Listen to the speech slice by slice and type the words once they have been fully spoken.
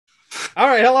All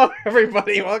right, hello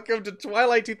everybody. Welcome to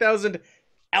Twilight 2000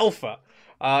 Alpha.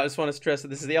 I just want to stress that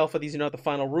this is the alpha. These are not the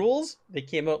final rules. They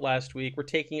came out last week. We're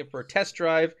taking it for a test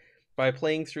drive by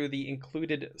playing through the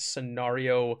included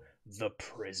scenario, The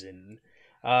Prison.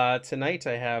 Tonight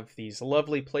I have these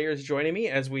lovely players joining me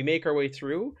as we make our way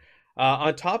through.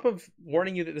 On top of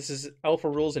warning you that this is alpha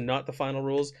rules and not the final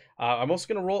rules, I'm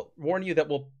also going to warn you that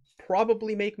we'll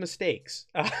probably make mistakes.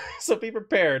 So be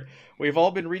prepared. We've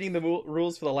all been reading the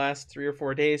rules for the last 3 or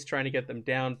 4 days, trying to get them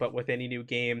down, but with any new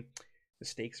game,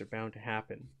 mistakes are bound to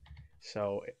happen.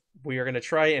 So we are going to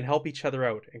try and help each other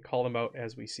out and call them out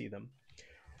as we see them.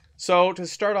 So to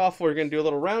start off, we're going to do a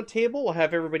little round table. We'll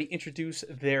have everybody introduce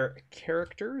their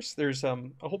characters. There's a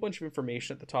whole bunch of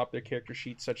information at the top of their character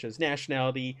sheet, such as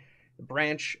nationality, the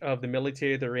branch of the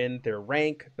military they're in, their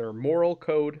rank, their moral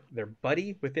code, their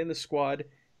buddy within the squad,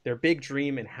 their big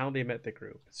dream, and how they met the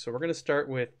group. So we're going to start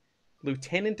with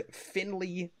Lieutenant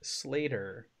Finley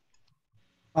Slater.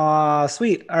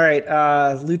 Sweet. All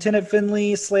right. Lieutenant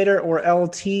Finley Slater, or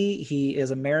LT. He is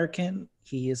American.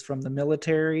 He is from the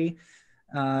military.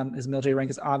 His military rank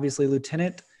is obviously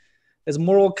lieutenant. His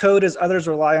moral code is others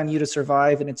rely on you to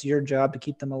survive, and it's your job to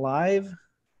keep them alive.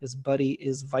 His buddy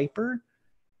is Viper.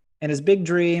 And his big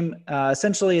dream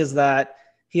essentially is that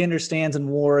he understands in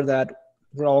war that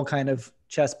we're all kind of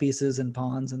chess pieces and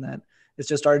pawns, and that it's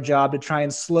just our job to try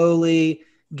and slowly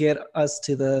get us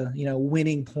to the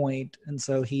winning point. And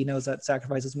so he knows that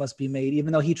sacrifices must be made,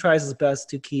 even though he tries his best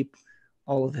to keep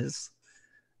all of his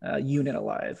unit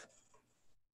alive.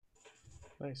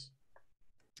 Nice.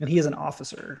 And he is an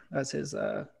officer as his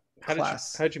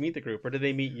class. How did you meet the group, or did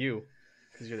they meet you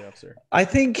because you're the officer? I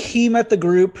think he met the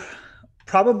group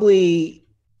probably.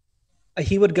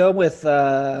 He would go with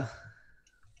Tonka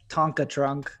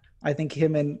Trunk. I think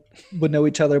him and would know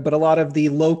each other, but a lot of the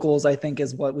locals, I think,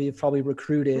 is what we've probably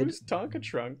recruited. Who's Tonka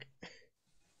Trunk?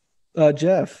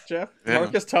 Jeff. Yeah.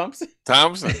 Marcus Thompson.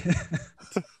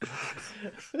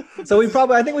 So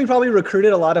I think we probably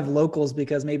recruited a lot of locals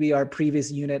because maybe our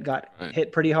previous unit got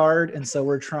hit pretty hard, and so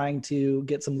we're trying to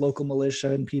get some local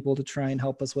militia and people to try and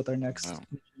help us with our next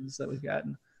missions that we've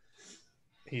gotten.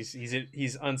 He's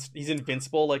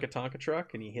invincible like a Tonka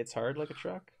truck, and he hits hard like a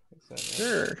truck.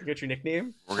 Sure. You got your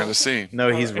nickname? We're gonna see. No,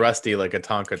 he's rusty like a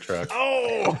Tonka truck.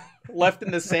 Oh, left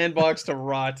in the sandbox to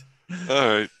rot.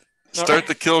 All right, start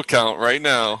the kill count right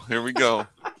now. Here we go.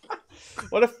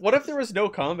 What if there was no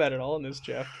combat at all in this,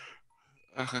 Jeff?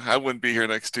 I wouldn't be here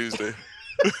next Tuesday.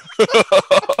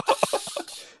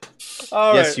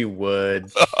 Yes, you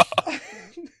would.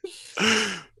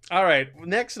 All right.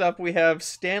 Next up, we have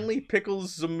Stanley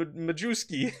Pickles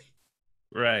Majewski.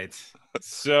 Right.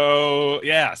 So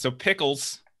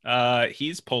Pickles.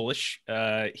 He's Polish.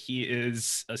 He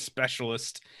is a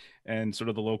specialist and sort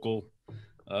of the local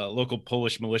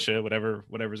Polish militia,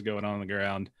 whatever's going on the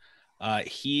ground.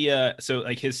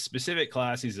 His specific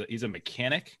class, he's a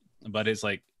mechanic, but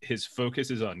his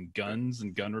focus is on guns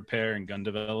and gun repair and gun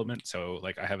development. So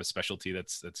like I have a specialty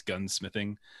that's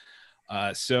gunsmithing.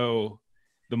 So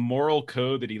the moral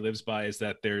code that he lives by is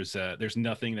that there's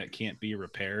nothing that can't be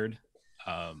repaired.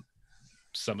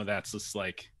 Some of that's just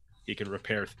like he can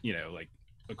repair, like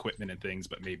equipment and things,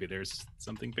 but maybe there's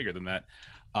something bigger than that.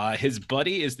 His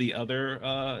buddy is the other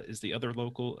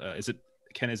local. Is it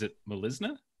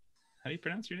Melizna? How do you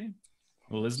pronounce your name?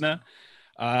 Melizna.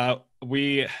 I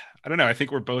don't know. I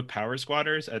think we're both power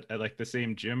squatters at like the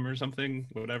same gym or something,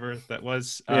 whatever that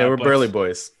was. Yeah, we're burly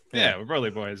boys. Yeah, we're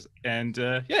burly boys. And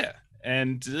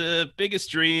And the big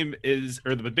dream is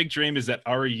that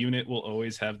our unit will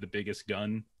always have the biggest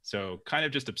gun. So kind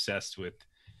of just obsessed with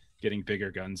getting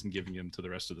bigger guns and giving them to the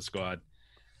rest of the squad.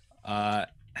 And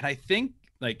I think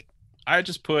I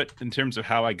just put in terms of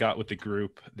how I got with the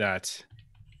group that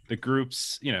the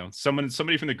groups,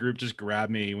 somebody from the group just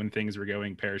grabbed me when things were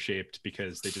going pear-shaped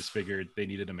because they just figured they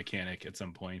needed a mechanic at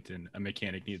some point, and a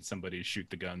mechanic needed somebody to shoot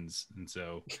the guns. And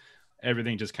so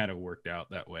everything just kind of worked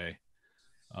out that way.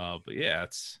 But yeah,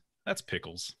 that's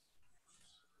Pickles.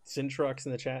 Sintrox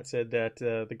in the chat said that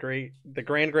the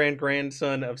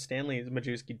grandson of Stanley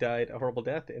Majewski died a horrible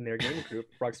death in their gaming group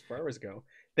approximately 4 hours ago.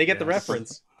 They get the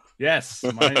reference. Yes,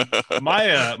 my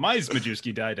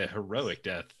Majewski died a heroic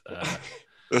death.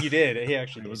 He did. He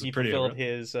actually he fulfilled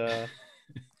his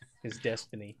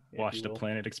destiny. Watched a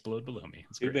planet explode below me.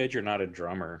 Too bad you're not a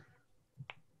drummer.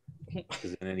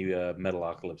 Because in any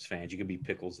Metalocalypse fans, you can be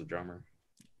Pickles the drummer.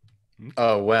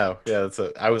 Oh wow, yeah.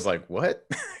 I was like, what?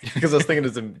 Because I was thinking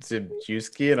of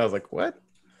Zimjuski, and I was like, what?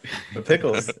 The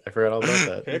Pickles. I forgot all about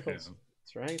that. Pickles.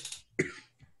 That's right.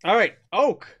 All right,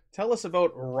 Oak. Tell us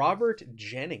about Robert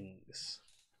Jennings.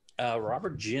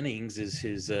 Robert Jennings is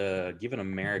his given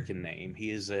American name.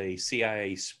 He is a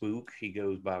CIA spook. He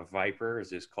goes by Viper as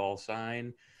his call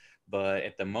sign. But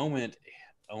at the moment,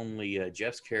 only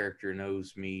Jeff's character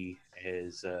knows me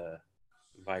as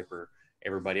Viper.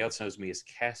 Everybody else knows me as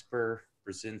Kasper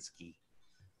Brzezinski.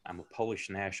 I'm a Polish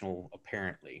national,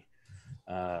 apparently.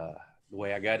 The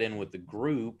way I got in with the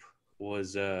group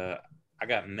was I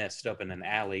got messed up in an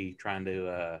alley trying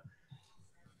to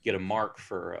get a mark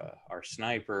for our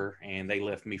sniper, and they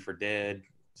left me for dead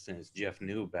since Jeff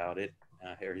knew about it.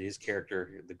 His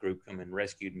character, the group, come and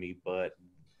rescued me, but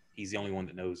he's the only one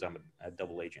that knows I'm a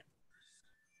double agent.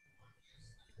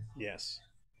 Yes,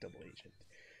 double agent. Oh,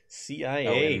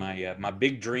 CIA. and my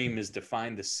big dream is to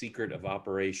find the secret of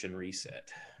Operation Reset.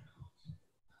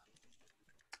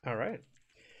 All right.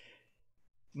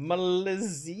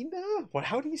 Melizina? What?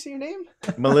 How do you say your name?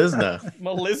 Melizna.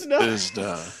 Melizna? Is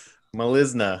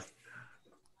Melizna.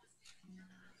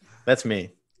 That's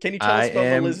me. Can you tell us about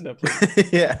Melizna,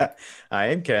 please? Yeah, I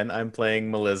am Ken. I'm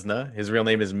playing Melizna. His real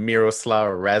name is Miroslav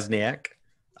Razniak.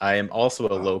 I am also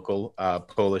a local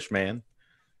Polish man.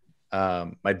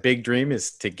 My big dream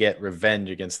is to get revenge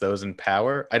against those in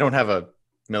power. I don't have a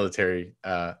military,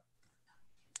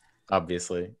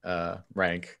 obviously,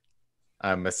 rank.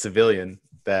 I'm a civilian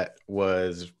that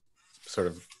was sort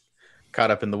of caught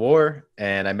up in the war,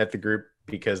 and I met the group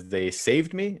because they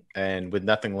saved me, and with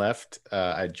nothing left,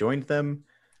 I joined them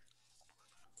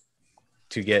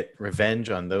to get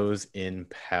revenge on those in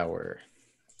power.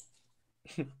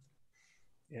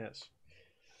 Yes.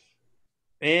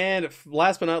 And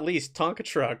last but not least, Tonka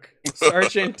Truck,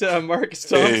 Sergeant Marcus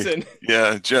Thompson.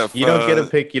 yeah, Jeff. You don't get to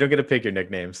pick. You don't get to pick your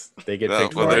nicknames. They get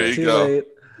picked. Well, for there you. you Too go. late.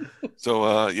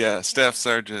 So, Staff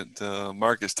Sergeant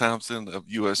Marcus Thompson of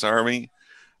U.S. Army,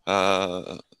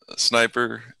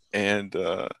 sniper, and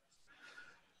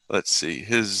let's see.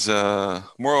 His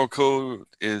moral code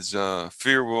is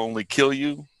fear will only kill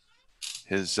you.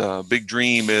 His big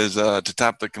dream is to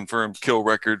top the confirmed kill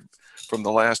record from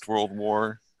the last World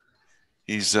War.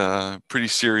 He's pretty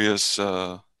serious,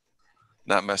 not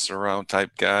messing around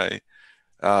type guy.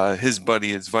 His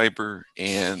buddy is Viper,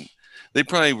 and they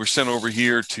probably were sent over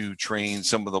here to train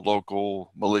some of the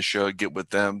local militia, get with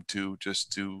them to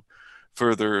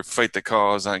further fight the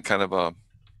cause on kind of a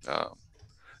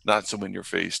not so in your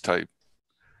face type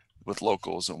with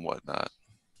locals and whatnot.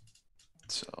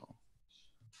 So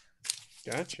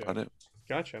Gotcha. about it.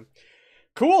 Gotcha.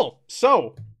 Cool.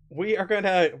 So we're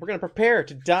gonna prepare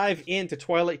to dive into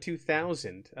Twilight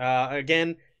 2000.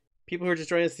 Again, people who are just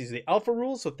joining us, these are the alpha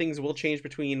rules, so things will change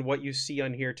between what you see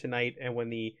on here tonight and when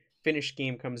the finished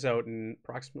game comes out in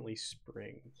approximately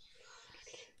spring,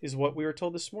 is what we were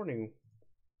told this morning.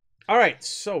 All right,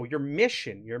 so your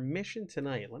mission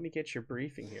tonight. Let me get your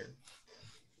briefing here.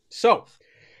 So,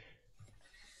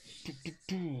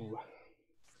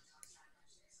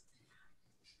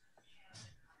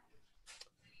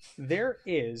 there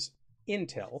is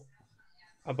intel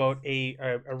about a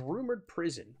rumored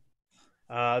prison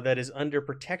that is under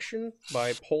protection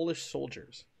by Polish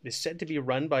soldiers. It is said to be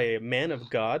run by a man of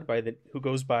God who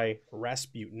goes by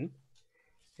Rasputin.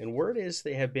 And word is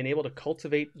they have been able to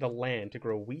cultivate the land to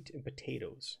grow wheat and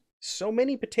potatoes. So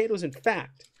many potatoes, in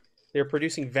fact, they're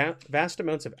producing vast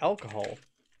amounts of alcohol,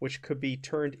 which could be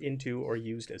turned into or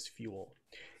used as fuel.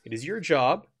 It is your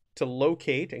job to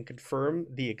locate and confirm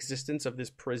the existence of this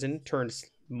prison turned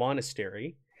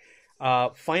monastery.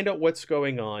 Find out what's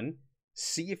going on.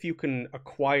 See if you can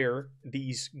acquire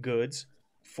these goods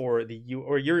for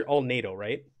you're all NATO,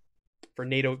 right? For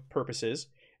NATO purposes.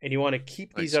 And you want to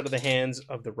keep these out of the hands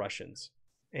of the Russians.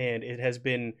 And it has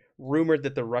been rumored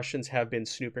that the Russians have been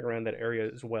snooping around that area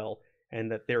as well,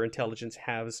 and that their intelligence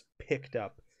has picked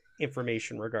up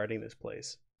information regarding this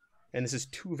place. And this is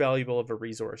too valuable of a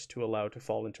resource to allow to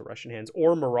fall into Russian hands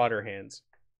or Marauder hands.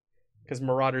 Because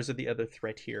Marauders are the other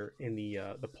threat here in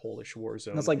the Polish war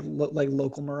zone. That's like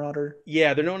local marauder.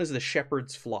 Yeah, they're known as the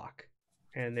Shepherd's Flock.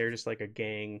 And they're just like a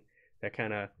gang that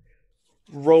kind of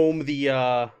roam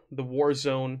the war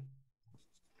zone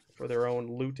for their own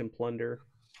loot and plunder.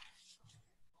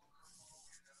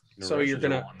 So you're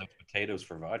gonna want the potatoes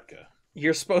for vodka.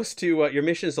 You're supposed to your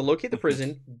mission is to locate the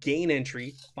prison, gain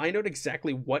entry, find out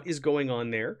exactly what is going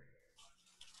on there,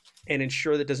 and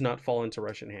ensure that does not fall into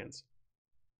Russian hands.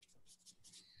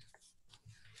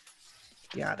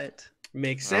 Got it.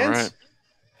 Makes sense.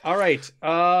 All right.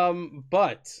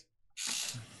 But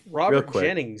Robert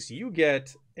Jennings, you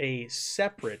get a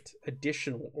separate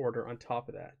additional order on top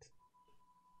of that.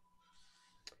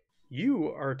 You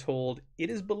are told it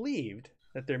is believed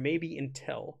that there may be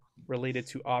intel related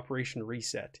to Operation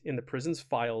Reset in the prison's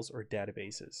files or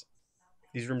databases.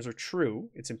 these rumors are true,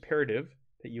 it's imperative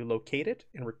that you locate it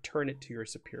and return it to your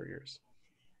superiors.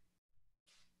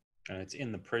 It's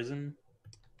in the prison.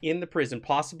 In the prison,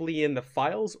 possibly in the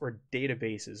files or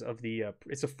databases of the.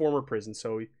 It's a former prison,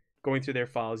 so going through their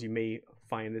files, you may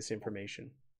find this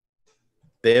information.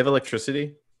 They have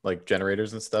electricity, like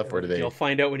generators and stuff, or do they? You'll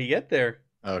find out when you get there.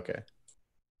 Oh, okay.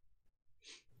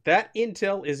 That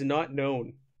intel is not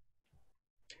known.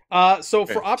 So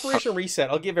for Operation Reset,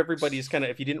 I'll give everybody just kind of,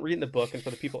 if you didn't read in the book, and for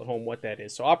the people at home what that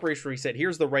is. So Operation Reset,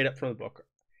 here's the write-up from the book.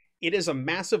 It is a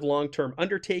massive long-term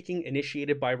undertaking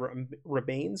initiated by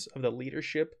remains of the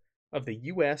leadership of the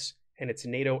U.S. and its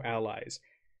NATO allies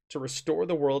to restore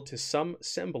the world to some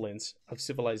semblance of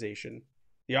civilization.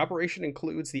 The operation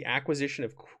includes the acquisition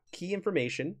of key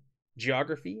information,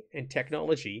 geography, and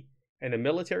technology, and the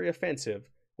military offensive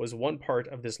was one part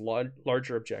of this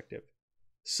larger objective.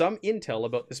 Some intel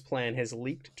about this plan has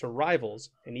leaked to rivals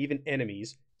and even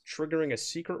enemies, triggering a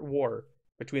secret war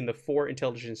between the 4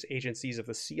 intelligence agencies of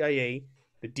the CIA,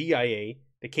 the DIA,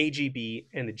 the KGB,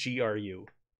 and the GRU.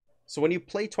 So when you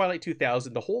play Twilight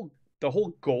 2000, the whole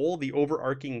goal, the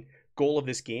overarching goal of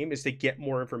this game is to get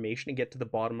more information and get to the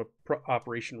bottom of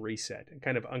Operation Reset and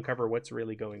kind of uncover what's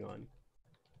really going on.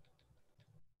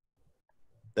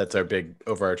 That's our big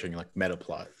overarching like meta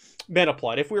plot. Meta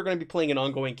plot. If we were going to be playing an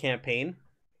ongoing campaign,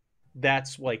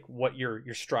 that's like what you're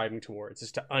striving towards,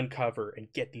 is to uncover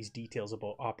and get these details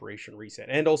about Operation Reset,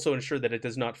 and also ensure that it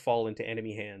does not fall into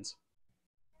enemy hands.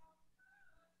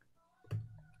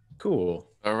 Cool.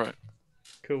 All right.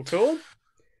 Cool.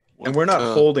 And we're not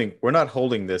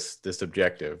holding this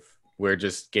objective. We're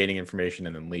just gaining information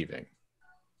and then leaving.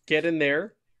 Get in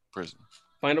there, Prison.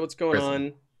 find out what's going Prison.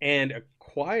 on, and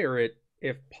acquire it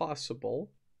if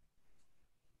possible.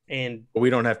 And But we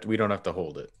don't have to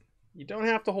hold it. you don't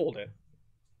have to hold it.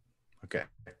 Okay.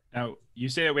 Now you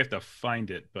say that we have to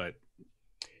find it, but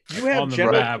You have on the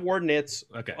general map. coordinates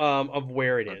Okay. of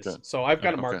where it is. Okay. So I've got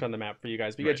it Okay. marked on the map for you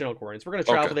guys. But you Right. got general coordinates. We're going to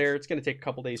travel Okay. there. It's going to take a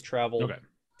couple days travel Okay.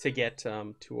 to get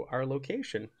to our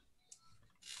location.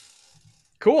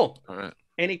 Cool. All right.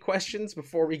 Any questions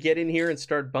before we get in here and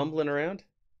start bumbling around?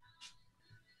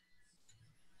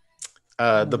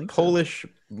 don't The think so. Polish,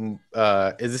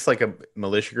 is this like a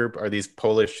militia group? Are these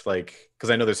Polish, like,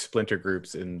 because I know there's splinter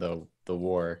groups in the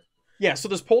war. Yeah, so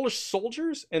there's Polish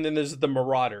soldiers, and then there's the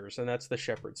Marauders, and that's the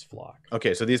Shepherd's Flock.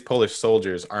 Okay, so these Polish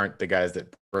soldiers aren't the guys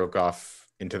that broke off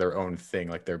into their own thing,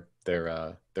 like their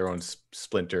own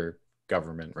splinter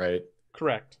government, right?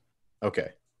 Correct. Okay,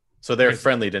 so they're Okay.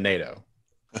 friendly to NATO.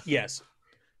 Yes.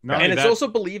 Not And only it's that- also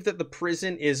believed that the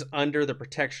prison is under the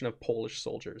protection of Polish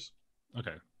soldiers.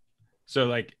 okay. So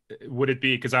like, would it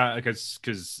be because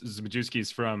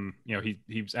Zmajewski's from, you know,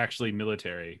 he's actually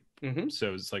military, Mm-hmm.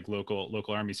 so it's like local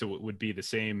army. So it would be the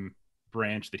same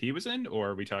branch that he was in, or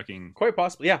are we talking? Quite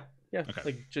possibly. Yeah. Yeah. Okay.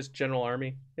 Like just general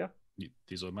army. Yeah.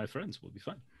 These are my friends. We'll be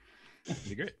fine. It'll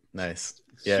be great. Nice.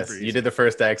 Yes, Super you easy. did the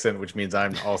first accent, which means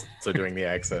I'm also doing the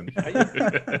accent. I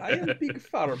am big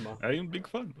pharma. I am big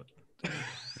fun. But...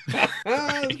 There's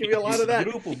gonna be a lot of that.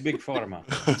 Group of big pharma.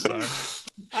 Sorry.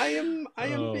 I am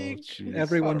Oh, big. jeez.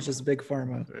 Everyone's Pharma. just big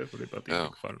pharma. Everybody about the Yeah.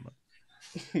 big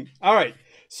pharma. All right.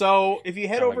 So if you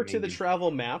head Sound over like to the me.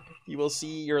 travel map, you will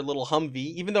see your little Humvee.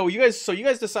 Even though you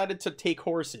guys decided to take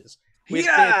horses. They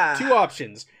had two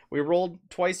options. We rolled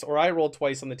twice, or I rolled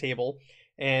twice on the table,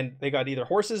 and they got either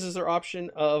horses as their option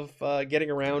of getting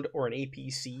around, or an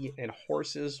APC, and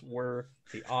horses were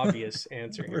the obvious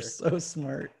answer We're here. so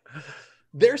smart.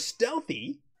 They're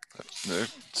stealthy, They're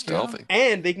stealthy.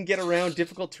 and they can get around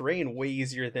difficult terrain way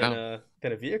easier than Yeah.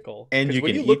 a vehicle. And 'Cause you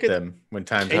when can look eat at them when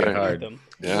times and you get can eat hard. them.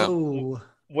 Yeah. Whoa.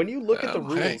 When you look at the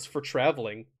rules Hey. for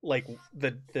traveling, like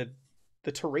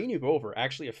the terrain you go over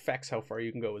actually affects how far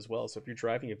you can go as well. So if you're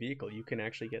driving a vehicle, you can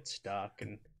actually get stuck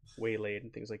and waylaid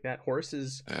and things like that.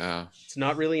 Horses, Yeah. it's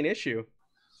not really an issue.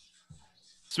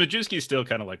 Smajewski still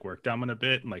kind of like worked on them a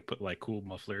bit and like put like cool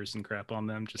mufflers and crap on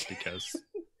them just because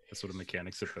that's what a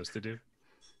mechanic's supposed to do.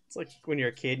 It's like when you're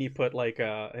a kid and you put like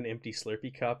an empty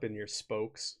Slurpee cup in your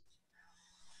spokes.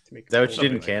 To make Is that what you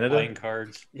did in Something Canada? Playing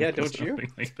cards. Yeah, don't you?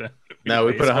 Something like that. No,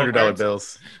 we put Baseball $100 cards.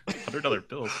 bills. $100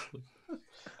 bills. It's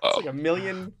Oh. like $1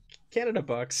 million Canada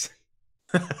bucks.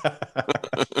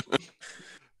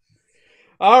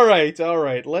 All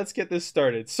right. Let's get this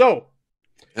started. So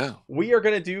Yeah. we are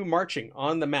going to do marching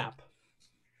on the map.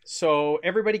 So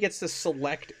everybody gets to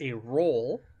select a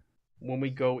role when we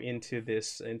go into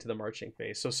the marching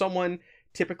phase. So someone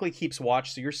typically keeps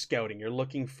watch. So you're scouting. You're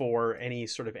looking for any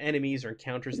sort of enemies or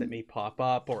encounters that may pop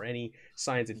up, or any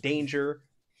signs of danger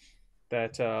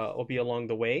that will be along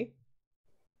the way.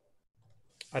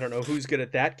 I don't know who's good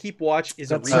at that. Keep watch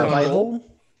is a That's recon roll.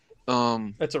 survival.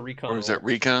 That's a recon Or is roll. that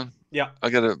recon? Yeah. I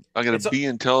got It's a a- B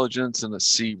intelligence and a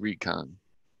C recon.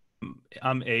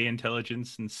 I'm A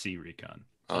intelligence and C recon.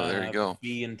 Oh, there you go.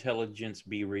 B intelligence,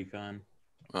 B recon.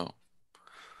 Oh,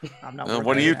 I'm not what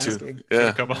worth are you asking. two? Got a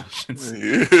Yeah, couple options.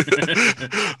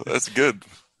 that's good.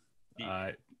 You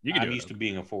can do I'm it. used to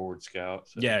being a forward scout.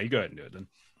 So. Yeah, you go ahead and do it then.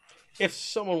 If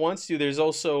someone wants to, there's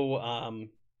also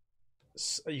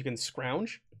you can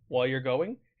scrounge while you're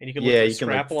going, and you can look Yeah, for you can,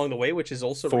 scrap like, along the way, which is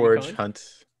also Forage, recon. hunt.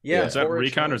 Yeah, Is that forage,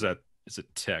 recon or hunt. is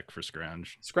it tech for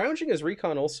scrounge? Scrounging is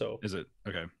recon also. Is it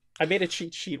okay? I made a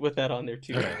cheat sheet with that on there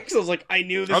too, Okay. because I was like, I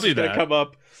knew this I'll was do going to that. come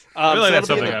up. I feel like so that's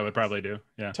that'll be something in I would probably do.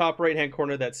 Yeah. the top right-hand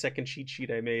corner of that second cheat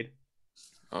sheet I made.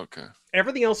 Okay.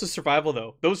 Everything else is survival,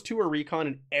 though. Those two are recon,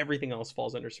 and everything else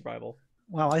falls under survival.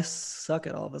 Wow, I suck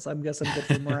at all this. I'm guessing good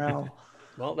for morale.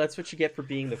 Well, that's what you get for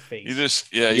being the face. You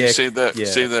just Yeah, you save yeah.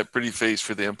 that pretty face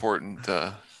for the important You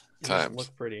just times.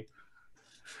 look pretty.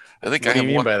 I think What I do have you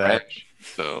mean one by that? ranch,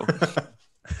 so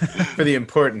For the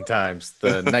important times,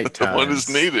 the night times. one is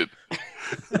needed.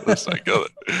 Unless I got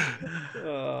it.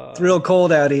 It's real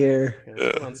cold out here.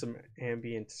 Yeah, put on some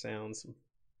ambient sounds.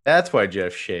 That's why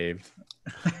Jeff shaved.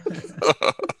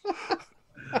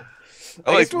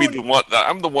 I like guess to be what the one.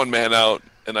 I'm the one man out,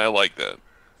 and I like that.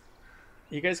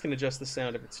 You guys can adjust the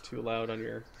sound if it's too loud on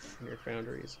your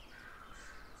foundries.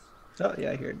 Oh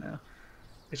yeah, I hear it now.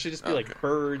 It should just be Okay. like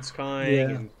birds cawing Yeah.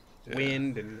 and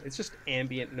wind, and it's just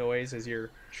ambient noise as you're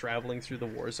traveling through the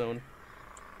war zone.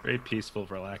 Very peaceful,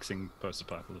 relaxing,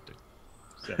 post-apocalyptic.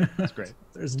 So it's great.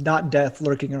 There's not death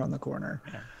lurking around the corner.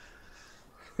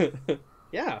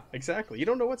 Yeah, exactly. You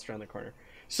don't know what's around the corner.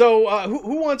 So,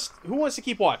 who wants to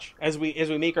keep watch as we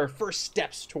make our first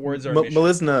steps towards our mission?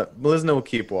 Melisna will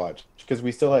keep watch because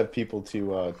we still have people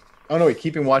to. Oh no, wait,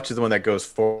 keeping watch is the one that goes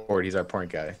forward. He's our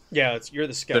point guy. Yeah, you're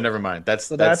the scout. So never mind. That's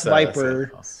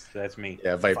Viper. That's me.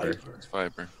 Yeah, Viper. It's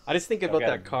Viper. I just think about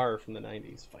Okay. that car from the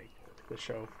 '90s, Viper, the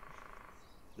show.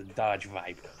 The Dodge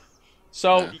Viper.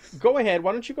 So Yeah. go ahead.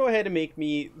 Why don't you go ahead and make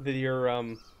me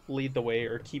your lead the way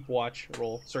or keep watch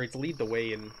roll? Sorry, it's lead the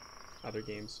way in other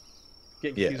games.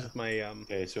 Get confused Yeah. with my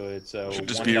Okay, so it's Should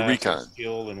just one be a die for recon.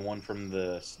 skill and one from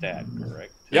the stat,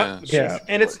 correct? Yep. Yeah.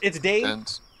 And it's day.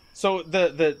 And So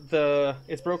the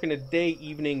it's broken into day,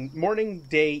 evening, morning,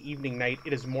 day, evening, night.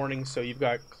 It is morning, so you've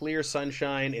got clear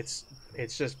sunshine. It's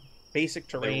just basic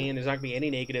terrain. There's not gonna be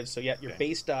any negatives. So yeah, your Okay.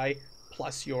 base die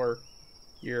plus your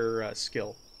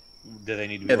skill. Do they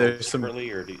need to be Yeah, rolled there's some-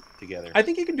 separately or together? I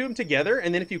think you can do them together,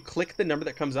 and then if you click the number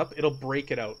that comes up, it'll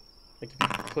break it out. Like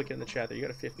if you click it in the chat, there you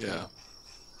got a 50. yeah,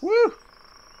 Woo!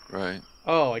 right.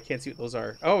 Oh, I can't see what those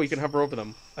are. Oh, you can hover over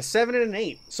them. A 7 and an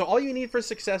 8. So all you need for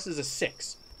success is a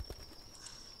 6.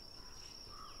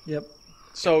 Yep.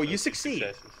 So Yeah, you so succeed.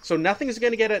 successes. So nothing's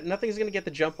gonna get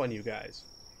the jump on you guys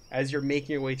as you're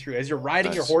making your way through, as you're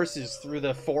riding your Nice. horses through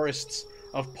the forests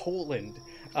of Poland,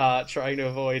 trying to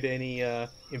avoid any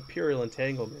imperial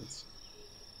entanglements.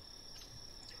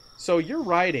 So you're You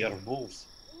riding. got wolves.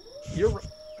 You're.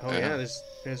 Oh Yeah. yeah,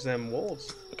 there's them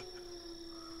wolves.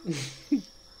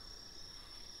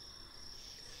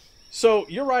 So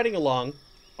you're riding along,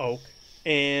 Oak,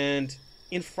 and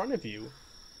in front of you,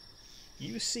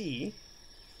 you see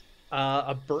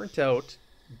a burnt-out,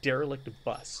 derelict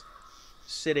bus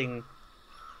sitting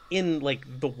in like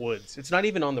the woods. It's not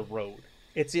even on the road.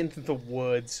 It's in the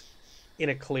woods, in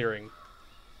a clearing.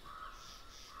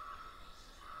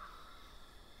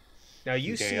 Now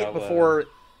you Okay, see it I'll, before.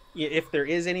 If there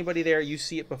is anybody there, you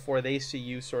see it before they see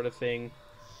you, sort of thing.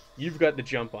 You've got the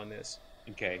jump on this.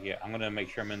 Okay, yeah, I'm gonna make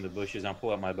sure I'm in the bushes. I'll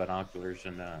pull out my binoculars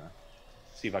and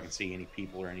see if I can see any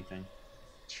people or anything.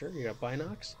 Sure, you got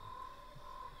binocs.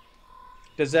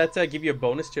 Does that give you a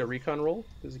bonus to a recon roll?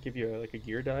 Does it give you like a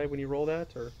gear die when you roll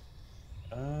that, or?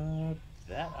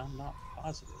 That I'm not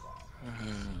positive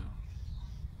on.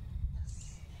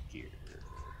 Gear.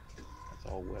 That's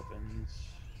all weapons.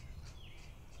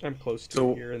 I'm close to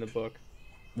So- it here in the book.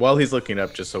 While he's looking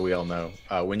up, just so we all know,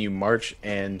 when you march,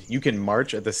 and you can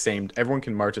march at the same, everyone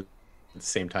can march at the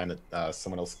same time that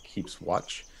someone else keeps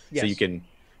watch. Yes. So you can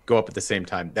go up at the same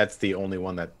time. That's the only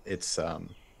one that it's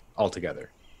all together.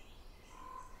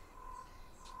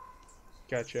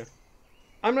 Gotcha.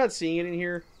 I'm not seeing it in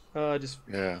here. Just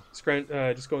Yeah.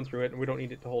 just going through it, and we don't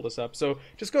need it to hold us up. So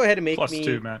just go ahead and make Plus me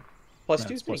 2, Matt. plus Matt,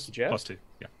 2. it's Thank you, Jeff. Plus 2.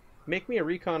 Yeah. Make me a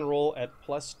recon roll at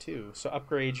 +2. So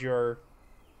upgrade your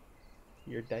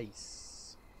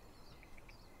dice.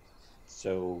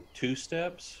 So 2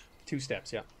 steps. 2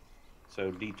 steps, yeah.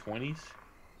 So D20s.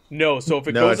 No, so if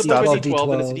it No, goes it's above a not. D12,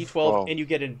 then it's a D12, Oh. and you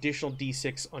get an additional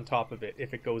D6 on top of it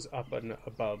if it goes up and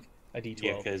above. A D12.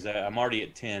 Yeah, because I'm already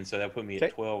at 10, so that put me Okay.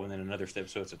 at 12, and then another step,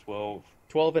 so it's a 12.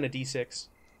 12 and a D6.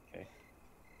 Okay.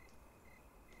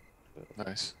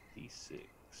 Nice. D6.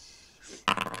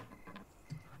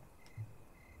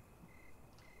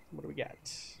 What do we got?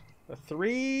 A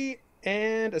 3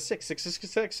 and a 6. 6 is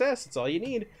success. That's all you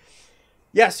need.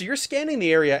 Yeah, so you're scanning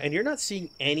the area and you're not seeing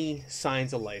any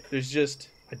signs of life. There's just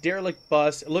a derelict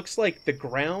bus. It looks like the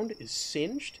ground is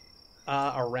singed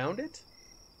around it.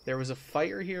 There was a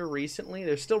fire here recently.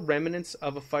 There's still remnants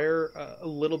of a fire a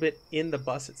little bit in the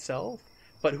bus itself.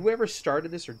 But whoever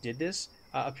started this or did this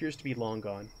appears to be long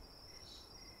gone.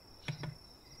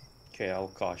 Okay, I'll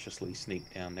cautiously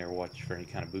sneak down there, watch for any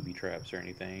kind of booby traps or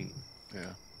anything.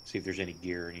 Yeah. See if there's any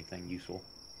gear or anything useful.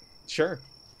 Sure.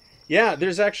 Yeah,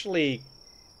 there's actually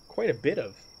quite a bit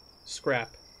of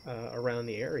scrap around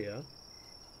the area.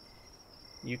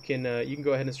 You can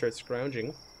go ahead and start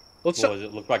scrounging. Well, does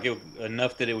it look like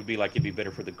enough that it would be like it'd be better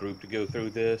for the group to go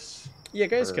through this? Yeah,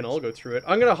 guys Or- can all go through it.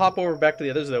 I'm gonna hop over back to the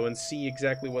others though and see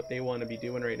exactly what they want to be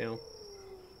doing right now.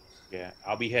 Yeah,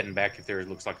 I'll be heading back if there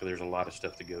looks like there's a lot of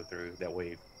stuff to go through. That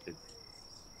way,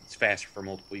 it's faster for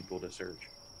multiple people to search.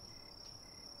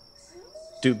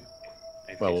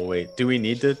 Well, wait. Do we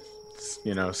need to,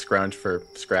 scrounge for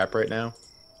scrap right now?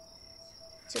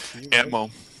 It's up to you, guys. Ammo.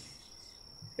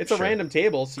 It's a Sure. random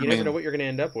table, so you I never mean- know what you're gonna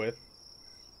end up with.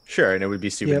 Sure, and it would be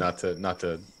stupid Yep. not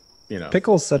to,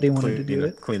 Pickles said he wanted to clean, do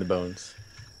it. clean the bones.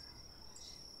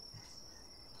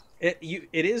 It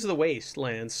is the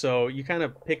wasteland, so you kind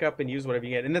of pick up and use whatever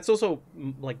you get, and that's also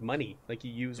like money. Like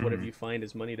you use whatever Mhm. you find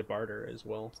as money to barter as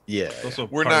well. Yeah. It's also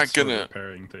We're parts not for gonna-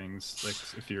 repairing things. Like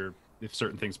if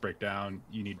certain things break down,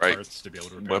 you need Right. parts to be able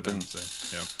to repair Weapons. them.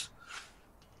 So, yeah.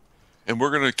 And we're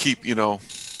gonna keep, a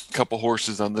couple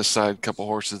horses on this side, couple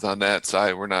horses on that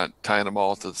side. We're not tying them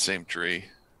all to the same tree.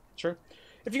 Sure.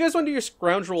 If you guys want to do your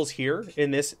scrounge rolls here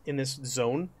in this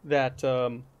zone that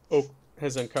Oak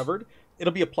has uncovered,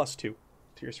 it'll be a +2 to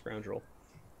your scrounge roll.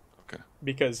 Okay.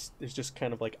 Because there's just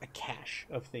kind of like a cache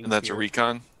of things. And that's a here.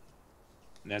 recon.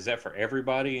 Now, is that for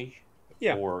everybody?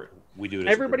 Yeah. Or we do it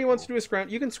as Everybody a group wants to roll? do a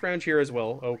scrounge. You can scrounge here as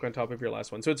well, Oak, on top of your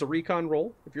last one. So it's a recon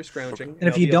roll if you're scrounging. And if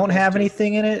that'll you be a don't have +2.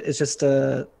 anything in it, it's just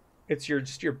a It's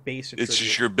just your basic. It's tribute.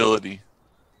 just your ability,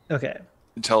 okay,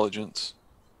 intelligence.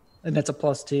 and that's a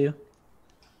 +2.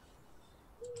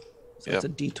 So Yep. it's a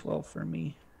D12 for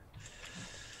me.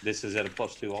 This is at a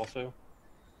 +2 also?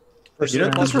 For You know,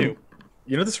 scrounge, this +2.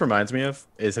 You know what this reminds me of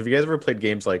is, have you guys ever played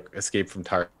games like Escape from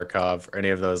Tarkov or any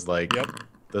of those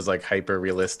those hyper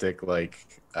realistic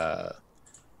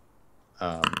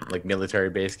military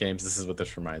based games? This is what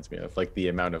this reminds me of, like the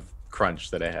amount of crunch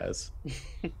that it has.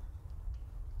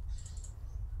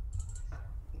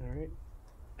 All right.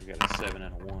 I got a 7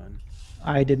 and a 1.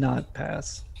 I did not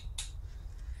pass.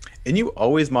 And you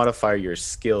always modify your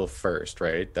skill first,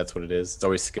 right? That's what it is. It's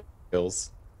always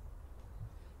skills.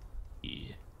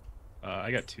 Yeah.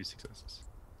 I got 2 successes.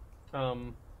 I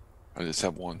just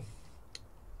have one.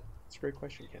 It's a great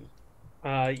question, Ken.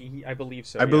 I believe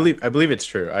so. I believe it's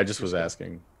true. I just was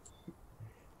asking.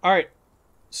 All right.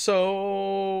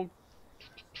 So,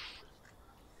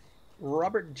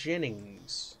 Robert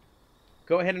Jennings,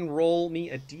 go ahead and roll me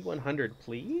a D100,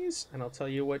 please, and I'll tell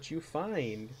you what you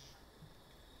find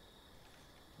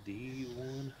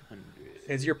D100.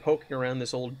 as you're poking around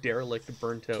this old derelict,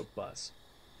 burnt-out bus.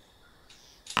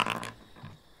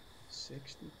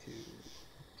 62.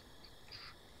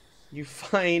 You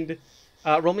find.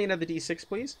 Roll me another D6,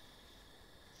 please.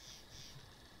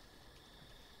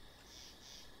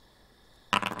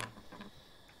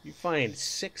 You find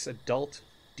 6 adult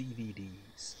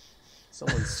DVDs.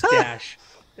 Someone's stash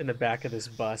in the back of this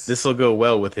bus. This will go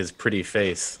well with his pretty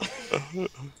face.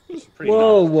 Pretty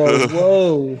Whoa, nice.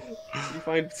 whoa, whoa! You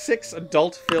find 6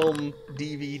 adult film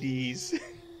DVDs.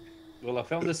 Well, I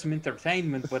found this some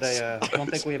entertainment, but I don't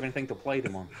think we have anything to play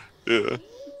them on. Yeah.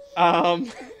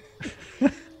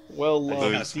 Well,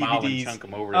 I just kind of smile and DVDs. chunk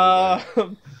them over to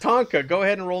everybody. Tonka, go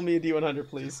ahead and roll me a D100,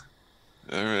 please.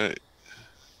 All right.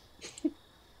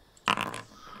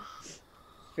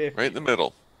 50. Right in the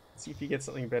middle. See if you get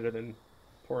something better than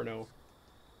porno.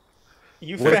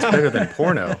 You What's found. better than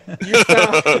porno? You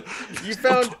found. You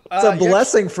found. It's a you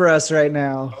blessing for us right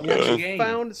now. actually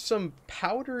found some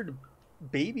powdered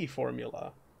baby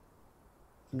formula.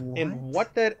 And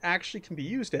what that actually can be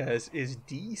used as is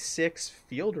D6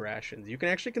 field rations. You can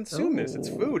actually consume this. It's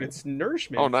food. It's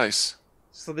nourishment. Oh, nice.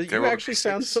 So that Okay, you well, actually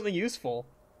found D6. something useful.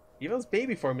 Even though it's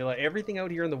baby formula, everything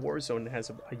out here in the war zone has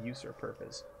a use or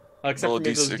purpose. Except Roll for a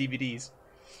maybe those D6. DVDs.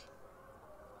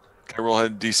 Can I roll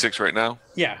ahead D6 right now?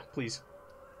 Yeah, please.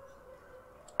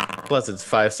 Plus, it's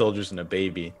 5 soldiers and a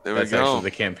baby. There we That's go. actually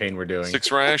the campaign we're doing. 6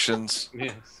 rations.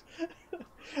 Yes.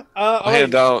 I'll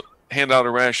hand out a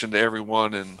ration to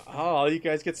everyone, and Oh, you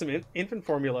guys get some infant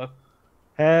formula.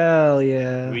 Hell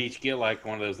yeah. We each get like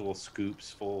one of those little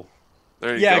scoops full.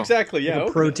 there you Yeah, go. exactly. Yeah, The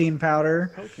Oak protein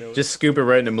powder. knows. Oak knows. Just scoop it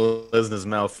right into Melisna's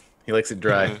mouth. He likes it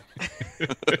dry.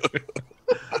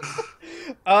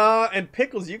 And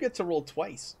Pickles, you get to roll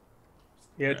twice.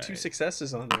 You had 2 Right.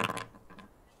 successes on there.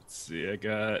 Let's see. I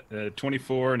got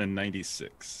 24 and a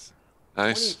 96.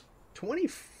 Nice.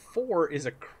 24 is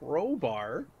a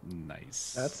crowbar.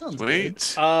 Nice. That sounds good.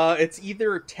 Sweet. It's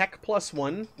either tech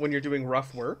 +1 when you're doing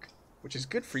rough work, which is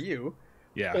good for you,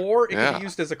 yeah. or it can Yeah. be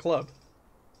used as a club.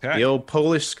 The old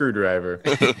Polish screwdriver.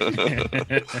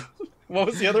 What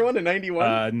was the other one? A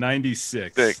 91?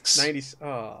 96. 6. 90.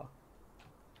 Oh.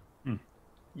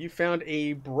 You found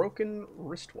a broken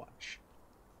wristwatch.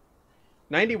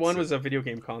 91 was a video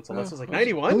game console. That's like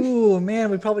 91? Ooh, man,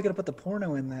 we probably gotta put the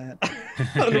porno in that.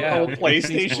 On Yeah, old we need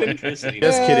some PlayStation. electricity.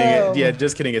 Just No. kidding. Yeah,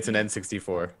 just kidding. It's an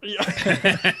N64.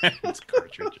 It's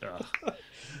cartridge.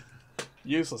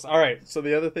 Useless. All right. So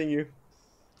the other thing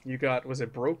you got was a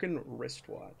broken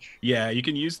wristwatch. Yeah, you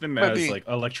can use them Might as be- like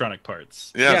electronic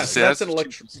parts. Yeah, Yeah, see, so that's an all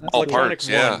electronic parts.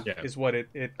 Yeah. one Yeah. is what it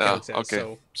Oh, counts as. okay. So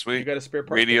you Sweet. got a spare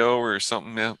part. Radio or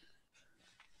something. Yeah.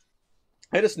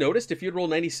 I just noticed if you'd roll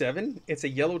 97, it's a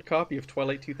yellowed copy of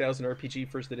Twilight 2000 RPG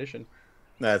First Edition.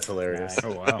 That's hilarious.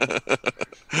 Oh wow.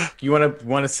 You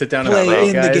want to sit down and Play play,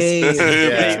 in the guys? game.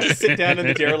 Yeah. Yeah. Sit down in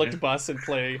the derelict bus and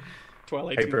play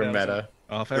Twilight Hyper 2000. meta.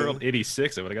 Oh, if I rolled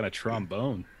 86, I would have got a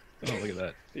trombone. Oh, look at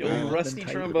that. The old rusty Them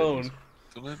trombone.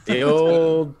 The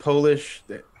old Polish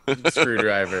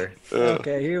screwdriver.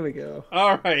 Okay, here we go.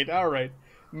 All right.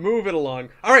 Move it along.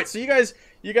 All right, so you guys,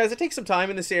 it takes some time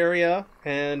in this area,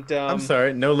 and I'm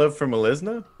sorry, no love for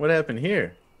Melisna? What happened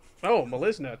here? Oh,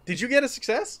 Melisna, did you get a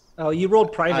success? Oh, you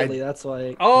rolled privately. That's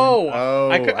why. Oh, Oh,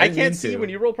 I I can't need see to. when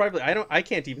you roll privately. I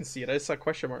can't even see it. I just saw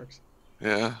question marks.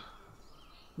 Yeah.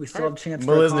 We still have a chance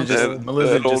for a Melisna console.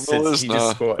 That old just sits.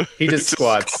 Melisna. He just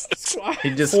squats. Squat. He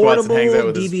just squats and Portable hangs out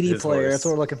with his, DVD his player. horse. That's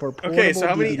what we're looking for. Okay, so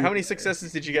Portable how DVD many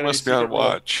successes did you get? on Must your be on secret roll?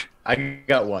 watch. I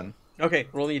got one. Okay,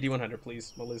 roll me a D100,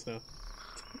 please, Melisna.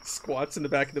 Squats in the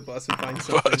back of the bus and finds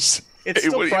something. Bus. It's Hey,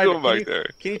 still what are you private. doing back there?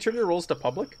 Can you turn your rolls to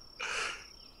public?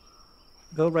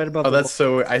 Go right above. Oh, the- that's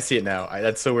so. I see it now.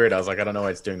 That's so weird. I was like, I don't know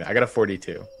why it's doing that. I got a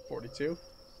 42. 42.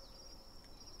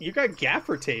 You got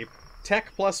gaffer tape.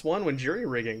 Tech +1 when jury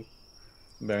rigging.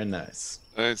 Very nice.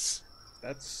 Nice.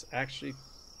 That's actually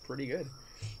pretty good.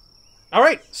 All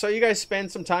right, so you guys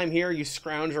spend some time here. You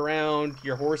scrounge around.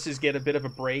 Your horses get a bit of a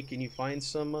break, and you find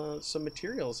some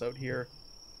materials out here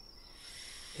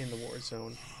in the war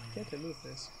zone. I can't move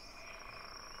this.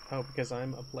 Oh, because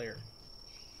I'm a player.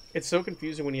 It's so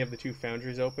confusing when you have the two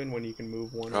foundries open when you can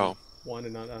move one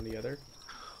and not on the other.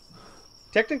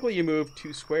 Technically, you move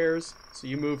 2 squares, so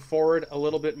you move forward a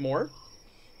little bit more.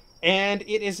 And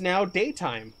it is now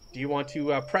daytime. Do you want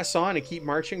to press on and keep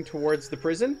marching towards the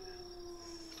prison?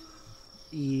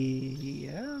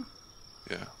 Yeah.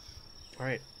 Yeah. All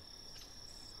right.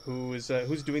 Who's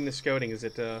doing the scouting? Is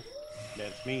it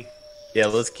That's me. Yeah,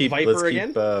 let's keep Viper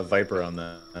again? Viper on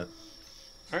that.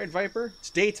 all right, Viper? It's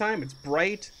daytime. It's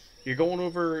bright. You're going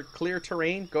over clear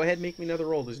terrain. Go ahead, and make me another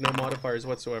roll. There's no modifiers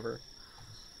whatsoever.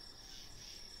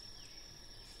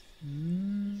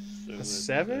 A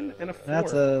 7 and a 4.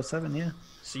 That's a 7. Yeah.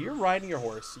 So you're riding your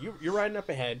horse. You're riding up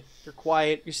ahead. You're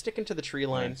quiet. You're sticking to the tree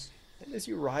line. Nice. And as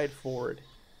you ride forward,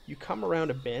 you come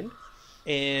around a bend,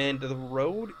 and the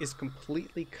road is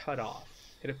completely cut off.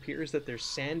 It appears that there's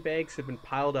sandbags have been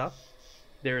piled up.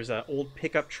 There's an old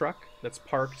pickup truck that's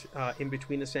parked in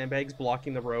between the sandbags,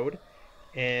 blocking the road.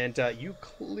 And you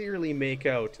clearly make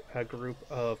out a group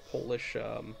of Polish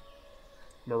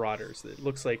marauders. It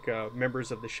looks like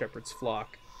members of the shepherd's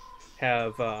flock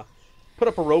have put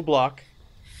up a roadblock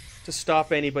to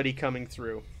stop anybody coming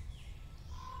through.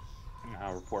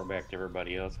 I'll report back to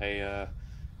everybody else. Hey,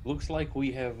 looks like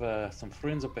we have some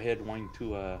friends up ahead wanting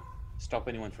to stop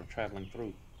anyone from traveling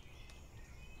through.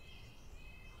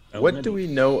 What do we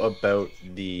know about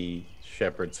the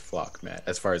shepherd's flock, Matt,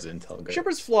 as far as intel goes?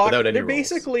 Shepherd's flock, Without any they're rules.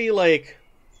 basically like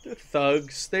they're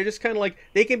thugs. They're just kind of like,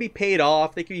 they can be paid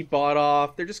off, they can be bought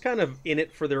off. They're just kind of in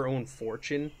it for their own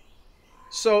fortune.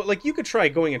 So, like, you could try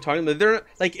going and talking to them. They're not,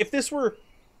 like, if this were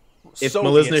If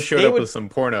Soviets, Melisna showed they up would with some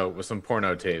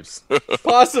porno tapes,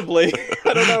 possibly,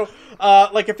 I don't know.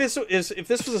 Like, if this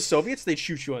was the Soviets, they'd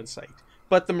shoot you on sight.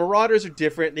 But the Marauders are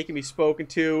different. They can be spoken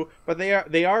to, but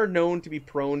they are known to be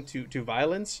prone to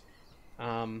violence.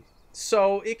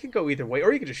 So it could go either way,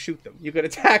 or you could just shoot them. You could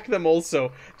attack them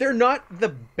also. They're not the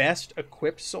best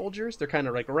equipped soldiers. They're kind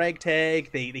of like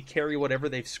ragtag. They carry whatever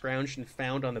they've scrounged and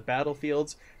found on the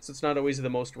battlefields, so it's not always the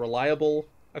most reliable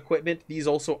equipment. These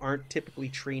also aren't typically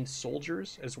trained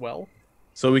soldiers as well.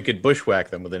 So we could bushwhack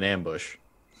them with an ambush.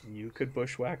 You could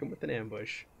bushwhack them with an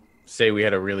ambush. Say we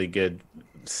had a really good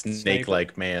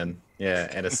snake-like man. Yeah,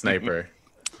 and a sniper.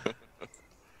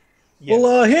 Yes.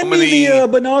 Well, hand How me many- the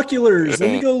binoculars.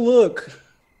 Let me go look.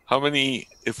 How many?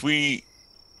 If we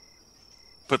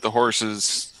put the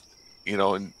horses,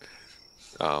 and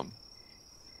how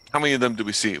many of them do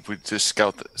we see? If we just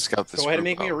scout this. Go ahead and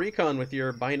make group me a out? recon with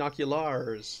your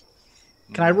binoculars.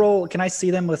 Can I roll? Can I see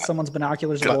them with someone's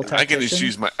binoculars? And roll I can just tactician?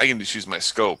 use my. I can just use my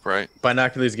scope, right?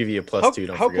 Binoculars give you a +2.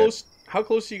 Don't How forget. close? How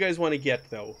close do you guys want to get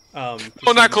though? Oh,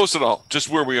 not close at all. Just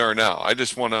where we are now. I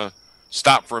just want to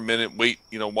stop for a minute, wait,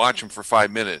 watch them for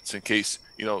 5 minutes in case,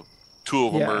 two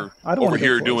of them Yeah, are I don't over wanna get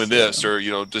here close, doing this,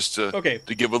 yeah. or, just to Okay.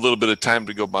 give a little bit of time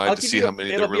to go by I'll to give see you how many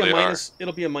there it'll be really a are. minus.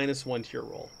 It'll be a -1 to your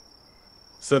roll.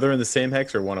 So they're in the same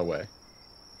hex or one away?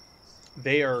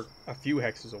 They are a few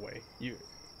hexes away.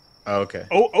 Oh, okay.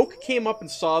 Oak came up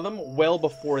and saw them well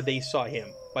before they saw him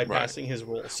by Right. passing his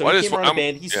roll. So Well, I he just- came around the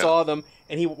I'm- band, he yeah. saw them,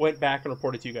 and he went back and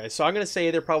reported to you guys. So I'm going to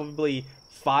say they're probably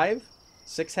 5,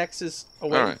 6 hexes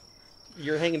away. All right.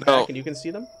 You're hanging back Well- and you can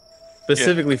see them?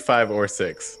 Specifically 5 or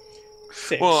 6.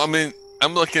 6. Well, I mean,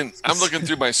 I'm looking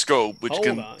through my scope, which Hold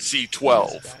can on. see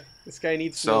 12. This guy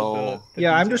needs to know So- the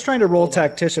Yeah, I'm detail. just trying to roll Hold on.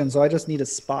 tactician, so I just need to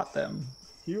spot them.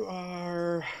 You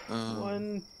are Um,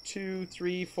 1, 2,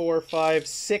 3, 4, 5,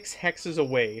 6 hexes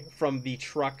away from the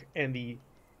truck and the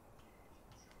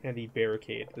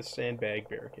barricade, the sandbag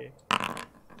barricade.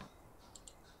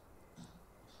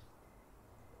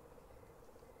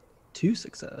 2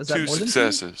 successes. Is that Two more than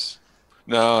successes.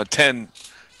 No, 10.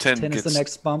 10 2? 10 is gets, the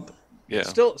next bump. Yeah.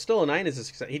 Still a 9 is a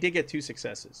success. He did get 2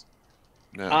 successes.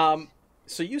 No.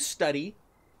 So you study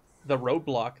the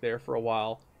roadblock there for a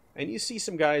while, and you see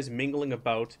some guys mingling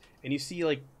about, and you see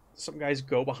like some guys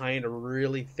go behind a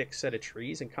really thick set of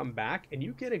trees and come back, and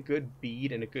you get a good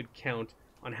bead and a good count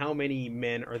on how many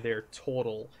men are there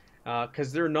total,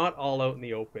 because they're not all out in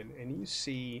the open, and you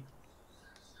see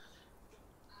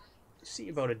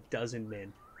about a dozen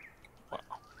men.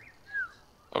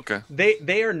 Okay.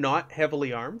 They are not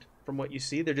heavily armed from what you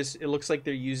see. They're just, it looks like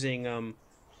they're using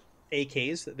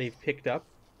AKs that they've picked up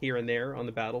here and there on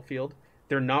the battlefield.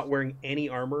 They're not wearing any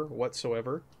armor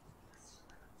whatsoever.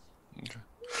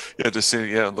 Yeah, just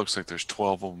see. Yeah, it looks like there's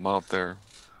 12 of them out there,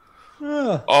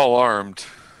 Ah, all armed.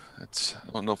 I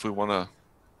don't know if we want to.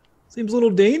 seems a little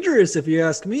dangerous if you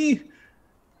ask me.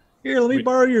 Here, let me We-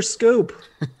 borrow your scope.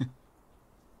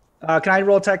 Can I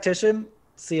roll tactician?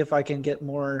 See if I can get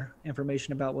more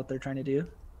information about what they're trying to do.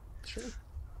 Sure.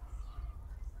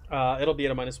 It'll be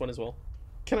at a -1 as well.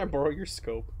 Can I borrow your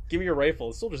scope? Give me your rifle.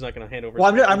 The soldier's not going to hand over.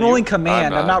 Well, his rifle I'm to you. rolling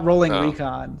command. I'm not rolling no.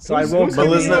 recon. So Who's- I rolled who's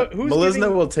giving command. you a- who's Melisna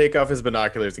giving- will take off his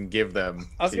binoculars and give them.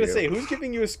 I was to going to you. say, who's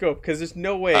giving you a scope? Because there's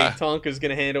no way Tonka's going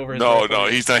to hand over his No, rifle. no,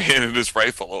 he's not handing his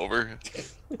rifle over.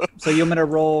 So you're gonna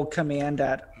roll command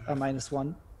at a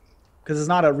 -1 because it's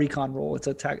not a recon roll. It's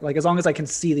a tech. Like as long as I can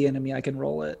see the enemy, I can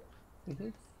roll it.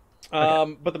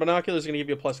 But the binoculars are going to give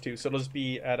you a +2, so it'll just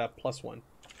be at a +1.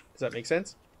 Does that make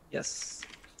sense? Yes.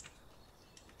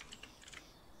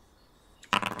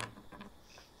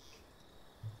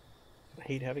 I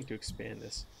hate having to expand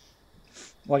this.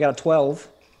 Well, I got a 12.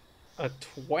 A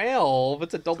 12.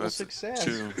 It's a double That's success.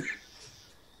 2.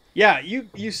 Yeah,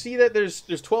 you see that there's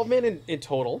 12 men in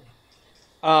total.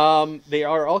 They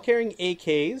are all carrying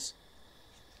AKs.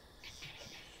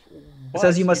 It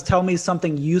says you must tell me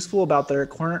something useful about their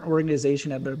current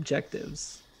organization and their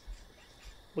objectives.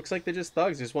 Looks like they're just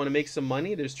thugs. They just want to make some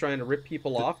money. They're just trying to rip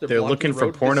people off. They're blocking looking the for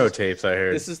road. porno This is- tapes, I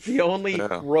heard. This is the only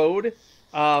Yeah. road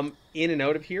in and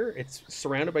out of here. It's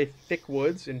surrounded by thick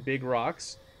woods and big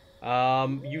rocks.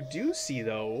 You do see,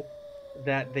 though,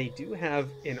 that they do have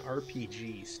an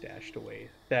RPG stashed away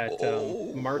that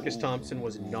Marcus Thompson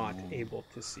was not able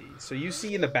to see. So you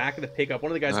see in the back of the pickup, one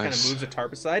of the guys kind of Nice. moves a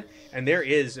tarp aside, and there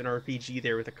is an RPG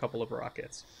there with a couple of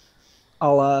rockets.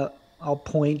 I'll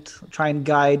point, try and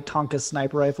guide Tonka's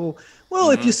sniper rifle. Well,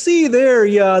 if you see there,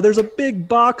 yeah, there's a big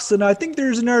box, and I think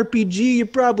there's an RPG. You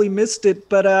probably missed it,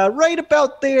 but right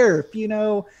about there, if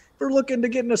we're looking to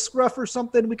get in a scruff or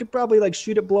something, we could probably like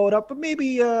shoot it, blow it up. But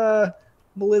maybe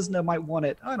Melisna might want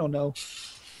it. I don't know.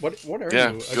 What are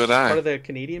Yeah, you? good Part eye. of the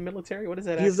Canadian military? What is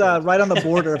that? He's accent? right on the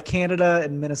border of Canada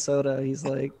and Minnesota. He's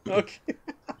like, Okay,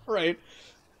 right.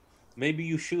 Maybe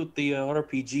you shoot the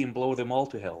RPG and blow them all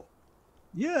to hell.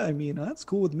 yeah, I mean that's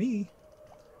cool with me.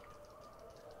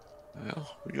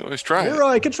 Well, we can always try Or it.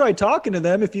 I could try talking to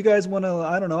them if you guys want to.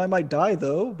 I don't know. I might die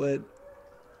though, but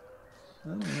I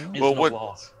don't know. It's Well, no what-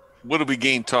 loss. What do we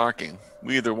gain talking?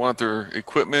 We either want their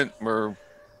equipment or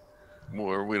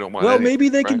we don't want Well, any, maybe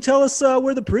they can right? tell us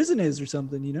where the prison is or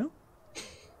something. You know.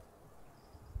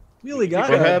 We only got.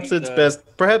 Perhaps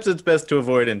Right. it's best to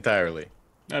avoid entirely.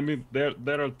 I mean, there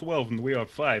are 12 and we are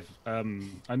 5.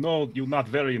 I know you're not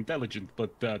very intelligent, but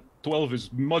 12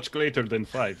 is much greater than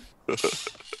 5.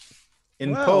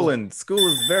 In Wow. Poland, school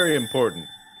is very important.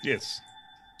 Yes.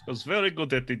 I was very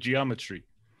good at the geometry.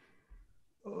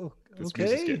 Oh, This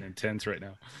music's okay. getting intense right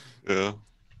now. Yeah.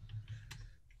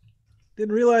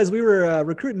 Didn't realize we were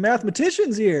recruiting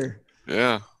mathematicians here.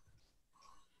 Yeah.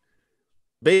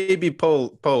 Baby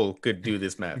Pole could do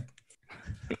this math.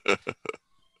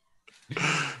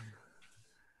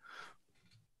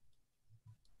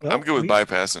 Well, I'm good with we-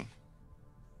 bypassing.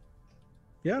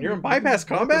 Yeah, You're in we can bypass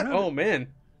walk combat? around. Oh man.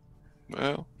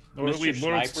 Well, Or Mr. we lured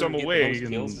Sniper some to get the away most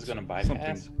kills and is gonna bypass.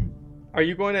 something. Are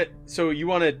you going to? So you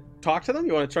want to talk to them?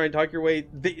 You want to try and talk your way?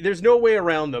 There's no way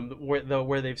around them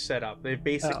where they've set up. They've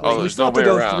basically. Oh, we there's still no have to way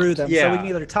go around. through them, so Yeah. we can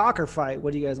either talk or fight.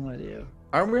 What do you guys want to do?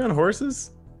 Aren't we on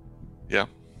horses? yeah.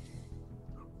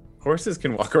 Horses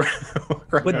can walk around.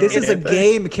 But this is a can't they?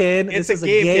 game, Ken. it's This a is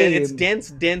game. Kid. It's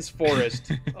dense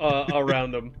forest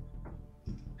around them,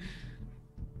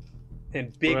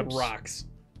 and big Perhaps- rocks.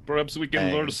 Perhaps we can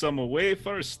Dang. lure some away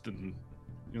first and,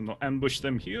 ambush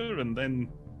them here, and then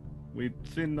we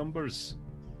thin numbers.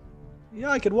 Yeah,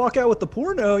 I could walk out with the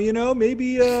porno. You know,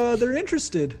 maybe they're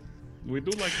interested. We do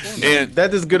like porn. And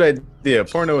That is a good idea.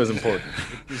 Porno is important.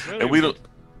 It is very and we don't. important.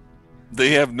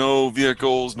 They have no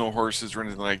vehicles, no horses, or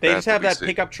anything like They that. just have we that see.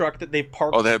 pickup truck that they've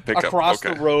parked Oh, they have pickup. across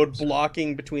Okay. the road,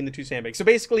 blocking between the two sandbags. So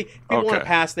basically, if people want to Okay.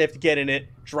 pass, they have to get in it,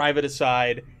 drive it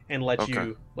aside, and let Okay.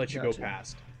 you go Gotcha.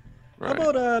 past. Right. How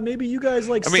about maybe you guys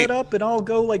like I mean- set up and I'll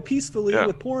go like peacefully Yeah.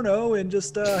 with porno and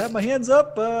just have my hands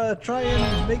up, try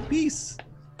and make peace.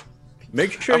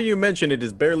 Make sure you mention it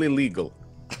is barely legal.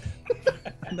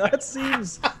 That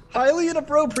seems highly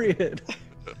inappropriate.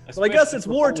 Well, I guess it's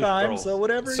wartime, so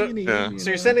whatever So- you need. Yeah. you So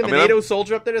you're know. sending I the mean, NATO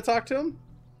soldier up there to talk to him?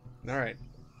 All right.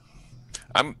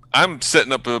 I'm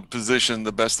setting up a position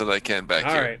the best that I can back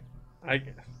All here. right.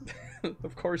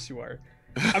 Of course you are.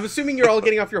 I'm assuming you're all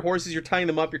getting off your horses, you're tying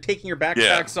them up, you're taking your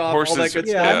backpacks off, all that horses- good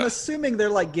Yeah, stuff. I'm assuming they're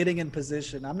like getting in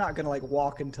position. I'm not gonna like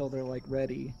walk until they're like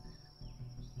ready.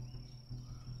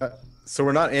 So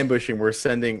we're not ambushing. We're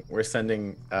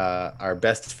sending our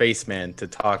best face man to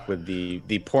talk with the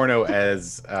porno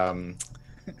as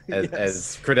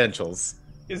Yes. credentials.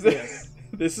 Is this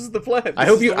this is the plan? I This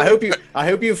hope is you the way-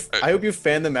 I hope you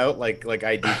fan them out like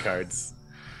ID cards.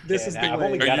 This is the I've way.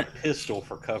 only got Are a pistol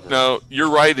for cover. No, you're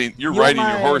riding your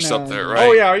horse up there, right?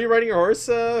 Oh yeah, are you riding your horse,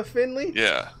 Finley?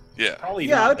 Yeah. Yeah. Probably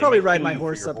Yeah, not. I would They probably might ride kill my you for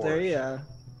horse your up there. horse. Yeah.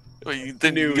 Well,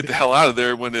 then you Nude. get the hell out of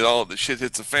there when all the shit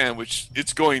hits the fan, which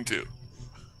it's going to.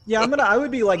 Yeah, I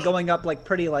would be like going up like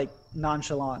pretty like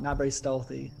nonchalant, not very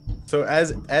stealthy. So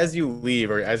as you leave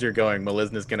or as you're going,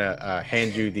 Melisna's gonna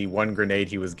hand you the one grenade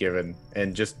he was given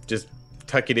and just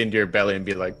tuck it into your belly and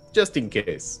be like, just in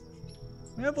case.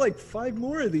 I have like 5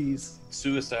 more of these.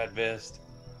 Suicide vest.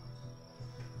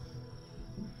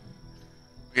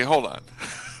 Okay, hold on.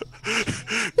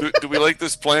 do we like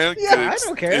this plan? Yeah, I It's-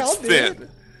 don't care. It's I'll do thin. it.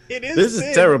 It is. This is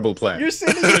thin. terrible plan. You're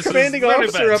sending This the is commanding very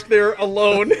officer bad. up there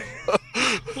alone.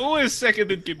 Who is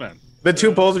second in command? The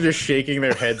two poles are just shaking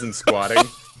their heads and squatting.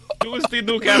 Who is the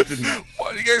new captain now?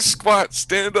 Why do you guys squat?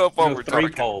 Stand up while No, we're 3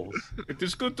 talking. poles. It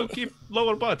is good to keep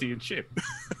lower body in shape.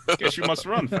 Guess you must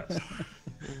run fast.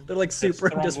 They're like That's super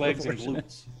strong legs and disproportionate.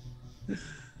 glutes.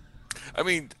 I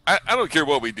mean, I don't care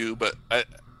what we do, but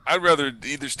I'd rather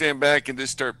either stand back and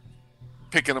just start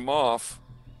picking them off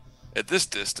at this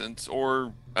distance,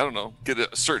 or I don't know, get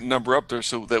a certain number up there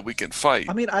so that we can fight.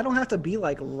 I mean, I don't have to be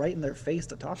like right in their face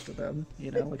to talk to them.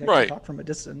 You know, like I Right. can talk from a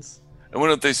distance. And when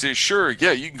if they say, "Sure,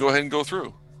 yeah, you can go ahead and go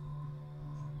through,"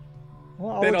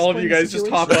 Well, I'll Then all of you explain guys the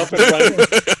just hop up situation. and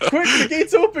run. Quick, the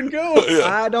gate's open, go!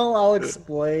 Yeah. I'll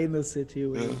explain the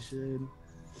situation.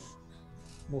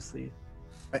 We'll see.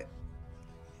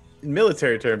 In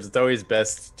military terms, it's always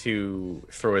best to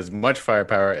throw as much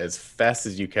firepower as fast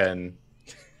as you can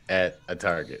at a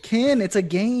target. Ken, it's a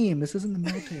game. This isn't the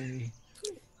military.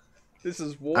 This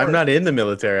is war. I'm not in the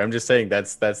military. I'm just saying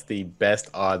that's the best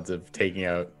odds of taking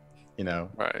out,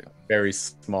 right? very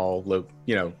small, low,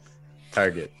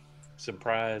 target.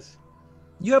 Surprise.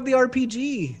 You have the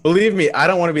RPG. Believe me, I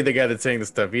don't want to be the guy that's saying this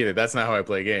stuff either. That's not how I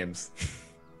play games.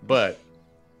 But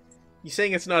You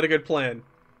saying it's not a good plan?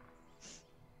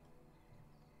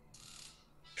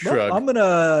 shrug. Well, I'm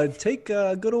gonna take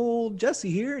good old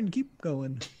Jesse here and keep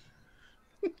going.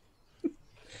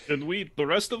 And we, the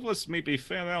rest of us, maybe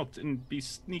fan out and be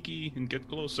sneaky and get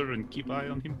closer and keep eye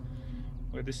on him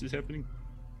while this is happening.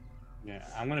 Yeah,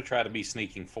 I'm gonna try to be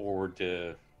sneaking forward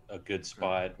to a good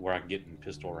spot where I can get in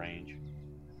pistol range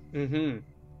Mm-hmm.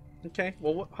 Okay.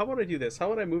 Well, how about I do this? How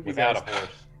about I move you without guys? a horse.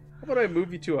 How about I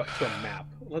move you to a map?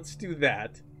 Let's do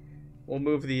that. We'll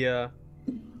move the.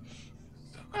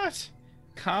 What?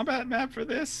 Combat map for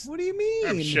this? What do you mean?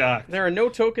 I'm shocked. There are no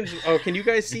tokens. Oh, can you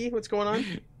guys see what's going on?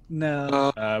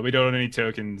 No. We don't have any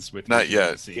tokens with Not me.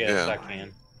 yet. See. Yes, Yeah. I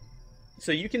can.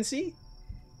 So you can see.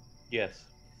 Yes,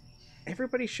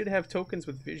 Everybody should have tokens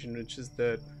with vision, which is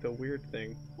the weird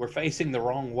thing. we're facing the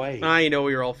wrong way. I know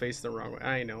you're all facing the wrong way.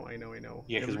 I know.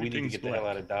 Yeah, because we need to Everything's get the black. hell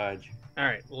out of Dodge. All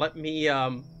right, let me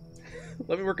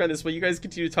let me work on this while you guys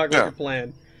continue to talk about Yeah. your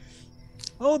plan.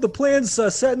 Oh, the plan's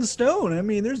set in stone. I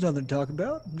mean, there's nothing to talk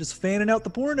about. I'm just fanning out the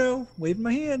porno, waving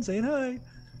my hand, saying hi.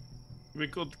 We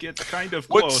could get kind of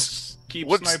What's- close, keep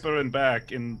what's- sniper in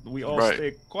back, and we all Right.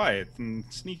 stay quiet and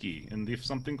sneaky. And if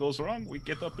something goes wrong, we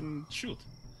get up and shoot.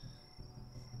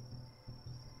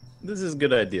 This is a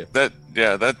good idea. That's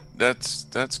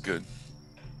good.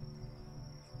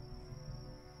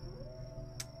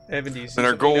 Evan, do you see And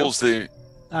our something now? goals,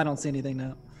 I don't see anything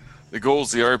now. the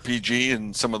goals, the RPG,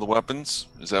 and some of the weapons.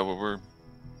 Is that what we're?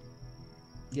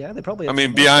 Yeah, they probably. I have mean,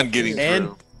 some beyond more getting stuff And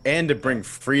through. and to bring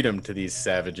freedom to these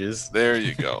savages. There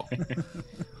you go.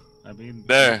 I mean,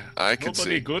 There, I can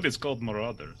nobody see. good is called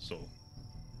Marauder, so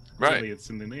Right. really it's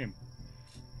in the name.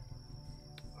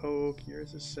 Oh,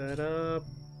 here's a setup.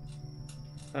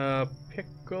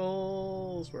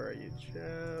 Pickles, where are you,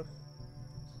 Jeff?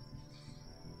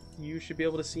 You should be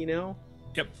able to see now.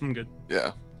 Yep, I'm good.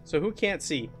 Yeah. So who can't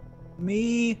see? to-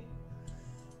 Me.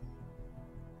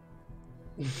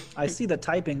 I see the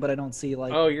typing, but I don't see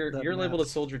like. Oh, you're the labeled maps.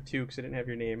 as Soldier 2 because I didn't have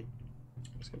your name.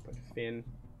 I'm just gonna put Finn.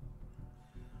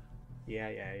 Yeah.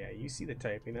 You see the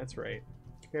typing. That's right.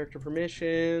 Character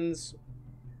permissions.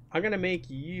 I'm gonna make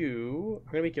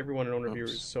everyone an owner of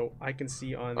viewers Oops. so I can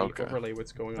see on the Okay. overlay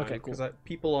what's going on. Okay, cool. Because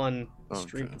people on the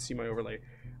stream Okay. can see my overlay.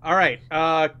 All right.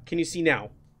 Can you see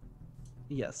now?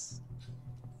 Yes.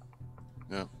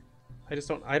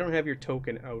 I don't have your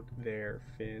token out there,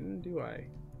 Finn, do I?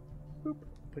 Boop.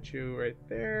 Put you right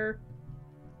there.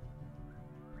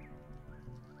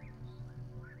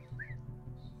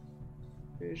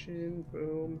 Vision,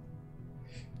 boom.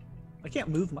 I can't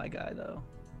move my guy though.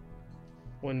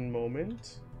 One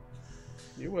moment.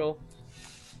 You will.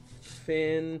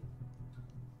 Finn.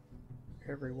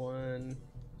 Everyone.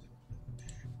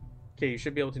 Okay, you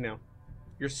should be able to now.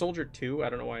 You're Soldier 2. I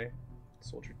don't know why.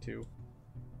 Soldier 2.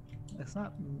 It's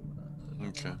not.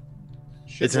 Okay.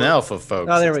 Should It's an work. alpha, folks.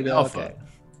 Oh, there It's we an go. alpha. Okay.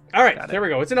 All right, Got it. there we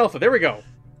go. It's an alpha. There we go.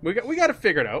 We got to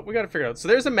figure it out. So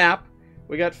there's a map.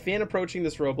 We got Finn approaching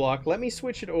this roadblock. Let me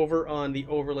switch it over on the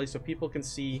overlay so people can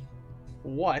see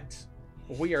what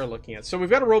we are looking at. So we've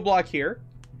got a roadblock here.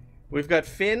 We've got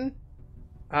Finn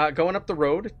going up the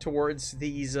road towards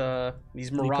these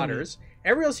marauders.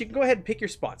 Everybody else, you can go ahead and pick your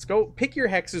spots. Go pick your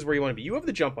hexes where you want to be. You have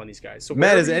the jump on these guys. So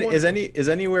Matt, wherever you want- is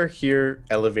anywhere here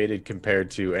elevated compared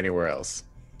to anywhere else?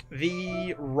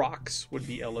 the rocks would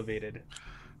be elevated.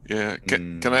 Yeah.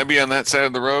 Can I be on that side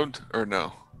of the road or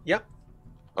no? Yep.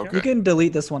 You Okay. can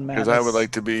delete this one, Matt. Because I would That's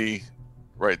like to be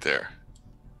right there,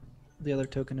 the other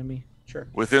token of me. Sure.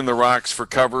 within the rocks for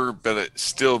cover, but it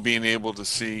still being able to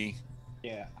see.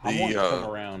 Yeah, I The, want to come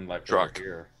around like truck. over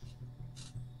here.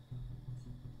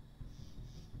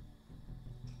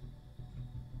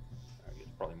 I guess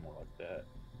probably more like that.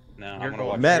 No, You're I'm gonna going-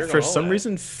 watch. Matt, Matt, You're for going all some that.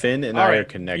 reason, Finn and All I right, are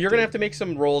connected. You're gonna have to make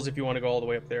some rolls if you want to go all the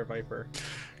way up there, Viper.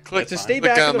 Click. To stay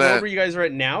click back in on the road that. where you guys are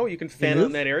at now, you can fan out move?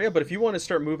 in that area. But if you want to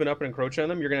start moving up and encroach on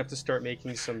them, you're gonna have to start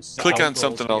making some. Click out on rolls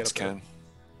something to get else, up there. Ken.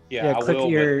 Yeah, Yeah, I click will,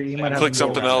 your- but you I might have have to Click to go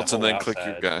something around the else and whole then click your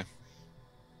outside. guy.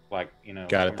 Like,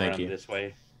 Got it, come thank around you. this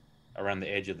way, around the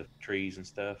edge of the trees and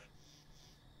stuff.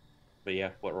 But yeah,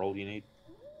 what roll do you need?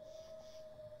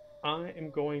 I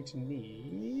am going to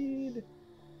need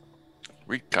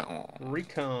Recon.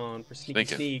 recon for sneak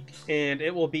Sneaking. sneak, and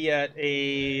it will be at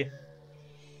a.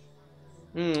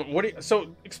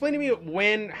 So explain to me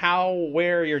when, how,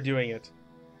 where you're doing it.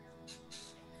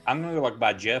 I'm gonna go like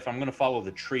by Jeff. I'm gonna follow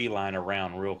the tree line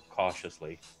around real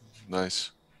cautiously.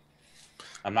 Nice.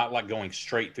 I'm not like going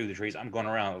straight through the trees. I'm going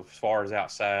around as far as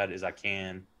outside as I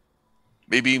can.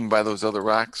 Maybe even by those other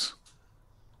rocks.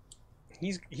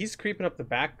 He's creeping up the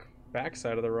back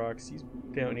side of the rocks. He's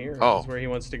down here. Oh. Is where he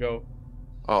wants to go.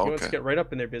 Oh, He wants to okay. get right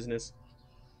up in their business.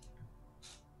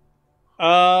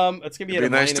 It's gonna be It'd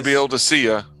at be a nice to be able to see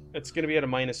ya. It's gonna be at a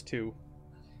 -2.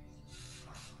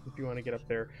 If you want to get up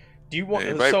there, do you want?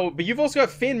 Hey, right- But you've also got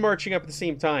Finn marching up at the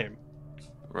same time.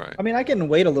 Right. I mean, I can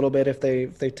wait a little bit if they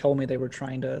told me they were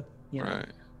trying to, you know, Right.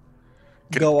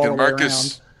 go all the way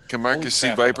Marcus around. can Marcus see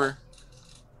crap. Viper?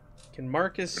 Can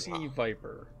Marcus see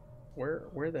Viper?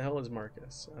 Where the hell is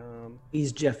Marcus?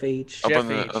 He's Jeff H. Up Jeff on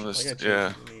the- H. on the- I gotta change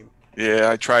yeah. his name. Yeah,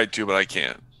 I tried to, but I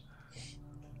can't.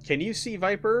 Can you see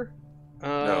Viper?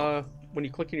 No. When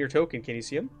you click in your token, can you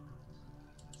see him?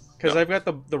 Because No. I've got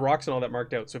the rocks and all that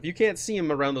marked out. So if you can't see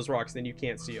him around those rocks, then you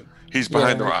can't see him. He's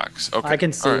behind Yeah. the rocks. Okay. I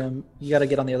can see all right. him. You got to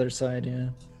get on the other side. Yeah.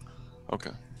 Okay.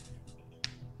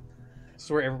 This is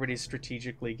where everybody's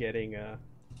strategically getting.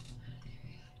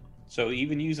 So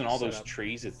even using all Set those up.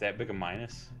 trees, it's that big a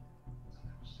minus?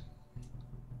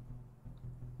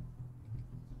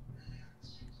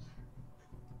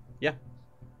 Yeah.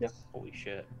 Yeah. Holy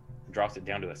shit. Drops it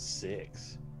down to a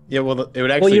 6. Yeah, well, it would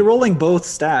Well, actually. you're rolling both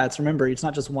stats. Remember, it's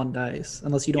not just one dice,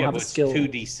 unless you don't Yeah, have but a it's skill.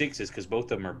 2d6s because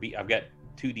both of them are I've got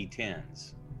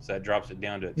 2d10s. So that drops it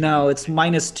down to a No, it's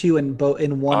 -2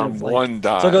 in one On of like. one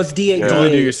die. So it goes D8. You Yeah.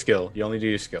 only do D8. your skill. You only do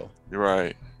your skill. You're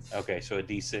right. Okay, so a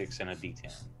d6 and a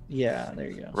d10. Yeah, there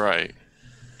you go. Right.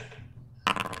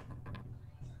 Got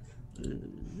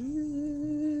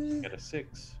a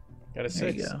 6. Got a There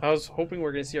you 6. go. I was hoping we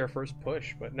were going to see our first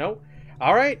push, but no.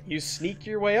 All right, you sneak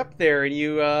your way up there and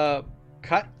you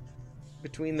cut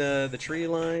between the tree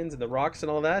lines and the rocks and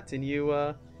all that, and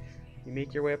you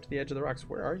make your way up to the edge of the rocks.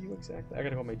 Where are you exactly? I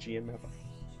gotta go on my GM map.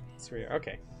 That's where you are.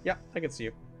 Okay, yeah, I can see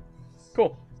you.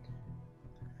 Cool.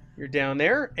 You're down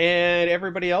there, and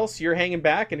everybody else, you're hanging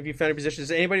back. And if you found a position,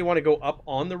 does anybody want to go up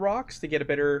on the rocks to get a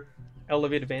better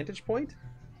elevated vantage point?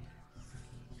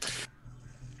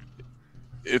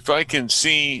 If I can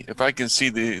see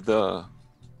the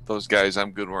those guys,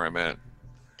 I'm good where I'm at.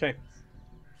 Okay.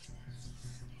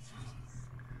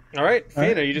 All right, Finn,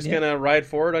 right, are you just yeah. gonna ride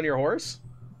forward on your horse?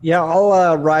 Yeah,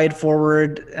 I'll ride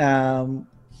forward,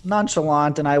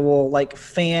 nonchalant, and I will like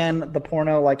fan the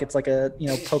porno like it's like a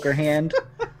poker hand,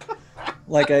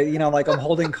 like I'm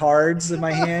holding cards in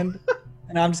my hand,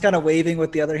 and I'm just kind of waving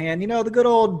with the other hand. The good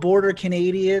old border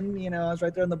Canadian. I was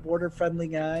right there on the border friendly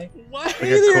guy. What?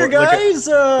 Hey there, guys.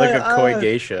 Like a koi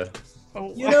geisha.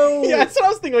 Oh, You know- yeah, that's what I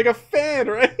was thinking, like a fan,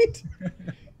 right?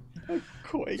 A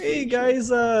koi Hey geisha. guys,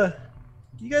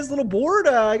 you guys a little bored?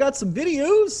 I got some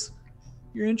videos.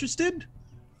 You're interested?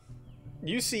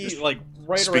 You see, like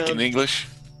right Speaking around, English.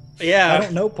 I yeah,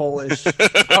 don't know Polish.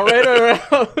 right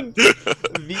around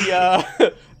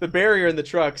the barrier in the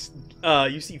trucks.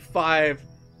 You see 5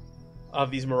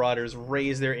 of these marauders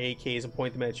raise their AKs and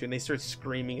point them at you, and they start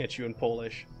screaming at you in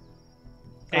Polish.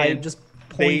 I And just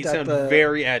they point at sound the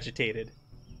very agitated.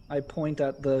 I point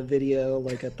at the video,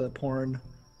 like at the porn.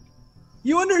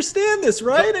 You understand this,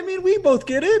 right? I mean, we both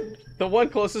get it. The one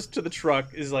closest to the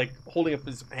truck is like holding up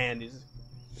his hand. He's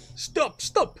stop,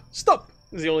 stop, stop.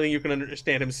 Is the only thing you can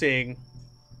understand him saying.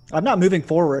 I'm not moving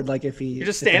forward. Like if he. You're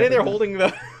just if they standing there have a- holding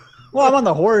the. Well, I'm on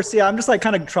the horse. Yeah, I'm just like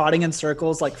kind of trotting in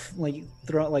circles, like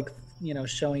throwing, like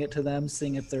showing it to them,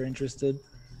 seeing if they're interested.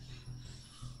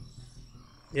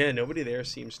 Yeah, nobody there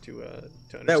seems to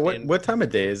understand. Yeah, what time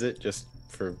of day is it? Just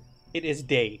for It is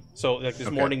day. So like this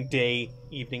Okay. morning, day,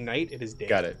 evening, night. It is day.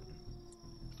 got it.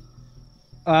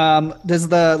 Does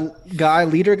the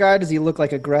leader guy, does he look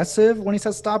like aggressive when he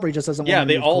says stop, or he just doesn't Yeah, want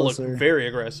to they move all closer? look very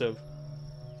aggressive.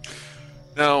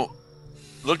 Now,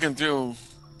 looking through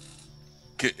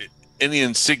any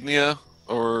insignia,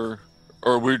 or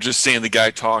we're just saying the guy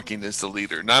talking is the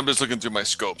leader. Now I'm just looking through my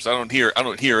scopes. I don't hear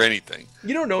anything.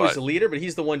 You don't know he's But- the leader, but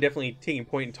he's the one definitely taking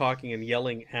point and talking and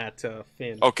yelling at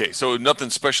Finn. Okay, so nothing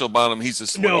special about him. He's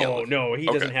just No, he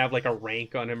doesn't Okay. have like a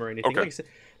rank on him or anything. Okay. Like I said,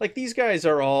 like these guys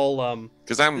are all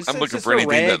because I'm it's looking just for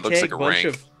anything that looks ragtag like a bunch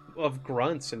rank. of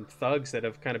grunts and thugs that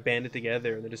have kind of banded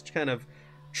together, and they're just kind of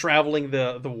traveling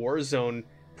the war zone,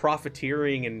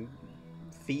 profiteering and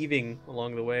thieving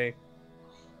along the way.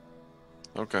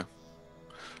 Okay,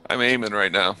 I'm aiming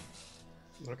right now.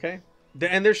 Okay,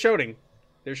 and they're shouting.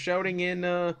 They're shouting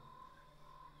in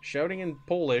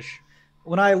Polish.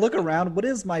 When I look around, what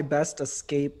is my best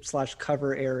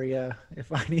escape/cover area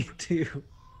if I need to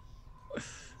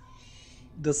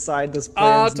decide this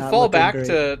plan's To not fall looking back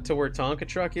great? to where Tonka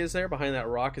Truck is there behind that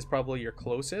rock is probably your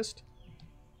closest.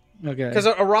 Okay. Because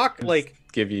a rock, like,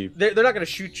 Give you they're not going to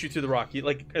shoot you through the rock. You,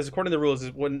 like, as according to the rules,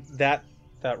 is when that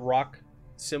rock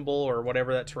symbol or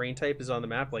whatever that terrain type is on the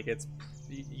map, like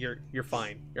you're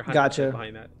fine. You're 100% Gotcha.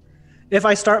 behind that. If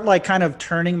I start like kind of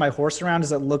turning my horse around,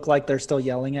 does it look like they're still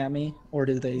yelling at me, or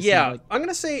do they? seem Yeah, like... I'm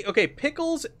gonna say okay.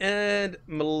 Pickles and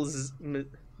Melizna,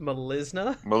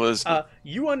 Melissa.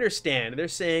 you understand? They're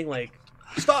saying like,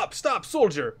 stop,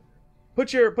 soldier,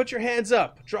 put your hands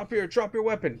up, drop your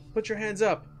weapon, put your hands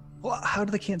up. Well, how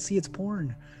do they can't see it's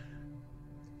porn?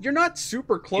 You're not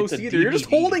super close It's a either. You're just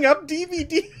DVD. holding up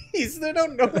DVDs. They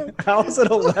don't know. How is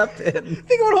it a weapon?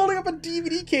 Think about holding up a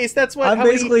DVD case. That's what. I'm how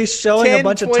many- basically showing 10, a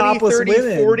bunch 20, of topless 30,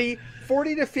 women.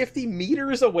 40 to 50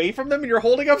 meters away from them, and you're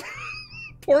holding up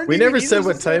porn. We never DVDs said or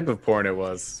what something? type of porn it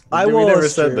was. I We will. never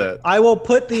it's said true. that. I will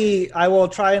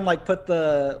try and like put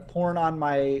the porn on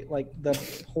my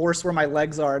the horse where my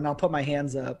legs are, and I'll put my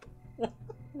hands up,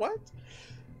 What?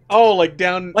 Oh, like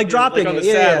down, like dropping on it. the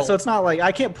Yeah, saddle. So it's not like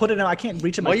I can't put it in. I can't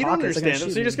reach in my Oh, you don't pockets. They're gonna understand.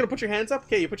 shoot So you're just me. gonna put your hands up?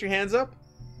 Okay, you put your hands up.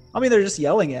 I mean, they're just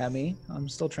yelling at me. I'm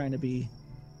still trying to be.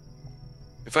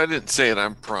 If I didn't say it,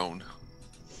 I'm prone.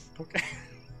 Okay.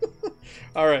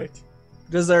 All right.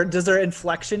 Does their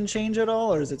inflection change at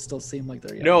all, or does it still seem like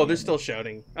they're yelling? No, at they're me? still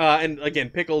shouting. And again,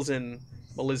 Pickles and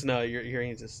Melisna, you're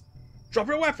hearing this. Drop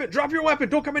your weapon! Drop your weapon!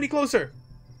 Don't come any closer!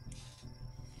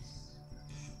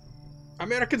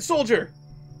 American soldier!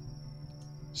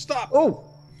 Stop! Oh.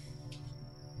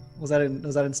 Was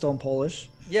that still in Polish?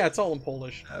 Yeah, it's all in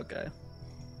Polish. Okay.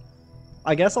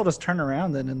 I guess I'll just turn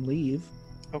around then and leave.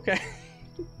 Okay.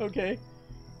 Okay.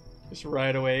 Just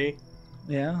ride away.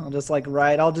 Yeah, I'll just like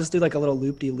ride. I'll just do like a little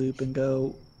loop-de-loop and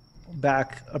go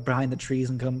back behind the trees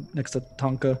and come next to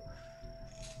Tonka.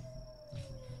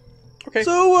 Okay.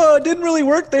 So, didn't really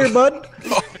work there, bud.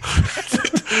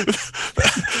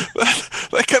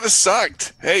 That kind of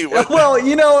sucked. Hey, what? Well,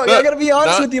 I gotta be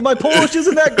honest not- with you. My Polish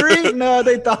isn't that great, and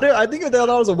they thought I think they thought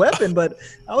it was a weapon, but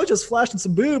I was just flashing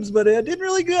some boobs, but it didn't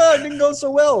really go. It didn't go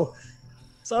so well.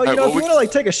 So right, well, if you want to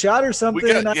like take a shot or something,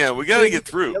 we got to get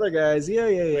The through. other guys, yeah.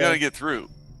 We got to get through.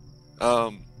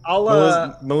 I'll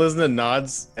Melisna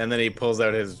nods and then he pulls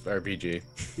out his RPG.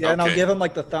 and I'll Okay. give him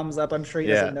like the thumbs up. I'm sure he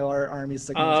doesn't Yeah. know our army's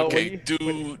signature. When Okay.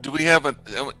 you- Do we have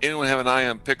anyone have an eye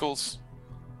on Pickles?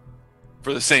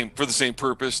 For the same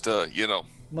purpose to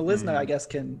Melisna, I guess,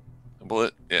 can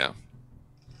bullet. Yeah.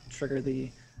 trigger the.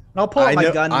 And I'll pull out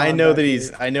my gun. I mod know back that here.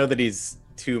 he's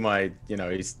to my,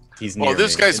 he's near Oh,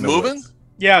 this me guy's in the moving? woods.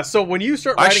 Yeah, so when you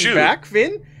start I riding shoot. back,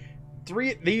 Finn,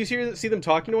 see them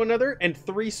talking to one another, and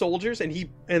 3 soldiers, and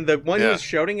the one Yeah. who's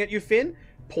shouting at you, Finn,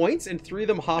 points, and 3 of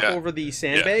them hop Yeah. over the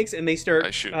sandbags, and they start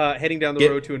I shoot. heading down the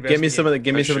road to investigate. Give me some of the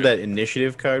give me I some of should. that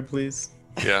initiative card, please.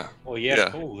 Yeah. Well, yeah, Yeah.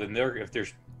 cool. Then if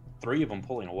there's 3 of them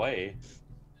pulling away,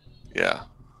 Yeah.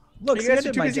 Look, You see, I guys are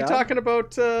did too my busy job. talking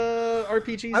about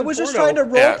RPGs. I and was just porno. trying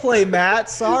to Yeah. roleplay, Matt.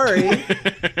 Sorry.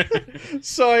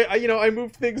 So I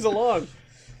moved things along.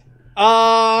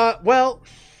 Well,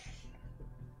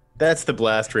 That's the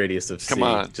blast radius of C. Come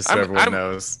on. Just so I'm- everyone I'm-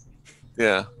 knows.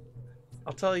 Yeah.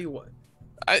 I'll tell you what.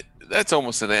 That's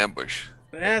almost an ambush.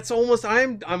 That's almost.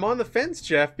 I'm on the fence,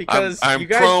 Jeff, because I'm you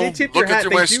guys prone, they tipped your looking hat. through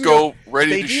They my do scope, know,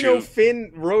 ready they to do know shoot.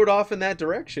 Finn rode off in that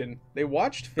direction. They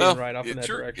watched Finn Oh, ride off in that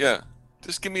sure, direction. Yeah.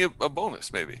 Just give me a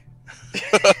bonus, maybe.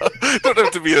 Don't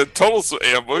have to be a total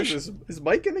ambush. Is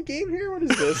Mike in the game here? What is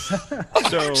this?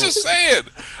 I'm just saying.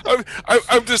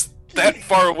 I'm just that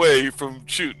far away from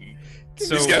shooting.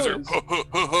 So- These guys are.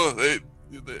 they-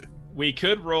 We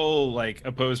could roll like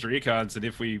opposed recons, and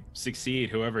if we succeed,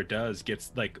 whoever does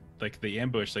gets like the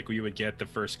ambush. Like we would get the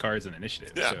first cards in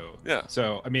initiative. Yeah, So yeah.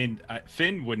 So I mean,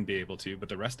 Finn wouldn't be able to, but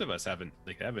the rest of us haven't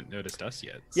noticed us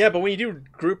yet. Yeah, but when you do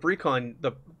group recon,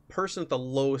 the person with the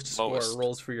lowest Lowest. score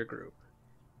rolls for your group.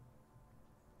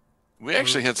 We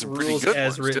actually had some pretty Rules good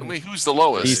as ones, didn't written. we? Who's the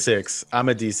lowest? D6. I'm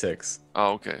a D6.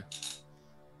 Oh, okay.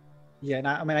 Yeah, and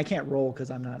I can't roll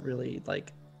because I'm not really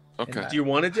like. Okay. Do you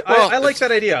want to do? Well, I like it's-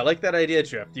 that idea. I like that idea,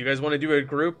 Jeff. Do you guys want to do a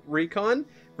group recon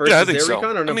versus Yeah, I think their so.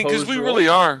 recon or an I mean, because opposed we roll? really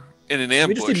are in an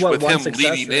We just need, ambush what, with one him success,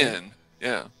 leading right? in.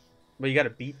 Yeah. But you got to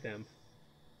beat them.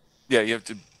 Yeah, you have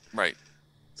to. Right.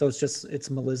 So it's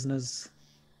Melisna's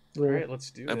All rule. right, let's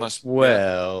do I it. must.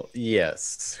 Well,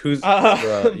 yes. Who's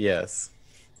Uh, yes.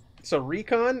 So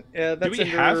recon. That's Do we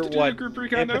under have to do what? a group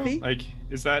recon empathy? though? Like,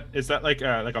 is that like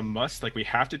a must? Like we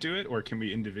have to do it, or can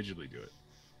we individually do it?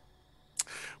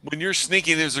 When you're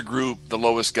sneaking as a group, the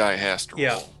lowest guy has to roll.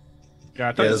 Yeah. Yeah,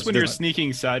 I thought Yeah, this that's when you're good.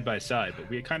 sneaking side by side, but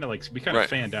we kind of Right.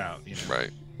 fanned out. You know? Right.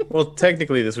 Well,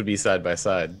 technically, this would be side by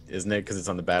side, isn't it? Because it's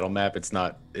on the battle map. It's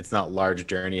not large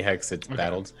journey hex. It's Okay.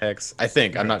 battled hex. I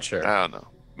think. I'm not sure. I don't know.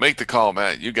 Make the call,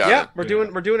 Matt. You got Yeah, it. we're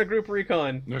doing a group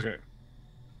recon. Okay.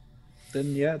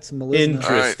 Then yeah, it's Melisna. All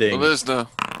right, Interesting.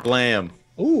 Melisna. Blam.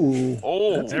 Ooh,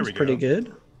 Oh, that There seems we pretty go.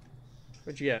 good.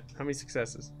 What'd you get? How many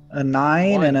successes? A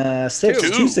 9 One. and a 6.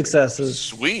 Two. Two successes.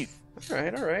 sweet. All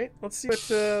right. Let's see what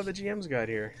the GM's got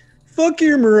here. Fuck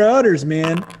your marauders,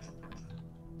 man.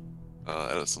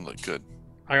 That doesn't look good.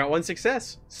 I got 1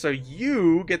 success, so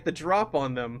you get the drop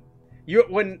on them. You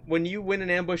when you win an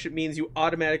ambush, it means you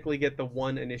automatically get the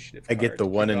 1 initiative. I get card the to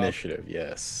one kick off- initiative.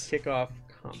 Yes. Kick off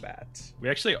combat. We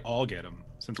actually all get them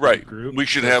since Right. Group. We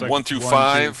should So it's have 1 through 1,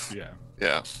 5. 2, yeah.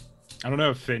 Yeah. I don't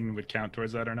know if Finn would count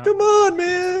towards that or not. Come on,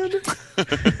 man.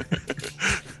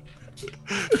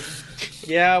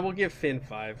 Yeah, we'll give Finn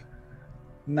 5.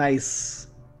 Nice.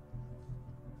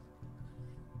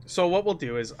 So what we'll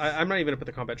do is, I'm not even going to put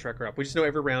the combat tracker up. We just know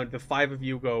every round the 5 of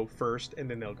you go first, and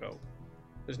then they'll go.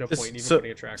 There's no point in even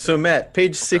putting a tracker. So Matt,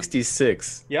 page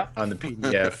 66 Yeah. on the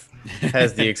PDF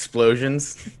has the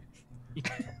explosions.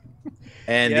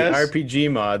 And Yes. the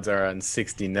RPG mods are on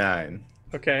 69.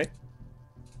 Okay.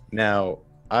 Now,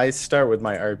 I start with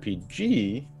my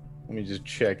RPG. Let me just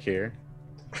check here.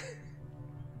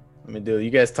 Let me do. You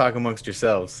guys talk amongst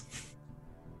yourselves.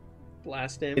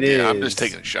 Blast damage. It is. Yeah, I'm just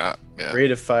taking a shot. Yeah.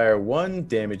 Rate of fire 1,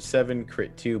 damage 7,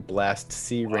 crit 2, blast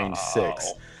C, range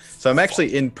 6. So I'm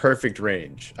actually in perfect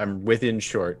range. I'm within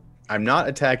short. I'm not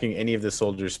attacking any of the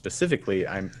soldiers specifically.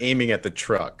 I'm aiming at the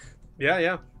truck.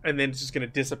 Yeah. And then it's just going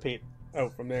to dissipate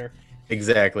out from there.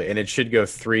 Exactly, and it should go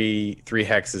three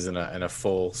hexes in a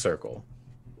full circle.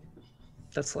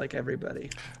 That's like everybody.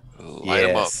 Light 'em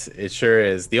up. Yes, it sure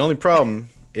is. The only problem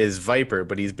is Viper,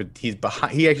 but he's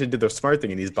behind. He actually did the smart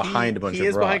thing, and he's behind a bunch of He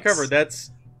is rocks. behind cover.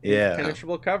 That's Yeah.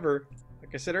 penetrable cover.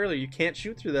 Like I said earlier, you can't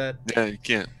shoot through that. Yeah, you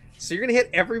can't. So you're gonna hit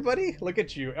everybody? Look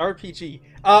at you, RPG.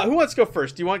 Who wants to go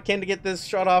first? Do you want Ken to get this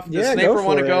shot off? Does Yeah, Sniper go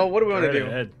want to for go? it. What do we want to Right do?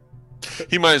 ahead.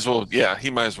 He might as well. Yeah, he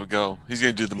might as well go. He's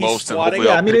gonna do the He's most. And swatting. hopefully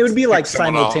Yeah, I'll I mean, it would be pick like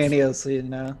someone off. simultaneously, you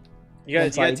know. You gotta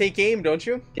Once I- take aim, don't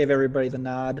you? Give everybody the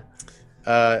nod.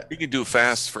 You can do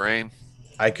fast for aim.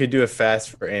 I could do a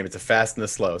fast for aim. It's a fast and a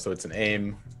slow, so it's an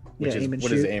aim. Which Yeah, is aim and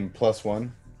what is shoot. aim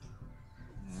 +1?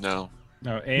 No.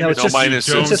 No, aim No, is it's just- minus,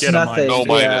 you don't it's just get a nothing. minus.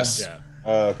 No Yeah. minus. Yeah.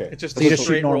 Oh, okay. It's just So you a just shoot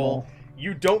straight roll. normal.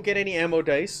 You don't get any ammo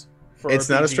dice. For It's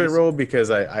not a straight RPGs. roll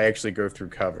because I actually go through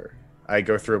cover. I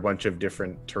go through a bunch of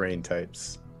different terrain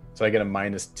types. So I get a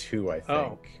 -2, I think.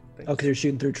 Oh. Oh, because you're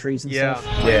shooting through trees and Yeah.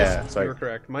 stuff. Yeah, so You're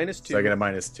correct. -2. So I get a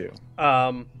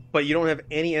 -2. But you don't have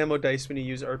any ammo dice when you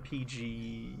use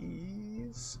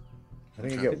RPGs. I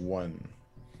think I get 1.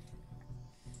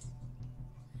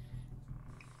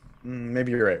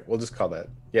 Maybe you're right. We'll just call that.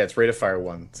 Yeah, it's rate of fire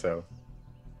 1. So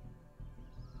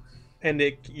And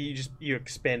you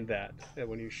expend that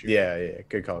when you shoot. yeah.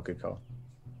 Good call.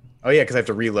 Oh yeah, because I have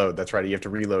to reload. That's right. You have to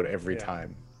reload every Yeah.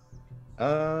 time.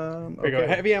 There you go. Okay.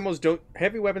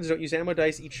 Heavy weapons don't use ammo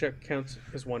dice. Each counts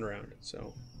as 1 round.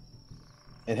 So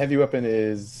And heavy weapon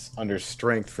is under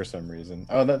strength for some reason.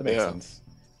 Oh, that makes Yeah. sense.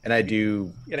 And I do.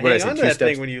 you gotta what hang I say, on to 2 that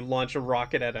steps. thing when you launch a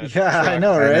rocket at a Yeah, I truck.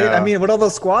 know, right? know. I mean, what all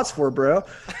those squats for, bro?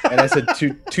 And I said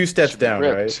two steps Should be down,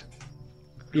 ripped. right?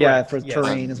 Yeah, for Yes.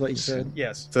 terrain is what you said.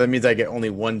 Yes. So that means I get only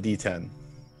 1 d10.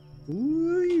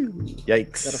 Ooh,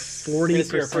 Yikes! got a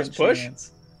 40% first push?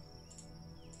 chance.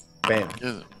 Bam.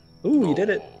 Yeah. Ooh, you did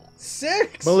it.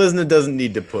 6. Melisna doesn't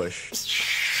need to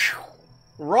push.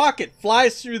 Rocket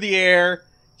flies through the air,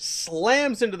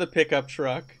 slams into the pickup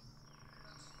truck.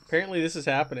 Apparently this is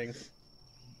happening.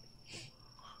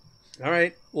 All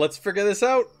right, let's figure this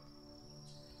out.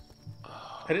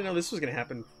 I didn't know this was going to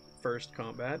happen first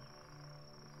combat,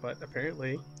 but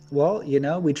apparently. Well, you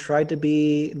know, we tried to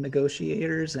be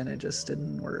negotiators and it just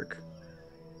didn't work.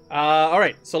 All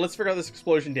right, so let's figure out this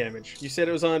explosion damage. You said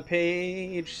it was on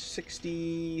page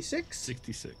 66?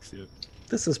 66, yep.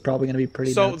 This is probably going to be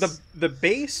pretty So nuts. the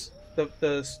base,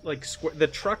 the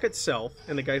truck itself,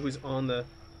 and the guy who's on the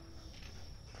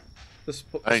Nice.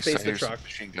 space I the hear some truck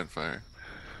machine gun fire.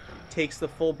 takes the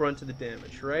full brunt of the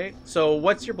damage, right? So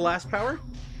what's your blast power?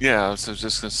 Yeah, I was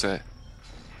just gonna say.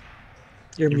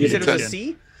 You're You muted. said it was a again.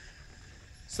 C?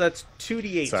 So that's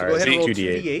 2d8. So Sorry, go ahead and roll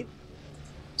 2d8. 2d8.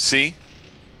 See.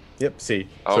 Yep. See.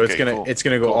 So Okay, cool. it's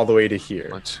gonna go Cool. all the way to here.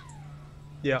 Let's.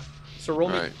 Yeah. So roll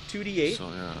me Right. 2d8, So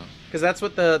yeah. because that's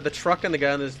what the truck and the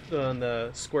guy on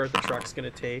the square at the truck's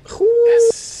going to take.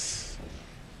 Yes.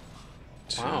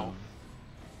 Wow.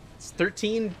 It's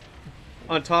 13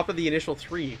 on top of the initial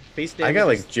 3. Base damage I got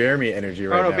is- like Jeremy energy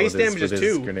right no, now. base with his, damage with is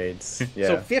his 2. grenades. Yeah.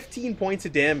 So 15 points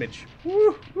of damage.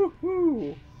 Woo, woo,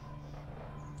 woo.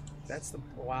 That's the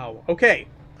wow. Okay.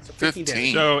 So 15 damage.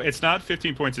 15. So it's not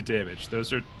 15 points of damage.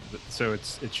 Those are so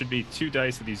it should be 2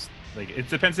 dice of these. Like it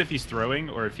depends if he's throwing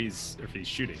or if he's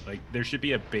shooting. Like there should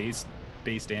be a base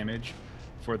damage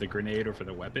for the grenade or for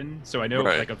the weapon. So I know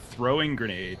Right. like a throwing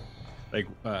grenade,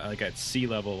 like at sea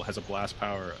level has a blast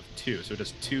power of 2, so it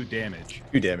does 2 damage,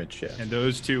 2 damage. Yeah. and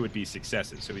those 2 would be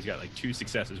successes. So he's got like 2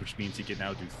 successes, which means he can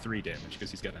now do 3 damage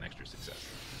because he's got an extra success.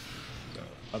 So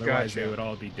otherwise Gotcha. they would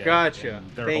all be dead. Gotcha.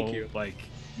 and their Thank whole, you. Like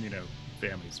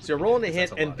families. So you're would be rolling a dead, 'cause hit,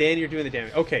 that's and lot. then you're doing the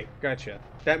damage. Okay, gotcha.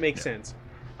 That makes Yeah. sense.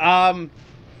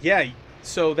 Yeah.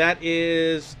 So that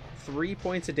is 3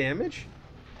 points of damage.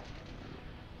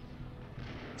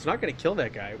 It's not going to kill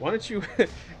that guy. Why don't you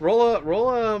roll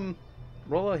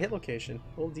a hit location?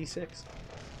 Roll a d6.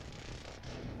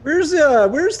 Where's the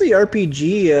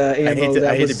RPG ammo?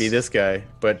 I hate to be this guy,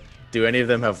 but do any of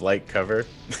them have light cover?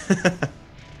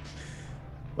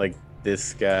 Like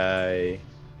this guy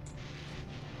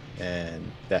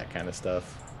and that kind of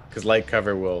stuff. Because light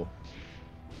cover will.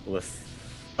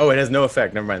 Oh, it has no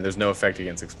effect. Never mind. There's no effect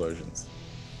against explosions.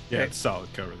 Yeah, it's solid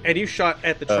cover. And you shot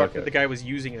at the truck that the guy was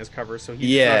using as cover, so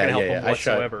he's not going to help him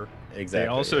whatsoever. Exactly. They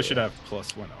also should have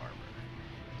 +1 armor.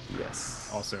 Yes.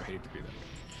 Also hate to be that.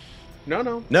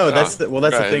 No. That's the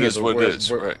thing is what it is.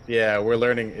 Right. Yeah, we're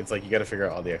learning. It's like you got to figure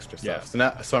out all the extra stuff.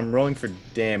 Yeah. So I'm rolling for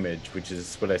damage, which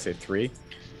is what I say 3.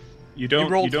 You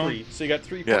rolled 3, so you got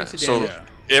 3 Yeah. points of So damage.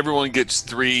 everyone gets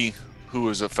 3 who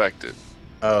is affected.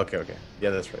 Oh, okay. Yeah,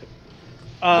 that's right.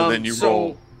 And then you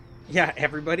roll. Yeah,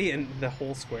 everybody in the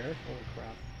whole square. Holy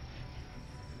crap!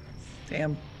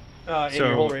 Damn. And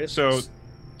your whole radius. So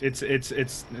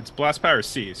it's blast power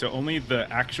C. So only the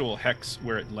actual hex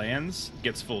where it lands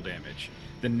gets full damage.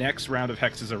 The next round of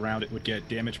hexes around it would get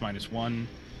damage -1.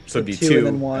 So it'd be 2 2 and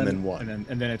then 1. and then 1.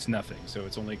 And then it's nothing. So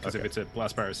it's only because if Okay. it's a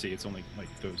blast power C, it's only like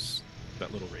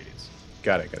that little radius.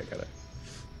 Got it.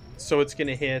 So it's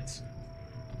gonna hit.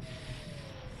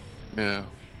 Yeah.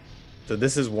 So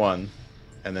this is 1,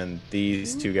 and then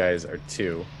these 2 guys are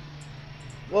 2.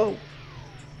 Whoa.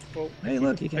 Well, Hey,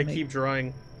 look, you can I make... keep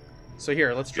drawing. So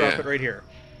here, let's drop it right here.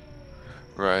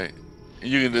 Right.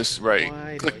 You can just Why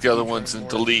do click I the other keep ones drawing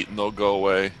and more? delete, and they'll go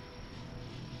away.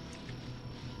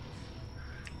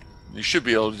 You should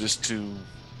be able just to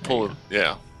pull it.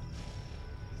 Yeah.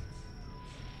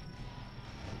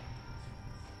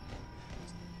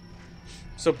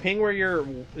 So ping where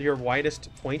your widest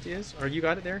point is. Are you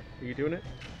got it there? Are you doing it?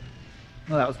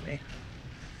 Oh, that was me.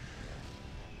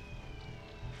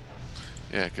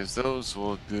 Yeah, because those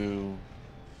will do.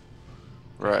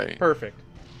 Right. Perfect.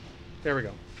 There we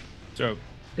go. So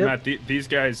Yep. Matt, these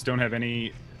guys don't have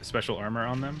any special armor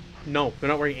on them. No, they're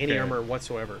not wearing any Okay. armor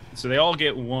whatsoever. So they all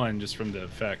get 1 just from the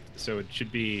effect. So it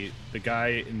should be the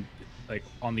guy in like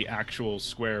on the actual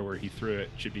square where he threw it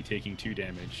should be taking 2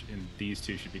 damage, and these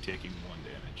 2 should be taking 1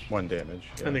 damage. 1 damage.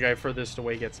 Yeah. And the guy furthest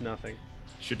away gets nothing.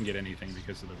 Shouldn't get anything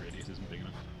because of the radius isn't big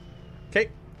enough. Okay.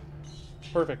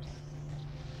 Perfect.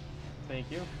 Thank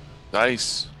you.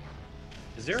 Nice.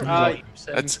 Is there a Uh, volume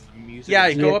setting that's- for music? Yeah,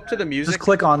 you go Yeah. up to the music. Just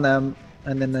click on them,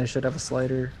 and then they should have a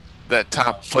slider. That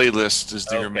top playlist is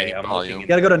your Okay, main I'm volume. looking You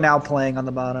gotta go to now playing on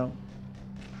the bottom.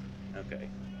 Okay.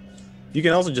 You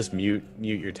can also just mute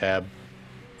your tab.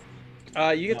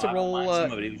 You get No, to I don't roll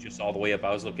mind. Some of it was just all the way up.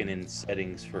 I was looking in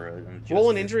settings for roll an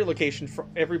adjustment. injury location for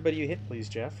everybody you hit, please,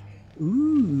 Jeff.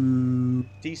 Ooh.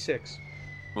 D6.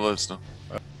 Melissa.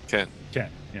 Ken. Ken,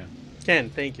 yeah. Ken,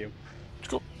 thank you.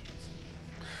 Cool.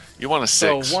 You want a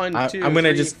So 6. 1, I- 2, I'm gonna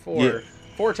 3, just- 4. yeah.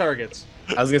 4 targets.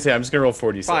 I was gonna say I'm just gonna roll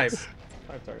 46.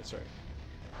 5 targets, sorry.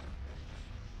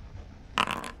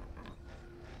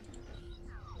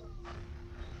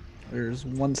 There's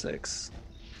 1-6.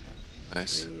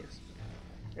 Nice.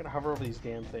 I gotta hover over these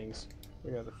damn things.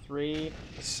 We got a 3,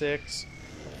 a 6,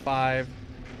 a 5,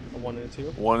 a 1, and a 2.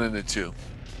 1 and a 2.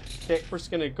 Okay, we're just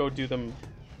gonna go do them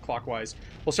clockwise.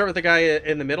 We'll start with the guy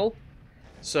in the middle.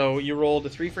 So you rolled a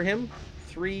 3 for him.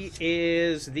 3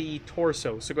 is the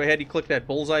torso. So go ahead, you click that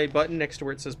bullseye button next to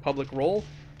where it says public roll.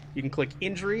 You can click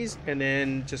injuries and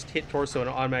then just hit torso and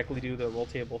it'll automatically do the roll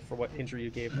table for what injury you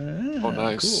gave. Oh,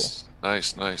 nice.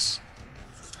 Nice, nice.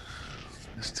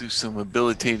 Let's do some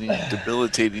debilitating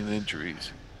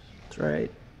injuries. That's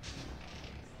right.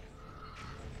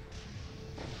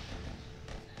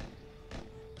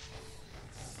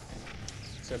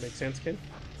 Does that make sense, Ken?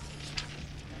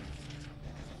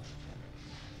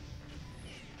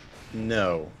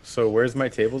 No. So where's my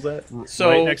tables at? So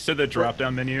right next to the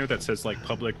drop-down menu that says like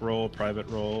public roll, private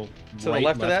roll. To the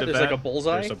left of that, there's like a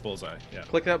bullseye. There's a bullseye. Yeah.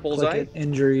 click that Click bullseye, it,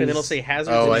 injuries. and then it'll say hazards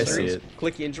Oh, and I see injuries. it.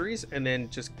 Click injuries, and then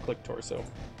just click torso.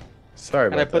 Sorry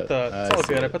about And I put that. the it's all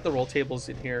see good. I it. put the roll tables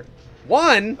in here.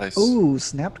 1. Nice. Ooh,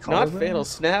 snapped Not collarbone. fatal.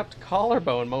 Snapped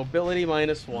collarbone. Mobility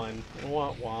 -1.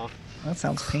 Wah wah. That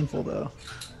sounds painful though.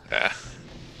 Yeah.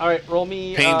 All right, roll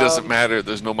me. Pain doesn't matter.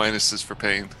 There's no minuses for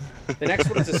pain. The next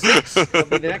one is a 6. That'll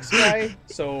be the next guy.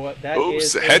 So that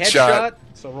is Oops, a headshot.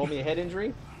 So roll me a head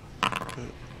injury.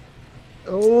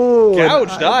 Oh,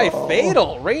 Gouged an eye, eyeball.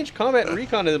 fatal. Range combat and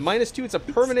recon is -2. It's a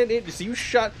permanent injury. So you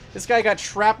shot. This guy got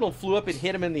shrapnel, flew up and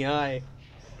hit him in the eye.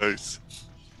 Nice.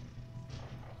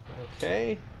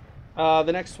 Okay. The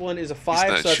next one is a He's 5.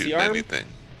 not So that's the shooting arm. anything.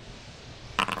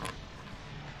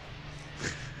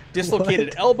 Dislocated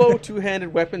What? elbow.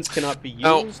 Two-handed weapons cannot be used.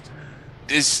 Now,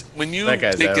 is when you That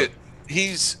guy's take out. it,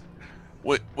 he's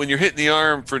when you're hitting the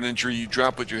arm for an injury, you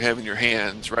drop what you have in your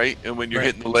hands, right? And when you're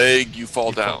hitting the leg, you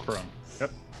fall down. Prone.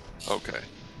 Yep. Okay.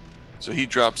 So he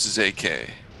drops his AK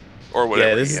or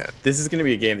whatever. Yeah, this is gonna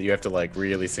be a game that you have to like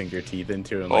really sink your teeth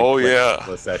into and like Oh, play yeah. a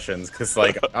couple of sessions because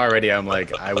like already I'm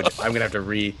like I'm gonna have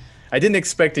to I didn't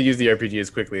expect to use the RPG as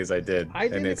quickly as I did. I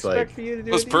didn't and it's expect like for you to do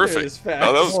That was it either perfect. this fast.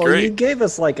 Oh, that was Well, great. you gave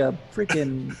us like a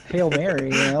freaking Hail Mary,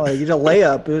 like you did a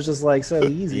layup. It was just like so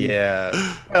easy. yeah.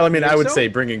 Well, I mean, I would so? say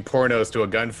bringing pornos to a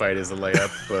gunfight is a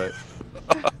layup,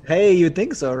 but Hey, you'd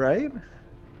think so, right?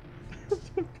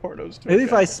 Pornos to Maybe a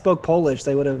if guy. I spoke Polish,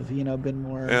 they would have, been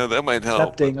more Yeah, that might help.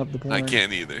 accepting but of the porn. I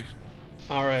can't either.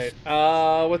 All right.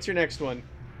 What's your next one?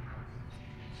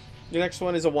 Your next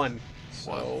one is a 1.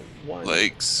 So 1.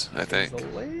 Legs, I is think. the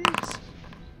legs.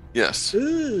 Yes.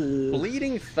 Ooh.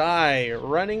 Bleeding thigh.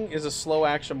 Running is a slow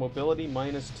action. Mobility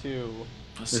 -2.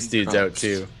 this dude's out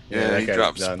too. Yeah, that he guy's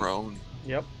drops done. prone.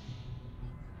 Yep.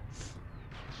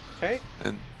 Okay.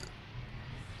 And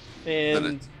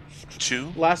And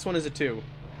 2 last one is a 2.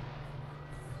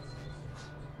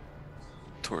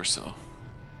 torso.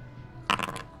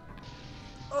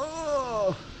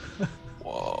 Oh.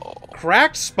 Whoa.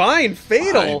 Cracked spine.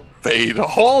 Fatal. Fatal.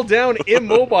 Fall down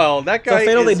immobile. That So guy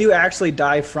fatal, is they do actually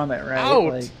die from it, right?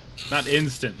 out. Like, Not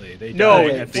instantly. They No,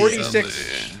 die at the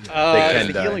 46 end. They can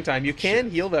the die. healing time. You can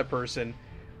heal that person.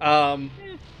 oh,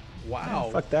 Wow.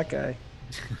 fuck that guy.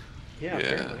 Yeah, Yeah.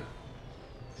 apparently.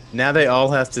 Now they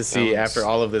all have to see Sounds- after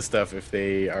all of this stuff if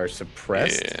they are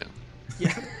suppressed. Yeah.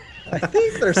 Yeah. I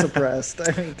think they're suppressed.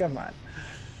 I mean, come on.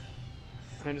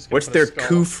 I'm just gonna What's put a their skull.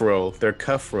 coof roll? Their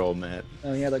cuff roll, Matt.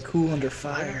 Oh yeah, the cool under I'll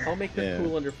fire. make them Yeah.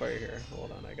 cool under fire here.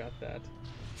 Hold on, I got that.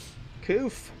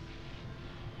 Coof.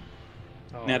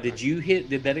 Oh, Now,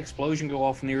 did that explosion go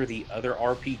off near the other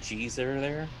RPGs that are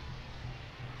there?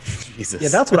 Jesus. Yeah,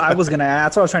 that's what I was gonna ask.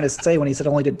 That's what I was trying to say when he said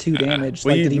only did 2 damage.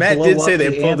 Well, Like, did he Matt blow did up say they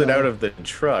the pulled it ammo? out of the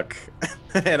truck,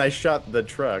 and I shot the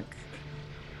truck.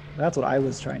 That's what I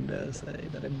was trying to say.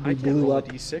 That it I can't blew roll up.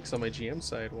 a d6 on my GM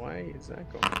side. Why is that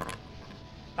going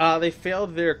on? They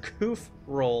failed their coof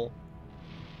roll,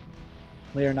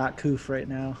 They are not coof right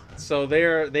now. so they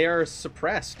are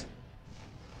suppressed.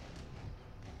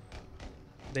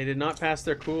 They did not pass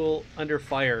their cool under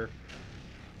fire.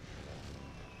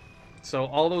 So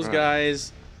all those Right.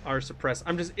 guys are suppressed.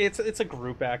 It's a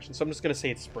group action, so I'm just gonna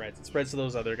say it spreads. It spreads to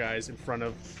those other guys in front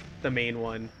of the main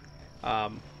one.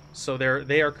 So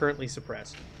they are currently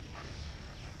suppressed.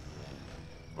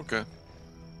 Okay.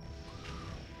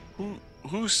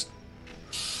 Who's?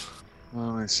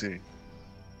 Well, let's see.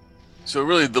 So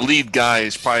really, the lead guy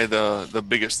is probably the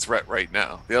biggest threat right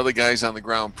now. The other guy's on the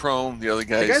ground prone. The other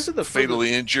guy's guys are the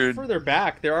fatally injured. Further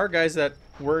back, there are guys that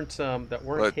weren't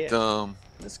But hit.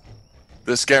 this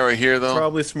This, guy right here, though.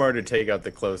 Probably smarter to take out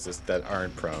the closest that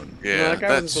aren't prone. no, Yeah, that guy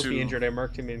wasn't that's supposed to be who. injured. I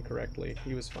marked him incorrectly.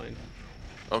 He was fine.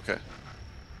 Okay.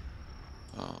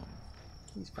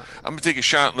 He's fine. I'm gonna take a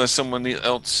shot unless someone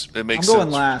else. It I'm makes going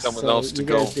sense last, for someone so else to you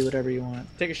go. guys do whatever you want.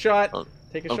 Take a shot. Oh,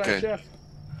 Take a shot, okay. Jeff.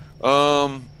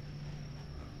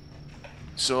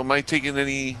 So am I taking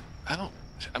any? I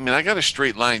mean, I got a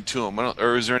straight line to him.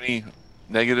 Or is there any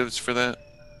negatives for that?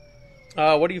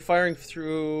 What are you firing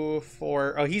through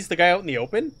for? Oh, he's the guy out in the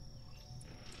open?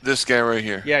 This guy right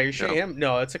here. Yeah, you're shooting him?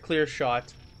 No, it's a clear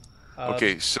shot.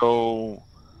 Okay, so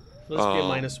Let's be a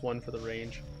 -1 for the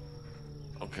range.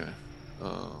 okay.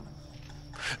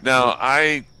 Now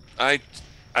I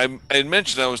had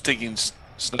mentioned I was taking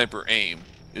sniper aim.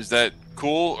 Is that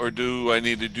cool, or do I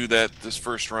need to do that this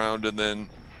first round and then?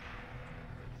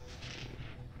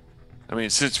 I mean,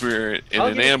 since we're in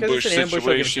an ambush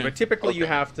situation, but typically okay. you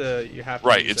have to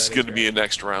right? use It's that going to as be a your-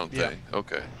 next round Yeah. thing.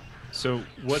 Okay. So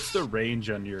what's the range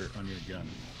on your gun?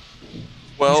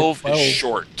 12 12. is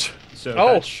short. So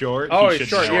Oh. that's short. Oh, he it's should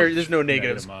short. not There's no negative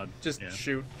negatives. mod. Just Yeah.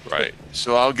 shoot. Right.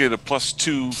 So I'll get a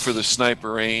 +2 for the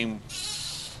sniper aim.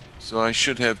 So I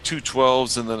should have 2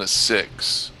 12s and then a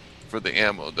 6 for the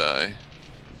ammo die.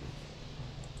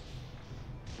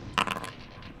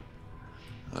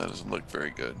 That doesn't look very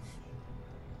good.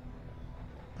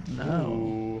 No.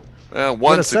 Ooh. Well, You had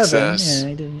one a 7. success. Yeah,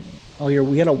 I didn't. Oh,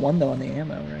 we had a 1 though on the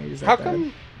ammo, right? Is that How bad?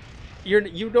 come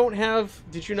you don't have?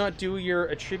 Did you not do your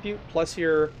attribute plus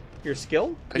your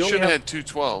skill? I You only should have had 2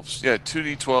 12s. Yeah,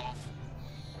 2d12.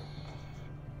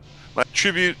 My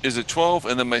tribute is a 12,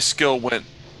 and then my skill went.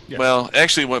 Yeah. Well,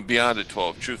 actually went beyond a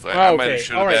 12. Truthfully, Oh, I might have okay.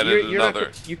 should All have right. added You're not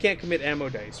another. you can't commit ammo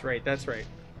dice, right? That's right.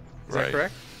 Is that Right.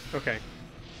 correct? Okay.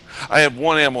 I have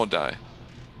 1 ammo die.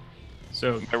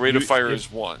 So My rate of fire if,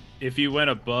 is 1. If you went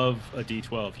above a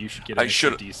D12, you should get an I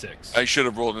extra should- D6. I should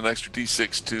have rolled an extra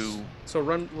d6 to. So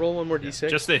roll one more d6.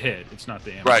 Just the hit. It's not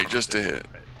the ammo. Right, just to hit.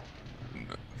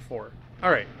 Right. 4. All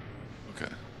right.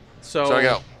 Okay. So, So I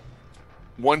got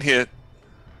 1 hit.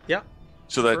 Yeah.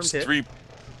 So that's Confirmed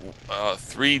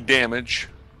three damage,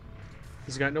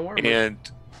 He's got no armor.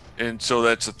 and so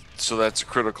that's a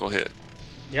critical hit.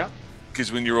 Yeah.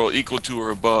 Because when you roll equal to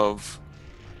or above,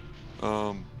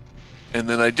 and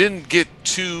then I didn't get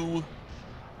 2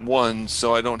 1s,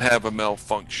 so I don't have a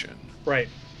malfunction. Right.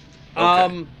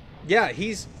 Okay. Yeah.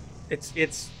 It's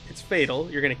fatal.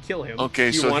 You're gonna kill him. Okay,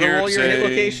 Do you so want to roll here's your hit a-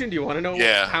 location? Do you want to know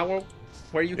Yeah.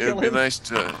 where you It'd kill be him? nice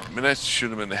to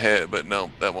shoot him in the head, but no,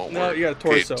 that won't No, work. you got a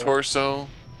Okay, torso. torso.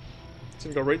 It's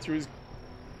gonna go right through his.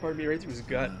 Pardon me, right through his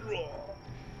gut.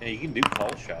 Yeah, you can do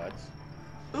call shots.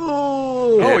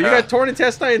 Oh, Yeah. you got torn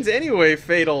intestines anyway,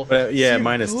 fatal. But, yeah, So you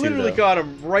minus 2, literally though. got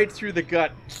him right through the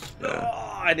gut.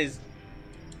 Yeah. And his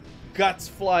guts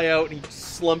fly out, and he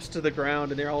slumps to the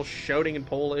ground, and they're all shouting in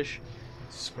Polish,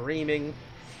 screaming.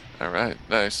 All right,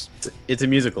 nice. It's a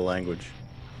musical language.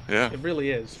 Yeah, It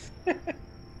really is. All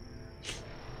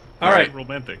All right,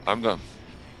 Romantic. I'm done.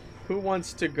 who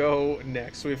wants to go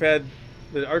next? So we've had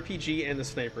the RPG and the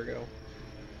sniper go.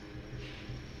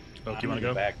 Oh, do I'm you want to in the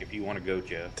go? back if you want to go,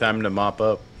 Jeff. Time to mop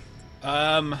up.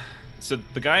 So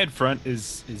the guy in front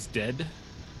is dead.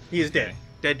 He is dead. Okay.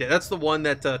 Dead, dead. That's the one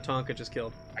that Tonka just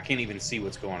killed. I can't even see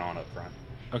what's going on up front.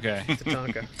 Okay. It's a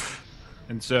Tonka.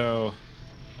 And so,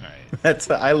 all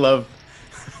right. I love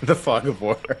the fog of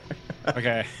war.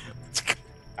 Okay.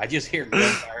 I just hear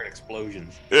gunfire and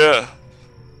explosions. Yeah.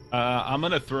 I'm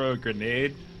gonna throw a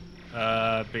grenade.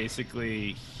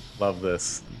 Basically, Love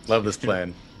this. Love this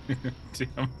plan. to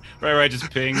him. Right where I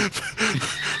just ping.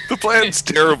 The plan's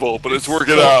terrible, but it's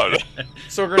working out.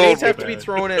 So grenades Don't have do to be that.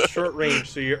 thrown at short range,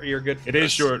 so you're good for It is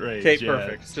this. short range. Okay, yeah.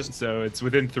 perfect. Just So it's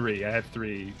within 3. I have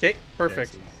 3. okay,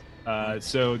 perfect.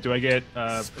 So do I get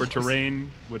for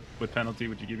terrain? What penalty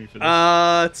would you give me for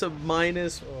this? It's a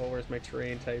minus. Oh, where's my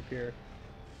terrain type here?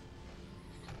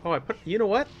 Oh, you know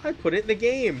what? I put it in the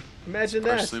game. Imagine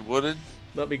that. Partially wooded.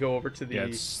 Let me go over to the. Yeah,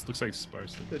 it looks like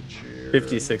sparsely. the Jer-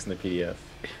 56 in the PDF.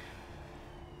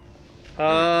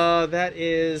 That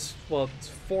is it's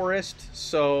forest.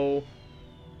 So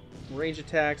range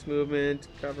attacks, movement,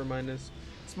 cover minus.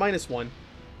 It's -1.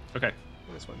 Okay.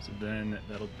 -1. So then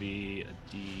that'll be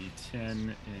a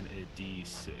D10 and a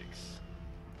D6.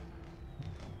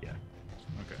 Yeah.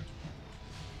 Okay.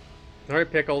 All right,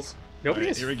 pickles. Nobody All right,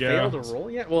 has here we go. failed to roll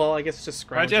yet. Well, I guess it's just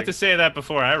scrounging. Why'd you have to say that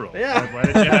before I roll? Yeah. Why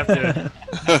did you have to?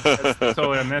 That's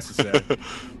totally unnecessary.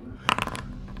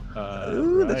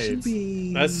 Ooh, that right. should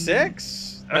be A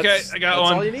 6. Okay, That's- I got that's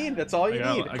one. all you need. That's all you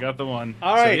need. I got the one.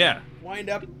 All right. So, yeah. Wind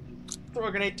up. Throw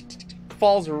a grenade.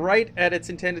 Falls right at its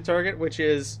intended target, which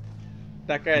is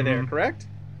that guy there. Mhm. Correct?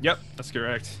 Yep, that's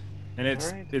correct. And it's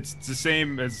Alright. it's the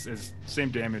same as same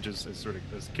damage as sort of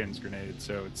as Ken's grenade.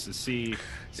 So it's a C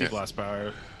Yeah. blast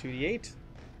power. 2d8.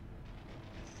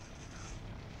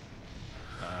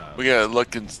 We gotta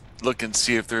look and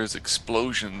see if there's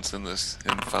explosions in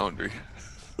Foundry.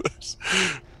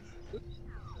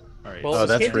 All right. Well, Oh, it's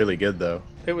that's hinted- really good, though.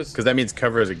 It was Because that means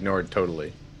cover is ignored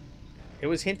totally. it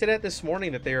was hinted at this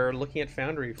morning that they are looking at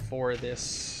Foundry for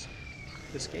this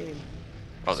game.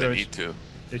 Oh, So they it's- need to.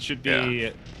 It should be Yeah.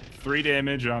 3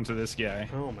 damage onto this guy,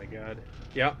 Oh my god.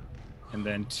 Yeah. and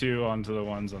then 2 onto the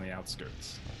ones on the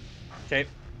outskirts. Okay.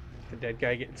 The dead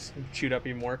guy gets chewed up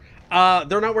even more.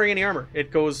 They're not wearing any armor. It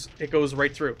goes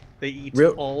right through. They eat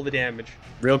Real- all the damage.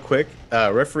 Real quick,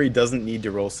 referee doesn't need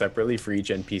to roll separately for each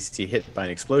NPC hit by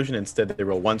an explosion. Instead, they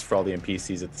roll once for all the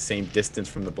NPCs at the same distance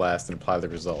from the blast and apply the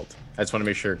result. I just want to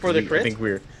make sure. 'cause For the crit? I think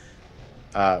we're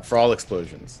for all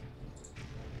explosions.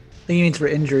 I think you mean for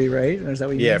injury, right? Or is that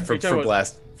what you Yeah, mean? for, You're talking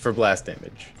for blast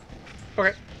damage.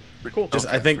 Okay. Cool. Just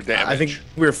Okay, I think for I think damage.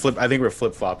 we're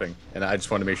flip flopping, and I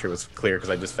just want to make sure it was clear because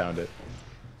I just found it.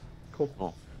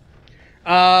 Cool.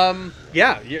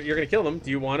 Yeah, you're gonna kill them.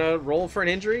 Do you want to roll for an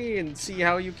injury and see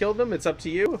how you killed them? It's up to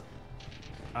you.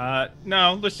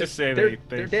 No, let's just say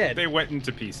They're dead. They went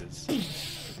into pieces.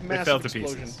 They Massive fell to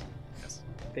explosion. pieces. Yes,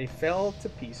 They fell to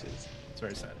pieces. it's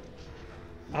very sad.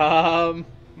 Um,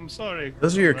 I'm sorry.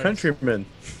 Those are your comrades. countrymen.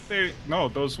 No,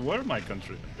 those were my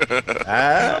country.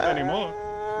 Ah, Not anymore.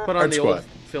 put on Art the Squad. old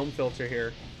film filter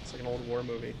here. It's like an old war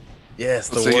movie. Yes,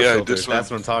 the So, war yeah, filter. this one-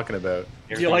 That's what I'm talking about.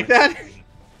 Do you like that?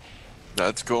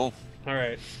 That's cool. All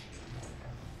right.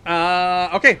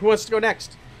 Okay, who wants to go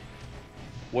next?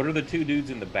 What are the 2 dudes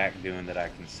in the back doing that I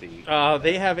can see?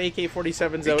 They have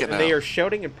AK-47s out, Freaking and they out. are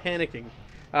shouting and panicking.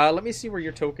 Let me see where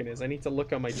your token is. I need to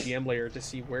look on my GM layer to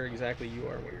see where exactly you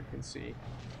are, what you can see.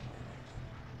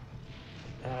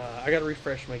 I gotta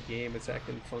refresh my game. It's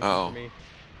acting funky Oh. for me.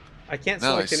 I can't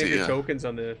Now I select any of see your ya. tokens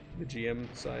on the GM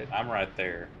side. I'm right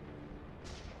there.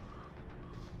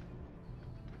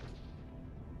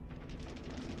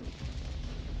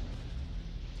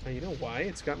 You know why?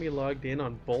 It's got me logged in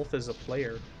on both as a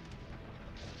player.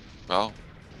 Oh,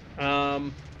 I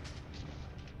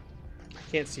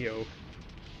can't see Oak.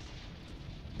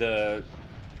 The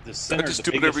center. just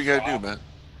the do whatever you biggest gotta do, rock- man.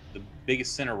 The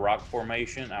biggest center rock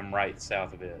formation. I'm right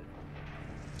south of it.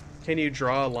 Can you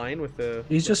draw a line with the?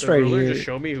 He's with just the right ruler? here. Just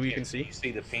show me who you Yeah, can see. You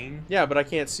see the ping? Yeah, but I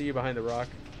can't see you behind the rock.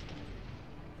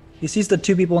 He sees the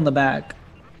two people in the back.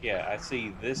 Yeah, I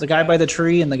see this. The guy by the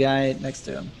tree and the guy next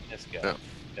to him. This guy. Yeah.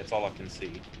 That's all I can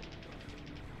see.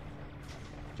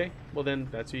 Okay, well then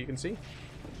that's who you can see.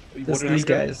 This, did these I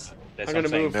do? guys. That's I'm what gonna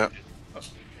saying. move. Yeah.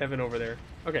 Heaven over there.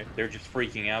 Okay. They're just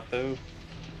freaking out though.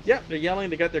 Yeah, they're yelling.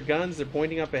 They got their guns. They're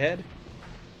pointing up ahead.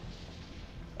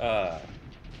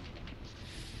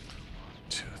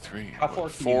 2, 3, How far can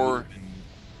 4. you move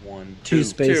in one? Two Two.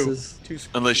 spaces. Two.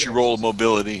 Unless you roll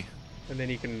mobility. and then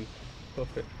you can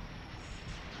hoof it.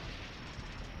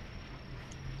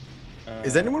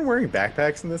 Is anyone wearing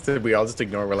backpacks in this? Did we all just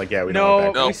ignore? We're like, yeah, we No,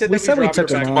 don't. No. we said We that said we dropped took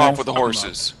it back. them Come off. off with the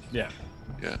horses. Yeah.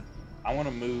 Yeah. I want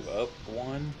to move up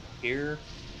one here,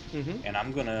 Mhm. and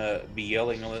I'm gonna be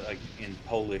yelling like in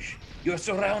Polish. You're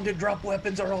surrounded. Drop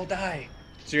weapons or I'll die.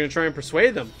 So you're gonna try and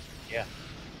persuade them. Yeah.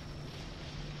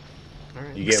 All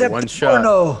right. You get Except one the shot.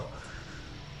 porno.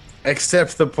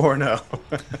 Except the porno.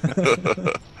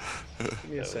 Give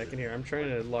me a second here. I'm trying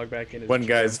to log back in. As One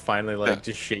guy's finally like Yeah.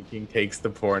 just shaking, takes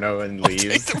the porno and Take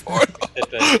leaves. the porno.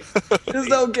 Just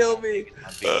don't kill me.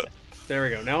 There we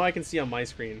go. Now I can see on my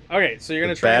screen. Okay, so you're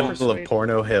The gonna try and Battle of persuade.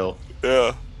 Porno Hill.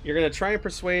 Yeah. You're gonna try and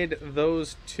persuade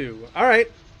those two. All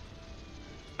right.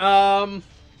 I'm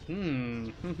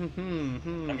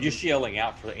just yelling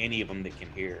out for any of them that can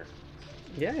hear.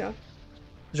 Yeah, yeah.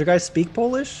 Does your guy speak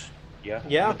Polish? Yeah.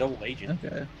 Yeah. I'm a double agent.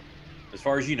 Okay. As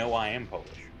far as you know, I am Polish.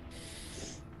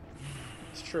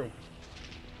 It's true.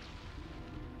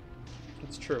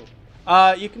 It's true.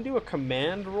 You can do a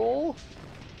command roll.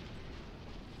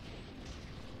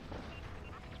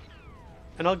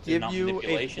 And I'll give not you a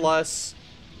manipulation? plus.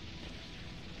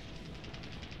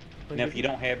 Now, if you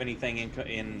don't have anything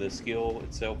in the skill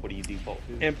itself, what do you default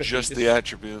to? Empathy. Just the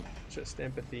attribute. Just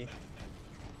empathy.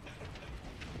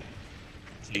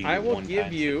 So you I do will one give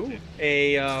times you six.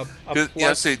 a Yeah,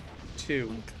 plus say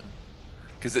 2.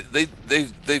 because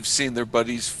they've seen their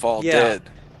buddies fall Yeah. dead.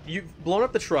 You've blown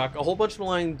up the truck. A whole bunch of them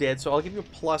lying dead. So I'll give you a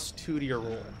plus 2 to your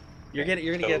roll. You're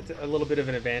Okay, gonna get a little bit of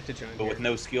an advantage on But here. with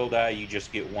no skill die, you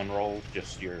just get one roll.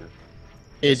 Just your.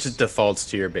 It just defaults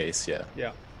to your base, yeah.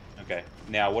 Yeah. Okay.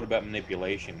 Now, what about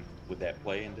manipulation? Would that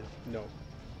play into? No.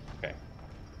 Okay.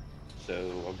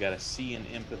 So I've got a C in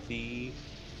empathy.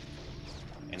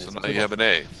 And So it's now you have an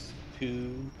A,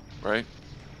 2. right?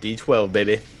 D12,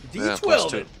 baby. Yeah, D12.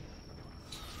 plus 2.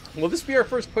 Will this be our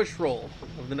first push roll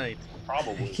of the night?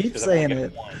 Probably. Keep 'cause I've only saying got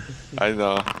it. one. I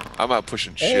know. I'm not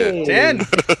pushing Hey. shit.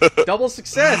 10. Double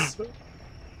success.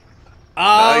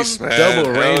 Nice, man.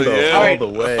 Double Hell rainbow yeah. all Alright. the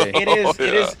way. It is. Oh,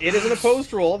 It yeah. is. It is an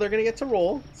opposed roll. They're gonna get to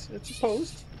roll. It's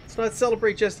opposed. Let's not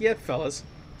celebrate just yet, fellas.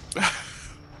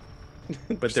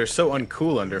 But they're so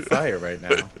uncool under fire right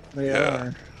now. They Yeah.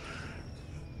 are.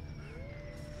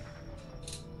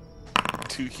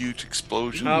 2 huge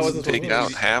explosions. Oh, it wasn't Take supposed to out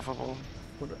be- half of them.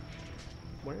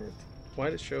 What? Why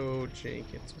did it show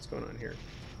Jenkins? What's going on here?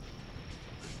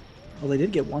 Well, they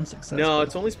did get one success. No,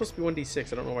 it's only supposed to be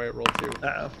 1d6. I don't know why it rolled 2.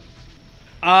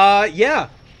 Uh-oh. Yeah.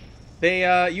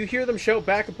 They, you hear them shout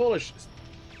back in Polish,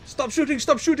 "Stop shooting!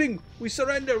 Stop shooting! We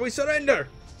surrender! We surrender!"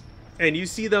 And you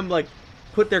see them, like,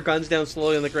 put their guns down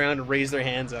slowly on the ground and raise their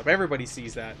hands up. Everybody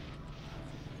sees that.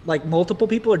 Like multiple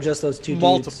people or just those two dudes?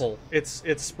 Multiple. It's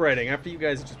spreading. After you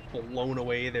guys have just blown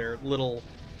away their little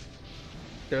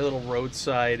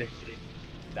roadside.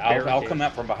 I'll Barricade. come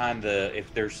out from behind the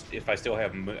if I still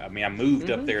have I mean I moved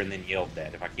Mhm. up there and then yelled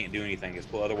that if I can't do anything it's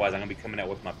cool otherwise I'm gonna be coming out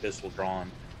with my pistol drawn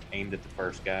aimed at the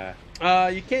first guy.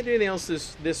 You can't do anything else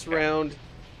this round.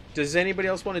 Does anybody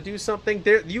else want to do something?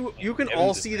 There, you can all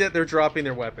Evan's see that they're dropping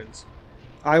their weapons.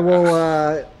 I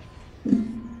will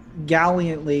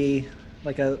gallantly,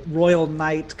 like a royal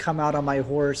knight, come out on my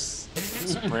horse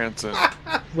Branson.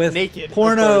 with Naked, of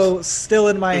porno still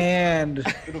in my hand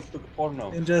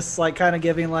Porno. and just like kind of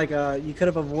giving like a you could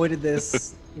have avoided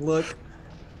this look.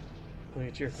 Look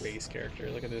at your base character.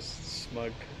 Look at this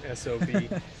smug SOB.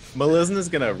 Melisna's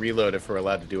gonna reload if we're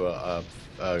allowed to do a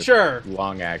Sure.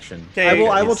 long action. Okay.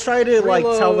 I will try to like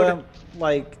tell Reload. them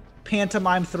like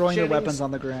pantomime throwing their Jennings. weapons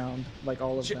on the ground, like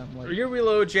all of them. Like, You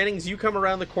reload, Jennings. You come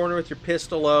around the corner with your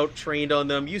pistol out, trained on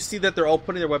them. You see that they're all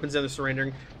putting their weapons down, they're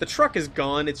surrendering. The truck is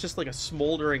gone. It's just like a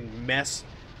smoldering mess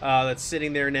that's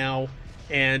sitting there now.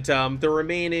 And the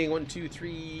remaining 1, 2,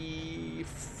 3,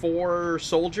 4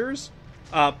 soldiers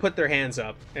put their hands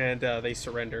up, and they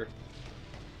surrender.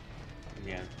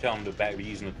 Yeah, tell them to back,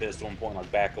 using the pistol and point,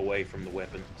 like back away from the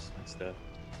weapons and stuff.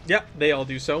 Yep, they all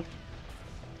do so.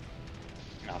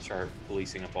 I'll start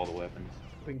policing up all the weapons.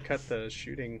 We can cut the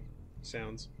shooting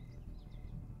sounds.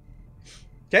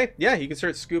 Okay, yeah, you can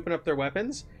start scooping up their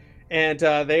weapons, and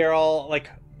they are all like,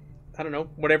 I don't know,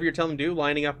 whatever you're telling them to do,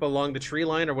 lining up along the tree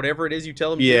line or whatever it is you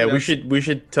tell them. Yeah, to do. we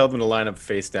should tell them to line up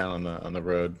face down on the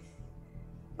road.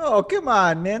 Oh, come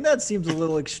on, man. That seems a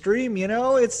little extreme, you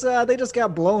know? It's they just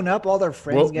got blown up. All their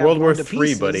friends got World War blown to III,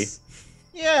 pieces. buddy.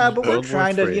 Yeah, but we're World War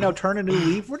trying to, III. you know, turn a new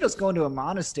leaf. We're just going to a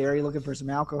monastery looking for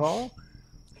some alcohol.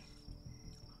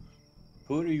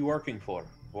 Who are you working for?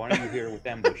 Why are you here with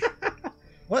ambush?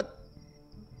 What?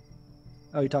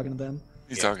 Oh, you're talking to them?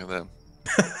 He's talking to them.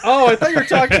 Oh, I thought you were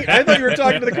talking. I thought you were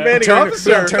talking to the commanding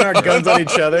officer. Turn our guns on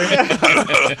each other.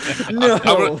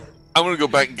 No. I'm gonna go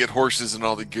back and get horses and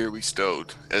all the gear we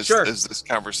stowed as Sure. as this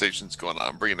conversation's going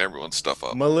on, bringing everyone's stuff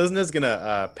up. Melisna's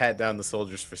gonna pat down the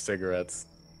soldiers for cigarettes.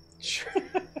 Sure.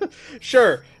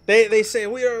 Sure. They say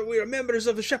we are members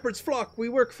of the shepherd's flock. We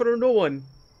work for no one.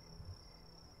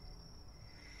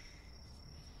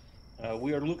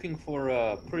 We are looking for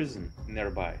a prison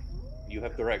nearby. You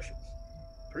have directions.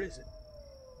 Prison.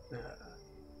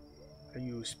 Are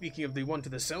you speaking of the one to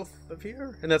the south of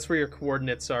here? And that's where your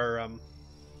coordinates are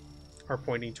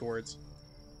pointing towards.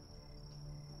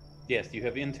 Yes, you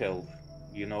have intel.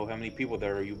 You know how many people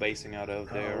there are you basing out of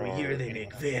there? we or hear they any-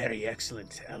 make very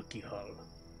excellent alcohol.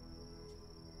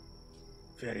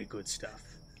 Very good stuff.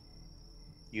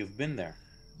 You've been there.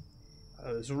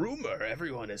 There's a rumor.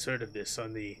 Everyone has heard of this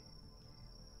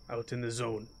out in the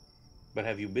zone. But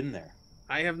have you been there?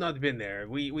 I have not been there.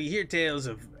 We hear tales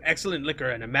of excellent liquor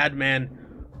and a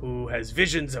madman who has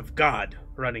visions of God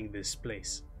running this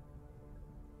place.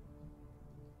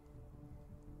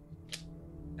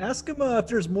 Ask him if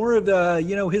there's more of the,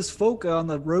 you know, his folk on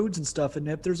the roads and stuff, and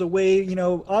if there's a way, you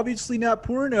know, obviously not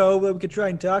porno, but we could try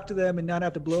and talk to them and not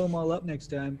have to blow them all up next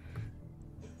time.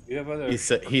 You have other.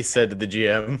 He said to the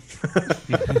GM.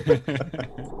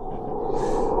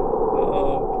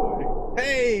 Oh boy.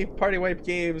 Hey, Party Wipe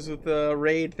Games with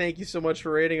Raid. Thank you so much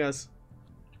for raiding us.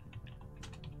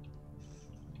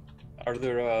 Are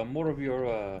there more of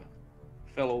your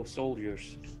fellow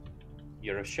soldiers,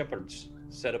 your shepherds,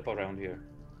 set up around here?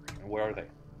 And where are they?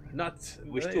 Not.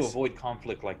 We wish to avoid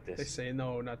conflict like They this. say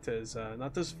no, not as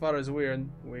far as we are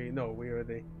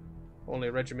the only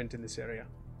regiment in this area.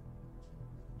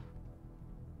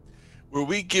 Were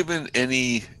we given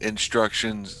any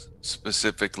instructions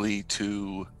specifically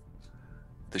to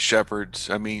the shepherds?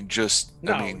 I mean,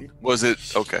 No. was it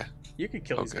okay? You could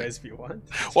kill these Okay. guys if you want.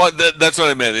 Well, that's what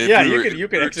I meant. If Yeah, we you were- could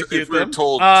if we were- execute if we were them.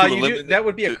 told to You eliminate- that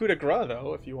would be a to- coup de grace,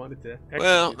 though, if you wanted to.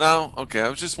 Well, execute them. no, okay. I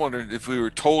was just wondering if we were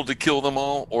told to kill them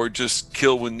all, or just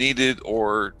kill when needed,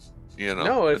 or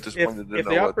No, I if just if, wanted to if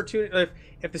know the what- opportunity,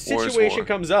 if the war is situation war.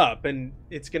 comes up and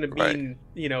it's going to be,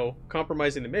 Right.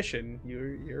 compromising the mission,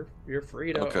 you're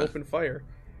free to Okay. open fire.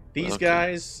 These Okay.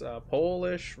 guys,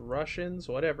 Polish, Russians,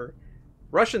 whatever.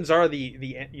 Russians are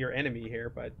your enemy here,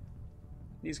 but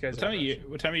these guys.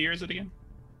 What time of year is it again?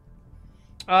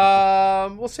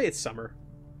 We'll say it's summer.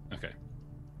 Okay.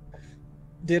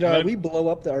 Did But- we blow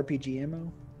up the RPG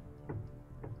ammo?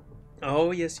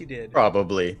 Oh yes, you did.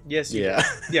 Probably. Yes, you Yeah.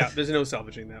 did. Yeah. There's no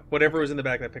salvaging that. Whatever was in the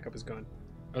back of that pickup is gone.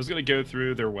 I was gonna go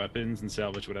through their weapons and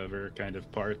salvage whatever kind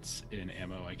of parts and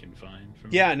ammo I can find.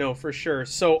 From Yeah, no, for sure.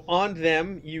 So on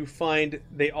them, you find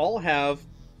they all have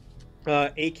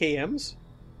AKMs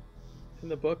in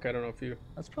the book. I don't know if you.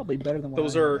 That's probably better than what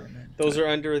Those I have are right now. those are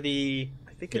under the.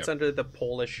 I think it's Yep. under the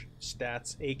Polish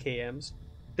stats AKMs.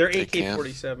 They're AKM.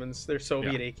 AK-47s. They're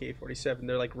Soviet Yeah. AK-47.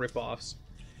 They're like rip-offs.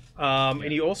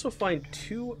 And you also find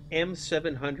 2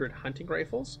 M700 hunting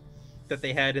rifles that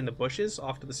they had in the bushes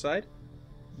off to the side.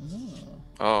 Oh.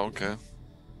 Oh, okay.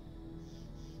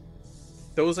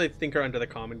 Those I think are under the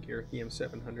common gear. The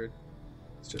M700.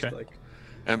 It's just Okay. like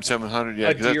M700. Yeah,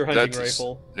 a 'cause deer hunting that's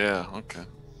rifle. Yeah. Okay.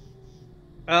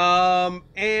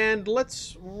 And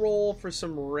let's roll for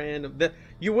some random.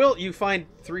 You find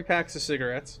 3 packs of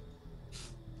cigarettes.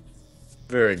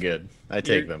 Very good. I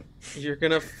take them. You're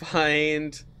gonna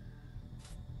find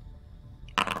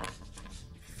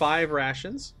 5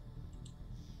 rations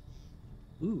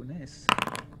Ooh, nice.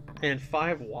 and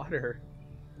 5 water.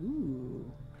 Ooh,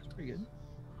 that's pretty good.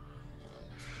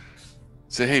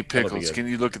 Say, hey, That'll be Pickles, good. can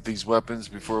you look at these weapons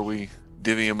before we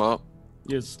divvy them up?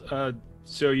 Yes.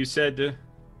 So you said,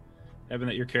 Evan,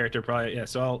 that your character probably. Yeah.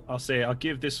 So I'll say I'll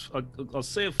give this. I'll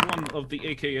save one of the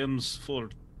AKMs for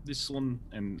this one,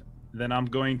 and then I'm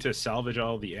going to salvage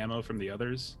all the ammo from the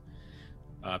others.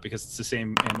 because it's the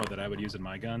same ammo that I would use in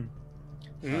my gun.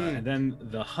 Mm. And then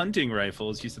the hunting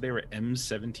rifles, you said they were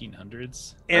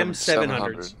M1700s?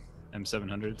 M700s.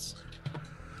 M700s.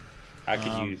 I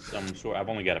could use some sort. I've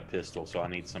only got a pistol, so I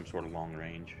need some sort of long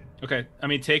range. Okay, I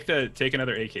mean take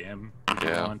another AKM if you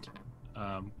Yeah. want.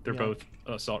 They're both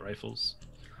assault rifles.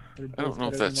 I don't know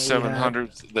if that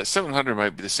 700. That 700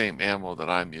 might be the same ammo that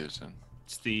I'm using.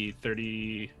 It's the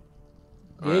 30.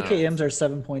 The AKMs are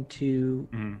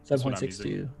 7.2, That's what I'm 7.62.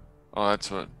 using. Oh,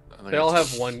 that's what. I think They all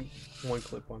it's- have one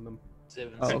clip on them.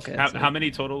 Oh, okay. How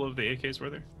many total of the AKs were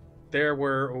there? There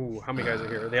were how many guys are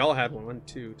here? They all had one. 1,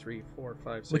 2, 3, 4,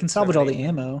 5, 6. We can salvage 7, all 8. the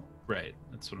ammo. Right,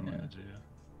 that's what I'm gonna do.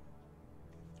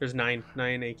 There's nine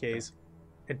AKs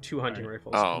and 2 hunting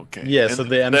rifles. Oh, okay. Yeah, And so the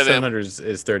that M700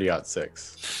 is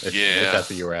 30-06. If Yeah. that's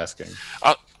what you were asking.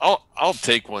 I'll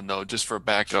take one though, just for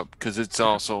backup, because it's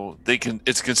also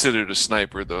it's considered a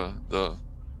sniper. The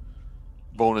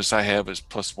bonus I have is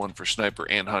 +1 for sniper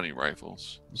and hunting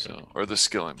rifles. So, or the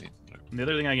skill, I mean. And the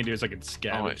other thing I can do is I can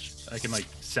scavenge. I can like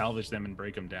salvage them and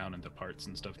break them down into parts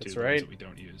and stuff too. That's the ones right. That we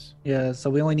don't use. Yeah, so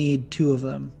we only need 2 of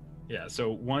them. Yeah, so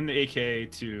 1 AK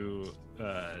to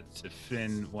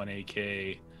Finn, 1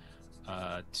 AK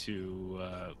to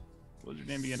what was your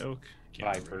name again? Oak.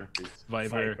 Can't remember.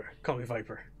 Viper. Viper. Call me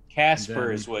Viper. Casper And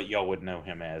then- is what y'all would know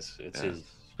him as. It's Yeah. his.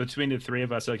 Between the 3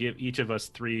 of us, I'll give each of us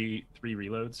three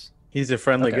reloads. He's a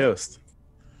friendly Okay. ghost.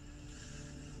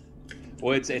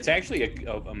 Well, it's actually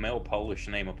a male Polish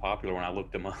name, a popular one. I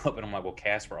looked him up, and I'm like, well,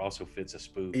 Casper also fits a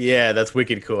spook. Yeah, that's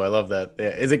wicked cool. I love that. Yeah.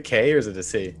 Is it K or is it a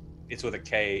C? It's with a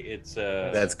K. It's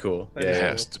That's cool. That Yeah, is It yeah.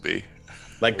 has to be.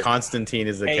 Like Constantine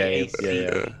is the K. Yeah, yeah.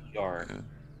 K-A-C-E-R.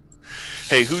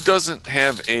 Hey, who doesn't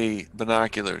have a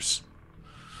binoculars?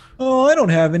 Oh, I don't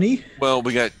have any. Well,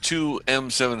 we got 2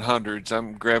 M700s.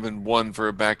 I'm grabbing 1 for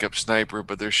a backup sniper,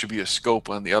 but there should be a scope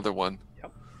on the other one.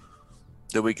 Yep.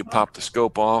 That we could pop the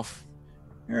scope off.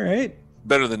 All right.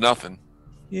 Better than nothing.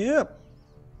 Yep.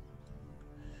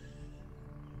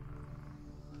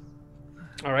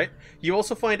 All right. You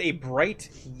also find a bright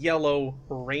yellow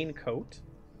raincoat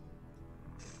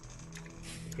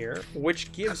here,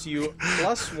 which gives you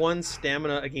 +1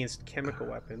 stamina against chemical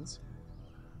weapons.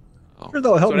 Sure,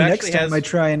 that'll help So it me next actually time has I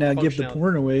try and give the functionality.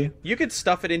 porn away. You could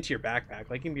stuff it into your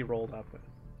backpack. Like, it can be rolled up.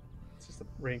 It's just a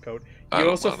raincoat. I You don't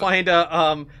also want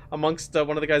find amongst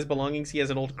one of the guy's belongings, he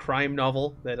has an old crime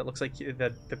novel that it looks like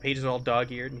that the pages are all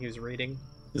dog-eared, and he was reading.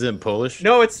 Is it in Polish?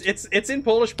 No, it's in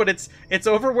Polish, but it's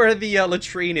over where the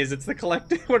latrine is. It's the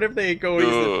collective. Whenever they go use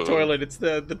the Ugh. toilet, it's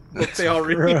the book they all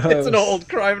read. Gross. It's an old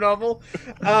crime novel.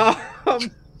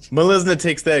 Melisna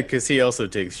takes that because he also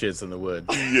takes shits in the woods.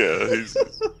 Yeah, he's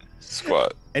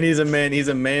squat. And he's a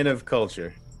man of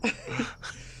culture.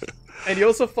 And you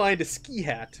also find a ski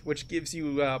hat, which gives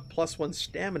you +1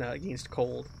 stamina against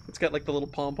cold. It's got like the little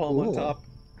pom pom on Ooh. top.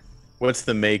 What's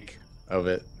the make of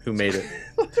it? Who made it?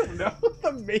 I don't know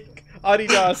the make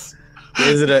Adidas.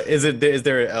 Is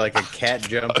there like a cat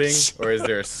jumping, or is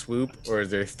there a swoop, or is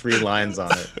there 3 lines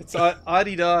on it? It's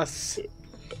Adidas.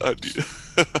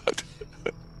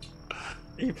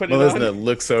 You put it Melisna on.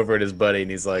 looks over at his buddy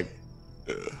and he's like,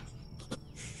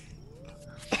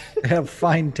 They have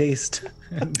fine taste.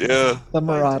 Yeah. The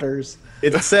Marauders.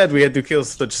 "It's said we had to kill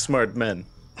such smart men."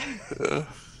 I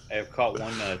have caught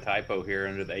one typo here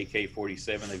under the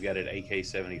AK-47. They've got it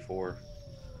AK-74.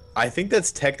 I think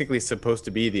that's technically supposed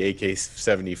to be the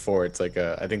AK-74. It's like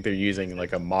I think they're using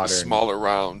like a A modern. smaller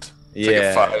round. It's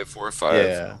Yeah. like a 5.45.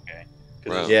 Yeah, Okay.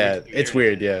 Right. yeah, it's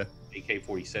weird. Yeah.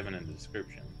 AK-47 in the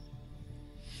description.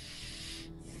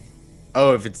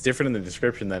 Oh, if it's different in the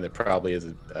description, then it probably is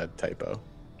a typo.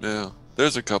 Yeah.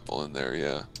 There's a couple in there,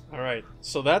 yeah. All right,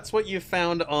 so that's what you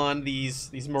found on these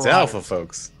It's Marauders. alpha,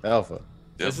 folks. Alpha.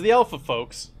 This is the alpha,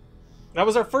 folks. That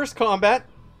was our first combat.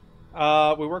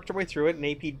 We worked our way through it. An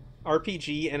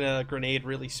RPG and a grenade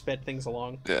really sped things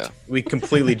along. Yeah. We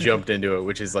completely jumped into it,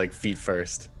 which is like feet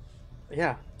first.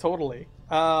 Yeah, totally.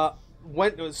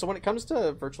 When it comes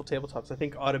to virtual tabletops, I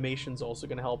think automation's also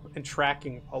going to help in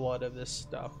tracking a lot of this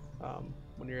stuff.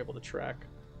 When you're able to track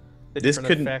the This different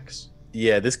couldn't- effects.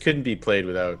 Yeah, this couldn't be played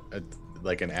without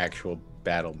like an actual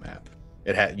battle map.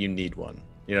 You need one.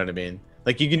 You know what I mean?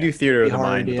 Like you can do theater of Be the hard,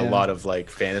 mind with a yeah. lot of like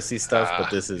fantasy stuff,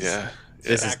 but this is yeah.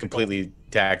 this is Tactical. completely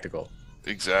tactical.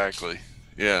 Exactly.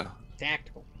 Yeah.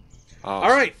 Tactical. Awesome.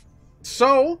 All right,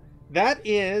 so that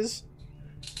is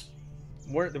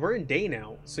we're in day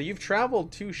now. So you've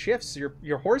traveled 2 shifts. Your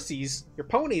horsies, your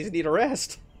ponies need a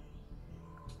rest.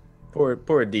 Poor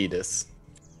Adidas.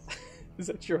 Is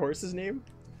that your horse's name?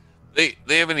 They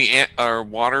have any or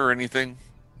water or anything?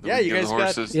 that Yeah, we you give guys the got-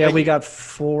 horses? Yeah, we got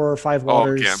 4 or 5 Oh,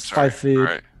 waters, okay, I'm sorry. 5 food. All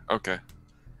right. Okay.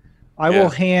 I Yeah. will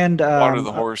hand Water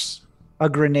the horse. a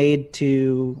grenade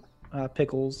to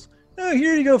Pickles. Oh,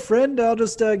 here you go, friend. I'll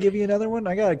just give you another one.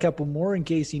 I got a couple more in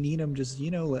case you need them. Just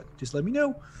let me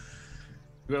know.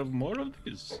 You have more of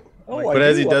these. Oh, But I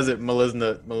as do. he does it,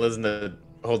 Melisna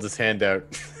holds his hand out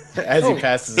as Oh. he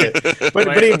passes it.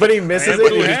 But he misses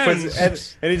I have it.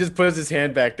 two And he just puts his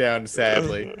hand back down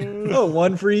sadly. Oh,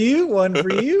 one for you, one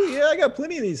for you. Yeah, I got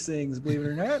plenty of these things, believe it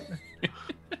or not.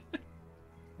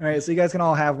 All right, so you guys can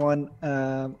all have one.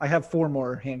 I have 4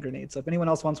 more hand grenades. So if anyone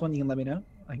else wants one, you can let me know.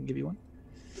 I can give you one.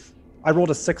 I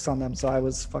rolled a 6 on them, so I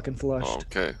was fucking flushed.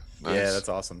 Okay. Nice. Yeah, that's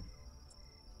awesome.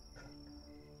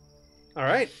 All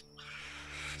right.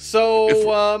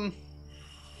 So,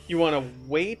 you want to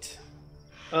wait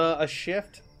a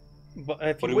shift? But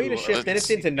if you wait a shift, then it's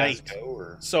into night.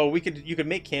 So you could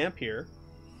make camp here.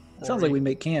 It sounds like we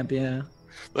make camp, yeah.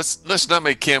 Let's not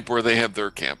make camp where they have their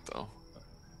camp though.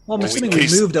 Well, I'm Just in assuming we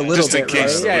case- moved a little just in bit,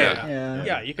 case, right? Yeah.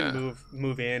 Yeah, you can Yeah.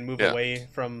 move in, move Yeah. away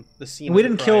from the scene. And we of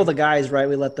didn't the kill crime. the guys, right?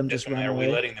 We let them just run Are we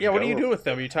away. letting them Yeah, what are go you or- doing with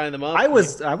them? Are you tying them up? I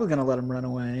was gonna let them run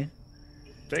away.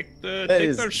 Take That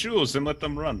is- their shoes and let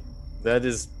them run. That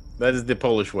is the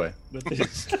Polish way. That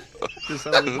is- this is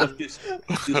how we do it.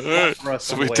 Just for us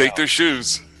So on we the way take out. their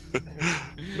shoes.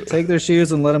 Take their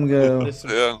shoes and let them go. There's some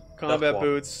Yeah. combat Duck walk.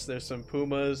 boots. There's some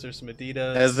Pumas. There's some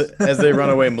Adidas. As they run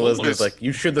away, Melisna's Always. like,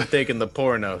 "You should have taken the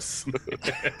pornos."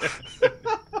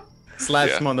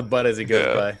 Slaps Yeah. him on the butt as he goes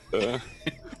Yeah. by.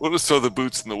 We'll just throw the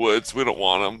boots in the woods. We don't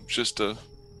want them, just to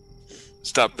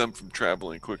stop them from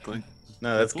traveling quickly.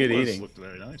 No, that's good Pumas eating. Looked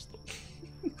very nice though.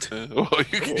 Well,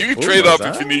 you can Pumas, trade off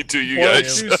huh? if you need to, you Polish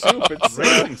guys. shoe soup. It's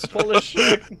Ravens. Polish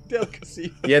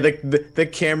delicacy. Yeah, the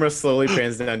camera slowly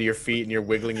pans down to your feet, and you're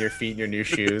wiggling your feet in your new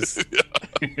shoes.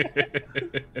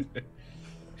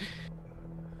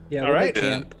 Yeah, All we'll right. make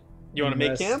camp. You want to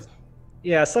make Yes. camp?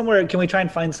 Yeah, somewhere. Can we try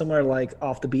and find somewhere like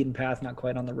off the beaten path, not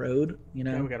quite on the road? You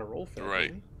know. Yeah, we got to roll for it.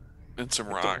 Right. man. And some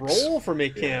We have to rocks. roll for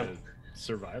make camp.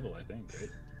 Survival, I think. Right?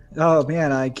 Oh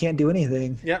man, I can't do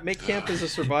anything. Yeah, make camp is a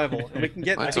survival, and we can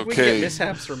get. I That's think we can okay. get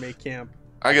mishaps for make camp.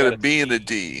 I got a B and a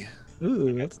D.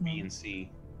 Ooh, that's B and C.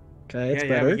 okay. It's Yeah,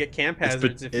 better. we get camp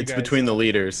hazards if you It's guys. between the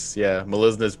leaders. Yeah,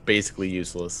 Melisna's basically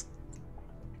useless.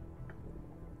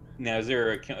 Now, is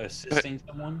there assisting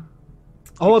someone?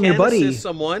 Oh, I'm You your can buddy. assist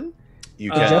someone.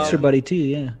 You Uh, can. Jeff's your buddy too.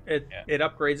 Yeah. It Yeah. it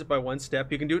upgrades it by 1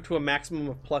 step. You can do it to a maximum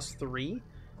of +3.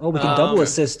 Oh, we can Um, double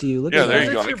assist you. Look Yeah, at there that.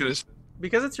 you go. That's I your- could just,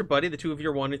 Because it's your buddy, the two of you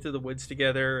are wandering through the woods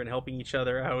together and helping each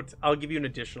other out. I'll give you an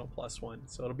additional +1,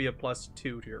 so it'll be a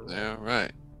 +2 to your roll. yeah,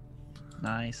 right.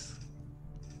 Nice.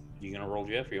 You gonna roll,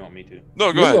 Jeff, or you want me to?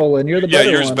 No, go You're ahead. rolling. You're the Yeah, better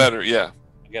yours one. better. Yeah.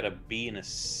 I got a B and a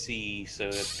C, so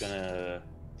that's gonna.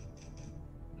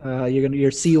 Your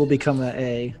C will become an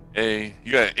A. A.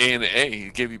 You got an A and an A. He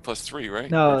gave you +3, right?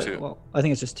 No, Or 2? well, I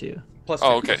think it's just 2. +2.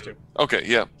 Oh, okay. +2. Okay,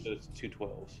 yeah. So it's 2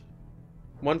 12s.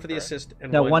 1 for the Alright. assist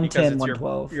and No, 1 because 110, it's your-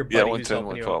 112. Your buddy Yeah, who's 110,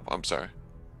 helping you out. 112. I'm sorry.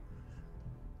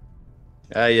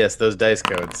 Ah, yes, those dice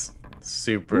codes.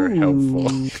 Super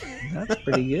helpful. Ooh, that's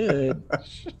pretty good.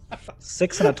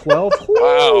 6 and a 12.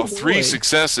 Wow, Ooh, 3 boy.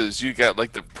 successes. You got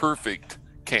like the perfect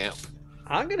camp.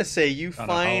 I'm gonna say you On a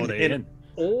find Holiday an Inn.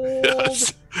 old.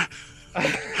 Yes.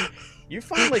 You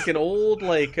find like an old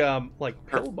like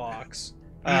pillbox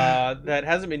that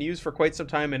hasn't been used for quite some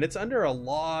time, and it's under a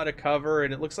lot of cover,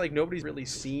 and it looks like nobody's really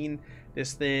seen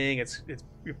this thing. It's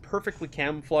you're perfectly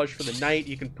camouflaged for the night.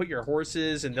 You can put your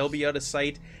horses, and they'll be out of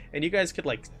sight, and you guys could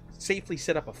like safely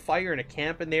set up a fire and a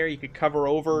camp in there. You could cover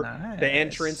over the Nice.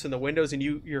 entrance and the windows, and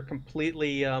you're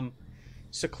completely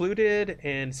secluded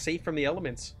and safe from the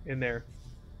elements in there.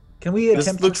 Can we This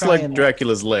attempt looks to try like and...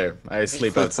 Dracula's lair. I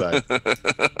sleep outside.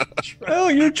 Oh,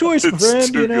 your choice, It's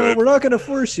friend. too You know, good. we're not going to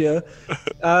force you.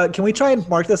 Can we try and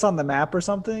mark this on the map or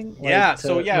something? Like, Yeah, to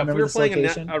so yeah, if we remember were this playing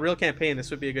location? a real campaign, this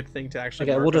would be a good thing to actually.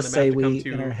 Okay, mark we'll on the just map say to come we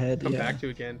to, in our head. come Yeah. back to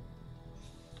again.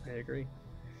 I agree.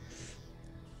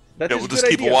 That's Yeah, a we'll good just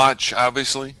keep idea. a watch,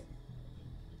 obviously.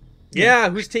 Yeah,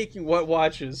 who's taking what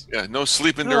watches? Yeah, no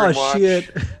sleeping Oh during watch.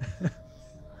 shit!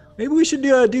 Maybe we should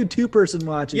do 2-person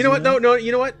watches. You know what? No,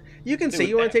 you know what? You can Do say it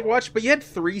you want that to take watch, but you had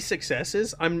 3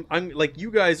 successes. I'm like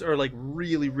you guys are like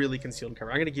really concealed and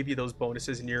cover. I'm gonna give you those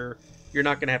bonuses, and you're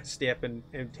not gonna have to stay up and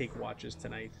take watches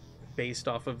tonight, based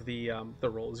off of the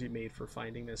rolls you made for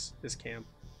finding this camp.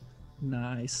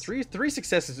 Nice. Three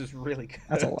successes is really good.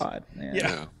 That's a lot. Yeah.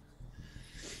 Yeah.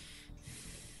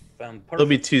 Found They'll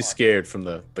be perfect too spot. scared from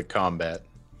the combat.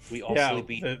 We all Yeah,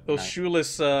 sleep those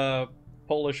shoeless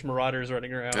Polish marauders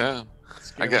running around. Yeah. I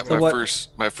Scaring got everyone.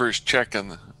 my what- first check on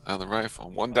the rifle.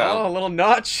 One Oh, down. a little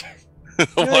notch. Yeah,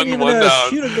 give it one a down.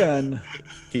 Shoot a gun.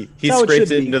 He That's how it scrapes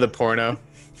should it be. into the porno.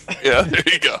 Yeah, there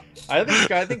you go.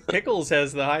 I think Pickles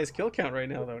has the highest kill count right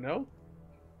now, though. No.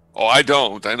 Oh, I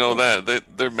don't. I know that.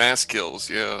 They're mass kills.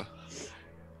 Yeah.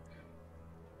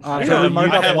 Can have- we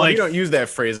mark I up have, one? like- We don't use that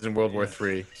phrase in World War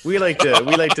III. We like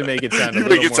to make it sound a You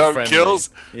little make it more sound friendly. kills?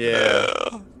 Yeah.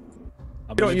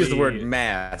 I'm We don't gonna use the be- word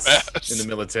mass Mass. in the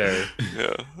military.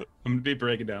 Yeah. I'm gonna be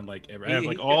breaking down like I have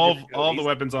like He- all he's- the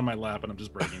weapons on my lap, and I'm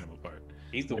just breaking them apart.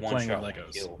 He's the Like one playing with shot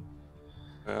Legos. kill.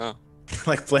 Yeah.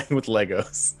 Like playing with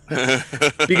Legos.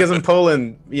 Because in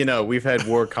Poland, we've had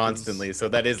war constantly, so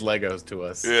that is Legos to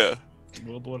us. Yeah.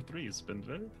 World War III has been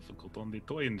very difficult on the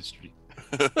toy industry.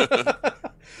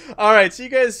 All right, so you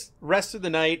guys rested the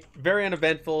night, very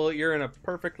uneventful. You're in a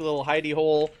perfect little hidey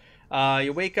hole.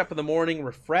 You wake up in the morning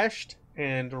refreshed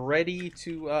and ready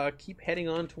to keep heading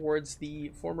on towards the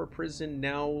former prison,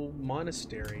 now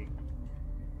monastery.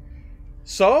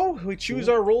 So we choose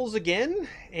our roles again,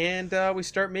 and we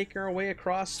start making our way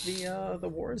across the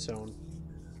war zone.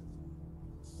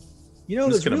 You know, I'm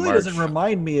this just gonna really march. doesn't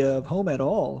remind me of home at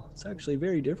all. It's actually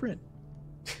very different.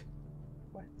 So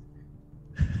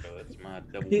that's my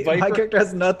double. My Viper- character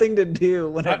has nothing to do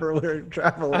whenever we're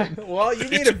traveling. Well, you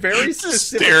made a very Just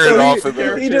specific. staring So off of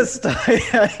there. he just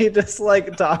he just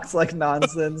like talks like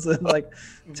nonsense and like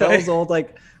tells old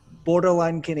like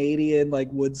borderline Canadian like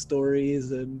wood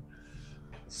stories and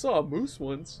Saw a moose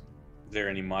once. Is there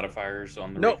any modifiers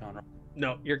on the Nope. recon roll?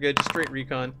 No, you're good. Just straight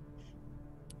recon.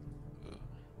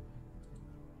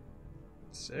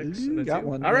 6 and a got 2.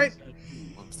 one. All right.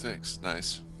 6.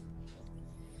 Nice.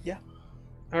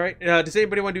 All right. Does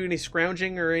anybody want to do any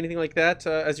scrounging or anything like that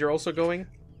as you're also going?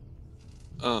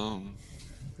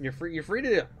 You're free. You're free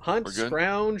to hunt, We're good.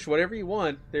 scrounge, whatever you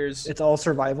want. There's it's all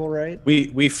survival, right?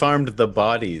 We farmed the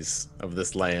bodies of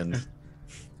this land.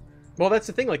 well, that's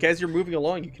the thing. Like as you're moving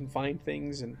along, you can find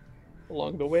things and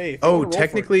along the way. If you Oh, wanna roll for it,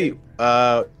 technically, Dave.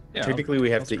 Yeah, technically I'll-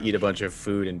 we have I'll to scrounge. eat a bunch of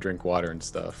food and drink water and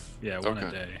stuff. Yeah, one a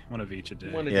Okay. day, one of each a day.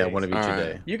 One a Yeah, day. one of each All a right.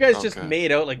 day. You guys just Okay.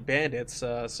 made out like bandits,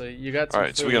 so you got some All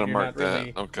right, so we food. gotta You're mark not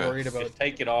really that. Okay. worried about. Just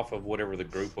take it off of whatever the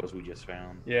group was we just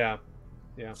found. Yeah.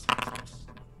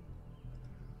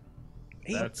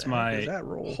 That's What my is that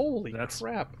roll? Holy That's-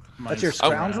 crap! my That's your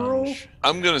scrounge roll?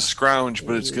 I'm gonna scrounge,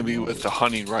 but it's gonna be with the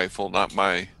hunting rifle, not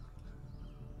my.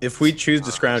 If we choose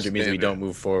to scrounge, it means we Standard. don't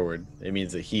move forward. It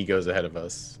means that he goes ahead of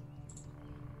us.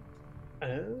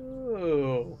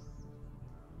 Oh.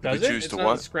 If we Does it? choose It's to not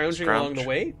what? scrounging along the Scrounge?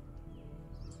 way?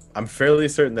 I'm fairly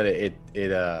certain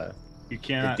that You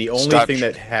cannot. the only Stop. thing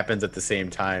that happens at the same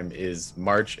time is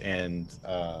march and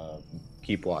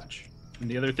keep watch. And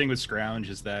the other thing with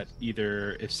scrounge is that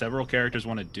either if several characters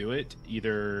want to do it,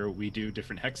 either we do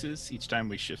different hexes each time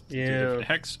we shift to a Yeah. different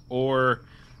hex, or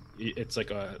it's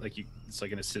like it's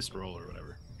like an assist roll or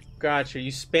whatever. Gotcha.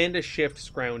 You spend a shift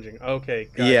scrounging. Okay.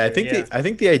 Gotcha. Yeah, I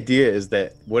think the idea is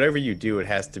that whatever you do, it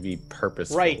has to be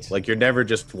purposeful. Right. Like you're never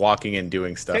just walking and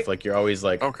doing stuff. Okay. Like you're always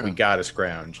like, Okay. we gotta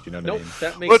scrounge. You know what Nope. I mean?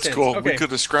 That makes Let's sense. go. Okay. We could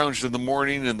have scrounged in the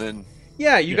morning and then.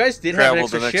 Yeah, you guys did have an Travel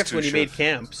the extra next shift two when you made shifts.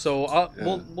 camp, so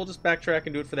Yeah. we'll just backtrack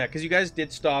and do it for that because you guys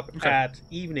did stop Okay. at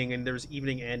evening and there's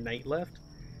evening and night left.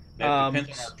 That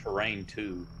depends on our terrain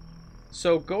too.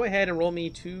 So go ahead and roll me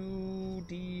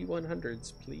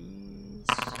 2d100s, please.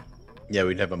 Yeah,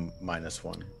 we'd have a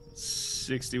 -1.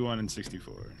 61 and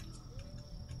 64.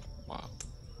 Wow.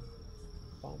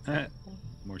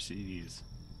 More CDs.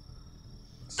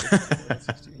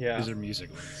 Yeah. These are music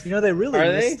ones. You know, they really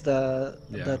Are they? missed the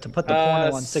Yeah. to put the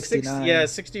porno on 69. Yeah,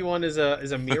 61 is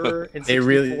a mirror, and It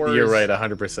really, 64 you're is- right,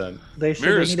 100%. They should.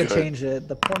 Mirror's They need to good. change it.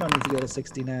 The porno needs to go to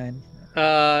 69.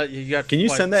 You got. Can you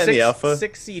what, send that in the alpha?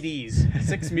 6 CDs,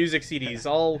 6 music CDs,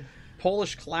 all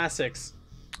Polish classics.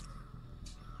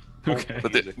 Okay.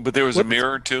 But there was a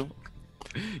mirror too.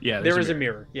 Yeah, There there's is a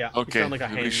mirror. Yeah. You Okay, found like a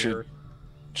we hand should- mirror.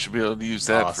 Should be able to use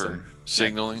that Awesome. for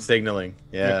signaling. Signaling,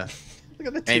 yeah. Look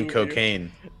at the two And of you.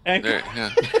 cocaine. And There,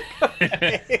 yeah.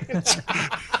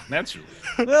 Naturally.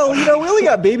 Well, you know, we only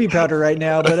got baby powder right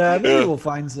now, but maybe Yeah. we'll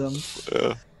find some.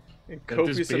 Yeah. and That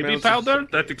copious is baby amounts of- powder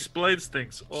that explains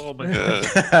things. Oh my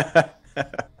god. Yeah.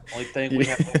 Only thing we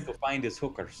have left to find is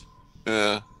hookers.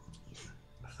 Yeah.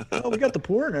 Oh, we got the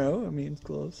porno. I mean, it's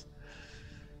close.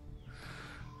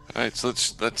 All right, so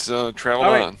let's travel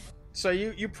All right. on. So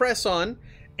you press on,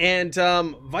 and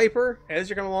Viper, as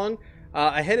you're coming along,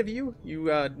 ahead of you, you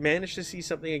manage to see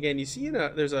something again. You see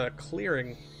there's a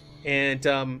clearing, and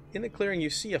in the clearing you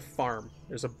see a farm.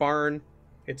 There's a barn.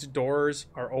 Its doors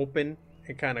are open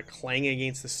and kind of clanging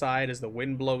against the side as the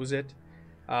wind blows it.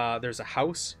 There's a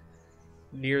house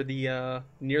near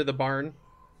the barn.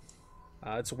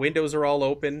 Its windows are all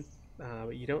open,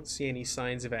 but you don't see any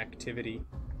signs of activity.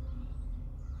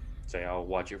 Say I'll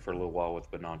watch it for a little while with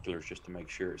binoculars just to make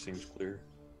sure it seems clear.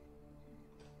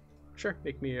 Sure.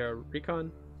 Make me a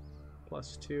recon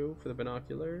 +2 for the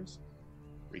binoculars.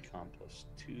 Recon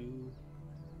 +2.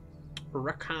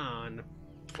 Recon.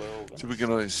 12. So we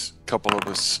can always, a couple of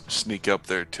us sneak up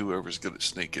there too, whoever's good at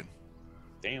sneaking.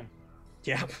 Damn.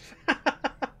 Yeah.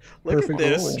 Look Perfect at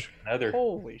this. roll. Another.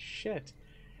 Holy shit.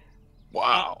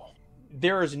 Wow.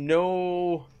 There is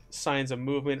no signs of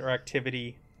movement or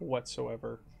activity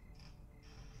whatsoever.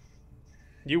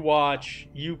 You watch,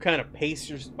 you kind of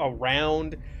pace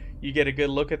around. You get a good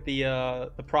look at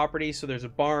the property. So there's a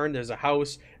barn, there's a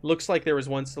house. Looks like there was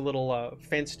once a little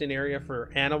fenced-in area for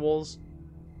animals,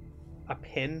 a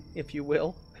pen, if you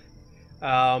will.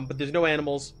 But there's no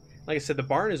animals. Like I said, the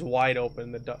barn is wide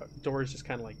open. The door is just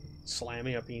kind of like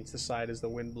slamming up against the side as the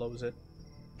wind blows it.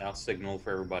 I'll signal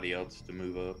for everybody else to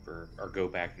move up or go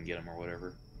back and get them or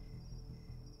whatever.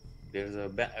 There's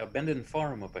a abandoned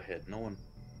farm up ahead.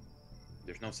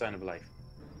 There's no sign of life.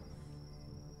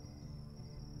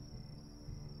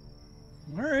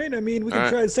 All right. I mean, we can All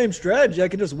right. try the same strategy. I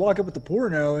can just walk up with the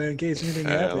porno in case anything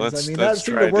Yeah, happens. let's- I mean, that let's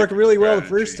seemed try to a work different really well the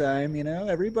first strategy. time.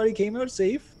 Everybody came out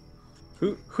safe.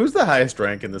 Who's the highest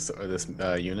rank in this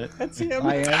unit? That's him.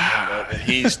 I am.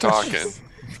 He's talking.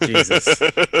 Jesus,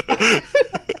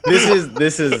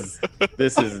 this is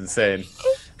insane.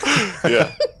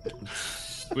 Yeah.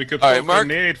 We could All right, poke Mark. a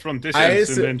nade from I distance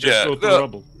assu- and then just yeah, go through no.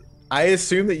 rubble. I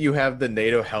assume that you have the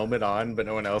NATO helmet on, but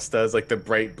no one else does, like the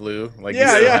bright blue. Like Yeah, you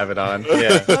still yeah. have it on.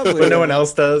 Yeah, Probably. but no one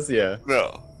else does. Yeah.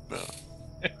 No.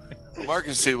 Mark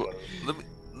can say, well,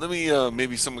 let me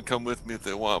maybe someone come with me if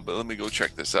they want, but let me go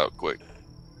check this out quick.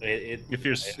 If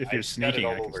you're I sneaking, got I it can-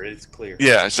 all over. It's clear.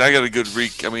 Yeah, so I got a good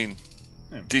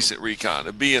Yeah. decent recon.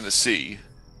 A B and a C.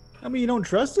 I mean, you don't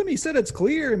trust him? He said it's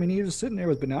clear. I mean, he was sitting there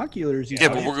with binoculars. Yeah,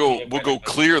 but we'll go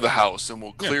clear the house and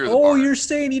we'll clear the barn. You're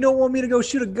saying you don't want me to go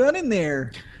shoot a gun in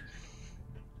there?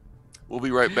 We'll be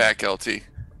right back, LT.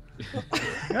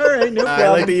 All right, no I like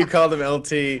problem. that you called him LT.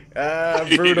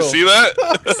 Brutal. You see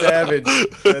that? Savage.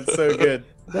 That's so good.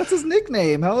 That's his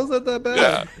nickname. How is that bad?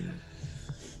 Yeah.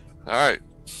 All right.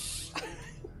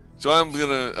 So I'm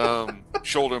gonna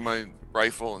shoulder my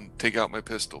rifle and take out my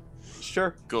pistol.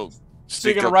 Sure. Go. So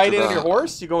you're sneak gonna up ride to in the- on your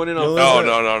horse? You going in on? No,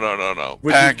 No.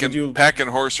 Would you- Pack and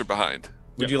horse are behind.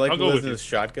 Would Yeah, you like I'll go with Melissa's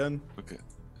shotgun? Okay.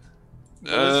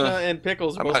 Melissa and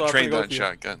Pickles I'm both not offering trained to go on with you.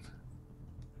 shotgun.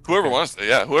 Whoever wants to,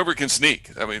 yeah, whoever can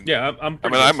sneak. I mean, Yeah, I'm. I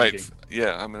pretty mean, I good might, sneaking.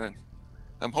 yeah. I mean,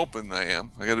 I'm hoping I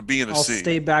am. I got a B and a I'll C.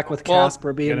 stay back with Well,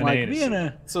 Casper being get an like, A and a C.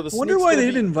 man, So the I wonder sneak's why gonna they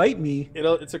be- didn't invite me.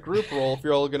 It's a group roll if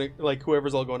you're all gonna like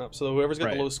whoever's all going up. So whoever's got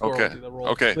Right. the lowest score Okay. will do the roll.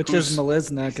 Okay. Which who's- is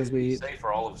Melisna, because we. Say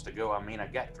for all of us to go. I mean, I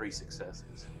got 3 successes.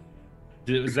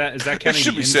 Is that counting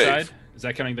should the be inside? safe. Is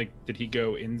that counting like? Did he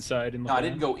go inside in the? No, I barn?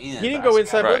 didn't go in. He didn't but go I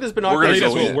inside, Right. but with his We're gonna binoculars. go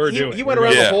That's what in. we're he, doing. he went We're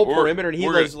around gonna- the whole Yeah, perimeter, and he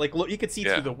we're- was like, look, you could see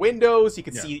Yeah. through the windows, you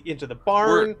could Yeah. see into the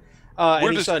barn, and we're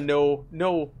he just- saw no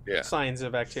Yeah. signs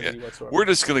of activity whatsoever. We're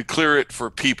just gonna clear it for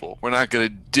people. We're not gonna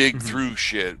dig Mhm. through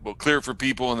shit. We'll clear it for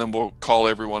people, and then we'll call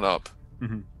everyone up.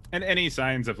 And any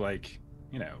signs of like,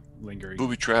 lingering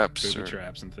Booby traps. booby or-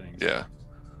 traps and things. Yeah.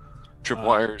 Trip Uh,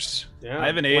 wires. yeah, I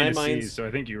have an A and a C, landmines. so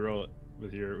I think you roll it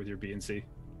with your B and C.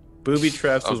 Booby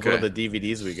Traps was one Okay. of the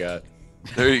DVDs we got.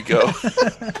 There you go.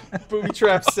 Booby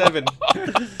trap 7.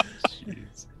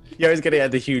 Jeez. You always gotta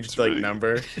add the huge like really-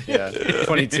 number. Yeah,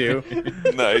 22.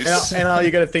 Nice. And all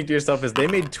you gotta think to yourself is they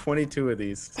made 22 of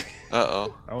these.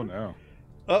 Uh-oh. Oh no.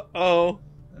 Uh-oh.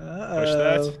 Push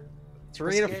that.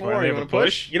 3 and a Do I 4. have You a want to push?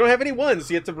 push? You don't have any ones.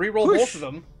 You have to re-roll Push. both of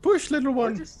them. Push, little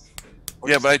one.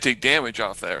 Yeah, but I take damage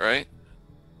off that, right?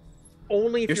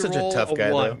 Only if You're you such a roll tough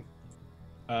guy, 1.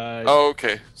 Oh,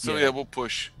 okay. So Yeah. yeah, we'll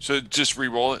push. So just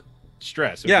re-roll it.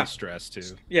 Stress. It Yeah. would be stress too.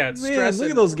 Yeah, it's Man, stress. look at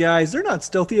and those guys. They're not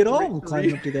stealthy at all Re-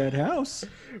 climbing re- up to that house.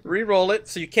 Re-roll it.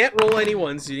 So you can't roll any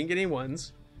ones. You didn't get any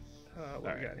ones. What All do we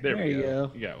right, got there here? There we you go.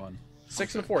 go. You got one.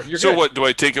 6 and a 4. You're So good. what do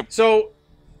I take a? So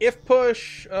if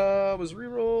push was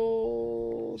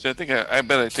re-roll. So I think I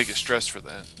bet I take a stress for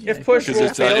that. If push Because roll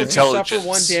it's, fails, you suffer intelligence.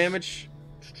 1 damage.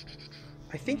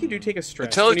 I think you do take a stress.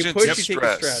 Intelligence when you push, is you take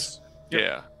a stress. stress.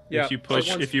 Yeah. Yeah. If you so push,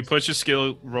 once- if you push a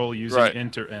skill roll using Right.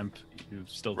 enter imp, you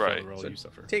still Right. fail the roll. So You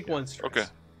suffer. take 1 stress. Okay.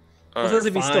 What All says right.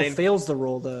 if he Fine. still fails the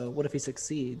roll, though? What if he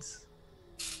succeeds?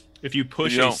 If you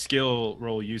push You a don't. skill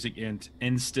roll using int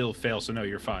and still fail, so no,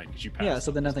 you're fine because you passed. Yeah,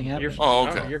 so then nothing You're, happens. Oh,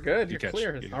 okay. You're good. You You're catch-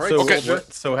 clear. you- All right. So, Okay.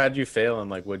 so how'd you fail and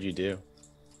like what'd you do?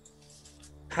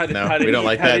 How did, No, how did we don't he,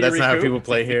 like how that. did he That's not how recoup? people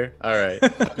play here. All right.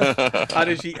 How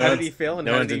did he fail? And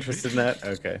No how one's did he interested in that.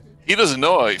 Okay. He doesn't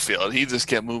know how he failed. He just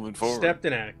kept moving forward. stepped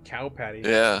in a cow patty?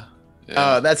 Yeah.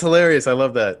 Oh, that's hilarious. I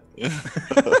love that.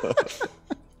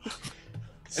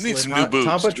 I need some Tom- new boots.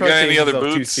 Tampa You Truck got any takes other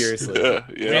himself too boots? seriously. Yeah,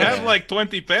 We yeah. have like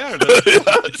 20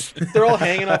 pairs. They're all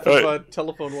hanging off of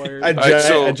telephone wires.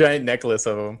 A giant necklace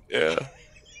of them. Yeah.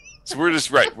 So we're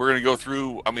just right. We're gonna go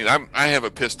through. I mean, I have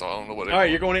a pistol. I don't know what. All right,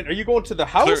 you're going in. Are you going to the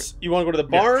house? You want to go to the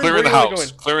barn? Clearing the Where do you wanna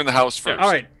house. Clearing the house first. All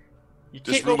right. You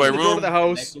Just can't room open by the door to room. the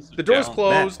house. The door's Matt,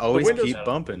 closed. Matt, always the windows, keep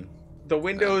bumping. the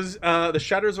windows, the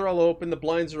shutters are all open. The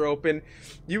blinds are open.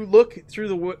 You look through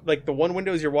the one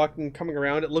window as you're coming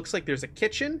around. It looks like there's a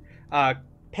kitchen.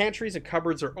 Pantries and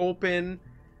cupboards are open.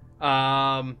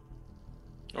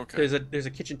 Okay. There's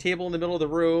a kitchen table in the middle of the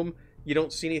room. You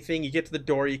don't see anything. You get to the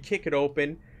door. You kick it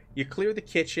open. You clear the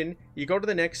kitchen. You go to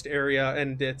the next area,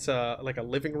 and it's like a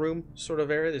living room sort of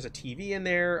area. There's a TV in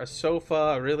there, a sofa,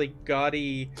 a really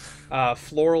gaudy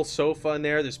floral sofa in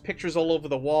there. There's pictures all over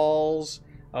the walls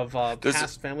of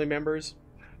past family members.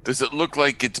 Does it look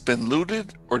like it's been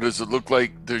looted, or does it look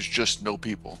like there's just no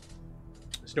people?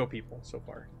 There's no people so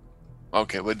far.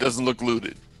 Okay, but it doesn't look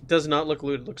looted. It does not look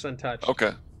looted. It looks untouched.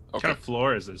 Okay. What kind of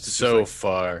floor is this? Is it just, So like,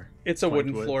 far. It's a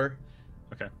wooden wood? floor.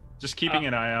 okay. Just keeping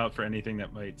an eye out for anything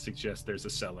that might suggest there's a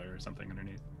cellar or something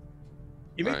underneath.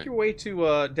 You make Right. your way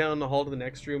to down the hall to the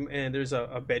next room, and there's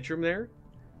a bedroom there.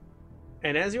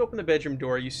 And as you open the bedroom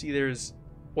door, you see there's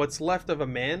what's left of a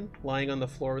man lying on the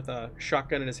floor with a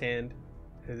shotgun in his hand,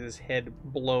 with his head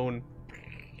blown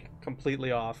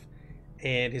completely off,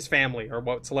 and his family, or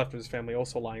what's left of his family,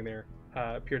 also lying there,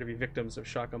 appear to be victims of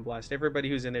shotgun blast. Everybody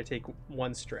who's in there take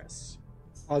 1 stress.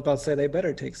 I was about to say they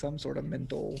better take some sort of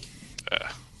mental.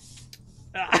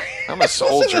 I'm a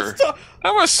soldier. Let's talk-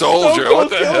 I'm a Stone soldier. Cold What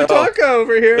the Killer hell? Taco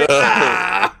over here.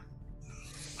 Ah!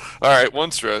 All right,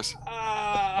 1 stress.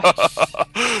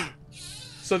 Ah!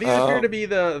 So these appear to be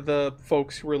the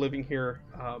folks who are living here,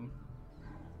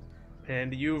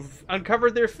 and you've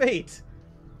uncovered their fate.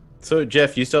 So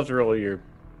Jeff, you still have to roll your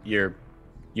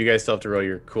you guys still have to roll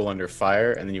your cool under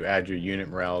fire, and then you add your unit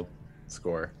morale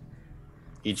score.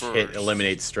 Each hit First.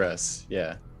 eliminates stress.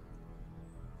 Yeah.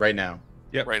 Right now.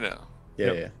 Right now. Yeah,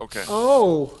 Yep. yeah. Okay.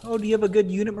 Oh, do you have a good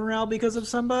unit morale because of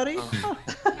somebody? Uh,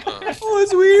 Oh,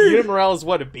 that's weird. Unit morale is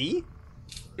what, a B?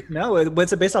 No,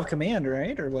 it's based off command,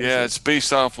 right? Or what? yeah, is it's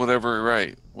based off whatever you're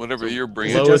it? Is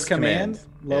bringing. it Lowest just command?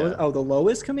 command. Oh, the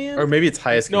lowest command. Or maybe it's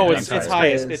highest No, command. it's I'm sorry.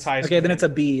 highest. It's highest. Okay, then it's a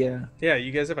B. Yeah. Yeah,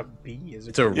 you guys have a B. Is it?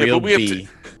 It's a Yeah, real but we have B.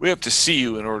 we have to see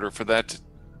you in order for that,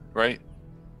 right?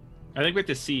 I think we have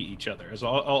to see each other. As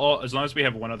long as we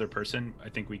have one other person, I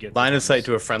think we get Line the of sight bonus.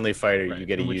 to a friendly fighter, Right, you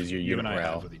get to which use your you unit and I have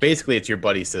morale. with each other. Basically, it's your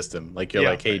buddy system. Like you're Yeah.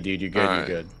 like, hey, dude, you're good, All you're right.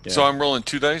 good. Yeah. So I'm rolling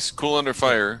 2 dice, cool under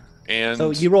fire, and So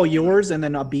you roll yours and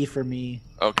then a B for me.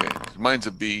 okay, mine's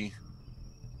a B.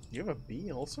 You have a B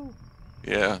also?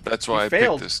 Yeah, that's why You I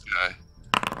failed. picked this guy.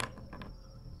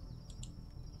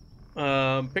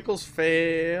 Pickles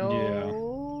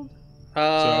failed. So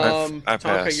I Tonka,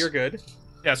 pass. you're good.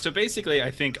 Yeah, so basically, I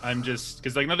think I'm just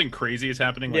because like nothing crazy is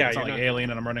happening. Like, Yeah, it's not you're like not- alien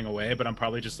and I'm running away, but I'm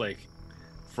probably just like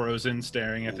frozen,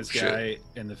 staring at Oh, this shit. guy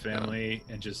and the family,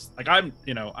 and just like I'm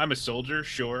a soldier,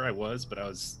 sure I was, but I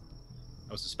was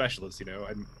a specialist.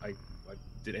 I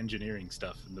did engineering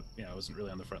stuff, and I wasn't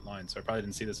really on the front line, so I probably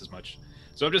didn't see this as much.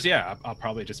 So I'm just I'll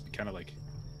probably just be kind of like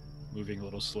moving a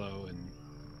little slow and.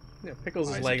 Yeah, Pickles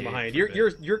is Eyes lagging agape behind. for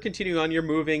a You're continuing on. You're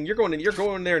moving. You're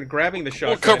going there and grabbing the shotgun.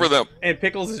 We'll cover them. And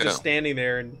Pickles is Yeah. just standing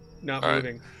there and not All right.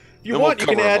 moving. If you Then want, we'll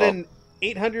you can cover add 'em an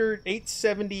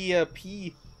 870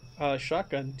 P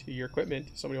shotgun to your equipment.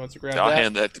 If somebody wants to grab I'll that.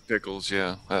 hand that to Pickles.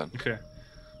 Yeah. Okay.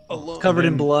 Covered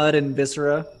in then- blood and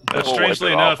viscera. But We'll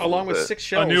strangely wipe it off enough, a Along little with bit. 6 a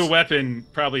shells. new weapon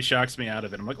probably shocks me out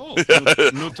of it. I'm like, oh,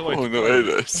 new toy. Oh no, it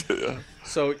is. Yeah.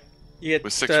 So you get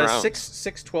With 6 rounds.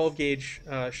 six 12 gauge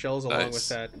shells along with Nice.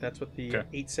 that. That's what the Okay.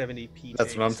 870 P.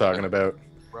 That's what I'm takes. talking about.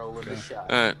 Rolling the shot.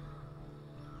 All right.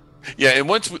 Yeah, and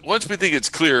once we think it's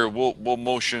clear, we'll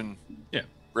motion. Yeah.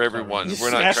 For everyone, You we're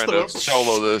not smash trying the- to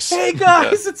solo this. Hey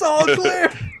guys, it's all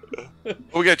clear. We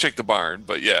gotta check the barn,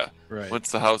 but yeah, Right. once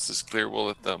the house is clear, we'll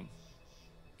let them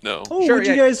know. Oh, Sure, what'd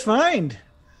you yeah. guys find?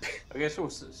 I guess we'll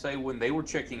say when they were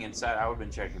checking inside, I would have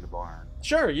been checking the barn.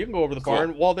 Sure, you can go over the Cool.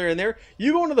 barn while they're in there.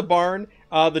 You go into the barn.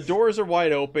 The doors are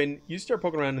wide open. You start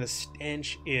poking around, and the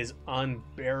stench is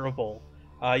unbearable.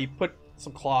 You put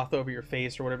some cloth over your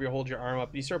face or whatever. You hold your arm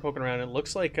up. You start poking around, and it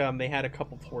looks like they had a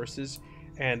couple of horses,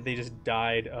 and they just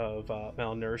died of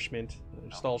malnourishment. They're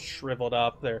just all shriveled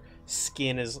up. Their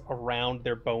skin is around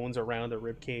their bones, around their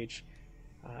rib cage,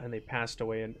 and they passed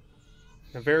away in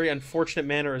a very unfortunate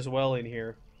manner as well in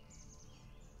here.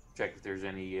 Check if there's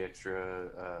any extra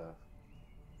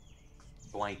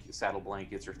saddle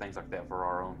blankets or things like that for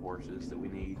our own horses that we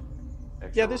need.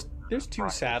 Yeah, Extra there's 2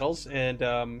 prices. saddles and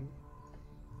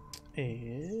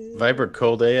Viper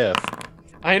cold AF.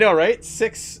 I know, right?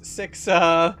 Six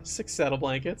saddle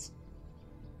blankets.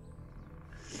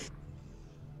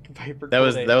 Viper That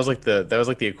was Cold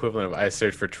like the equivalent of I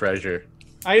search for treasure.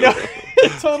 I know.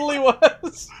 It totally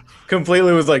was.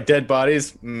 Completely was like dead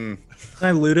bodies. Can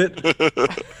I loot it?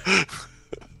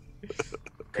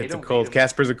 It's a cold.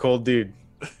 Casper's a cold dude.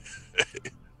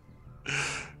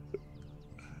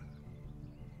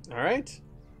 All right.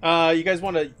 You guys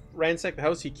want to ransack the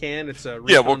house? You can. It's a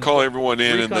Yeah, we'll call everyone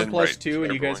in recon and then plus right, 2,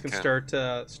 and you guys can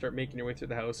everyone start making your way through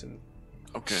the house. And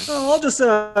Okay. Oh, I'll just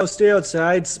stay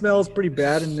outside. Smells pretty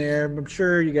bad in there. I'm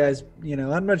sure you guys,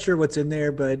 I'm not sure what's in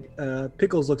there, but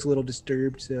Pickles looks a little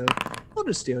disturbed, so I'll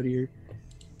just stay out here.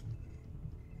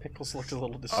 Pickles looked a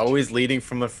little disturbed. Always leading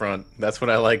from the front. That's what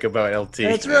I like about LT.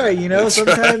 That's right. That's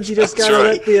Sometimes you just That's gotta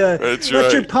right. That's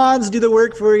let your right. pawns do the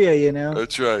work for you.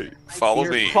 That's right. Follow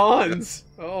Your me. pawns.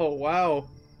 Oh wow.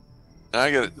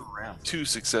 I got 2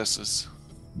 successes.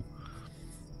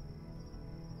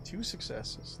 2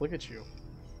 successes. Look at you.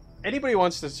 Anybody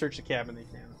wants to search the cabin, they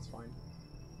can. That's fine.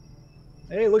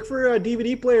 Hey, look for a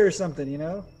DVD player or something.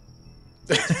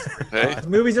 Hey,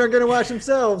 Movies aren't gonna watch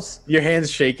themselves. Your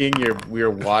hands shaking. We're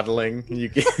waddling. You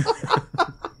can...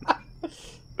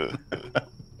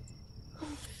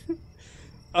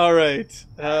 All right.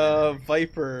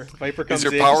 Viper. Viper comes is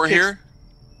in. there power just kicks- here?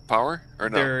 Power or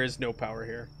no? There is no power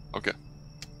here. Okay.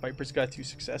 Viper's got 2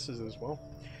 successes as well.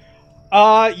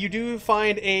 You do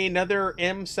find another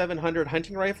M700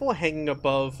 hunting rifle hanging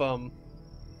above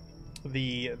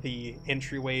the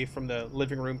entryway from the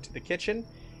living room to the kitchen.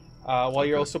 While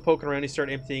you're also poking around, you start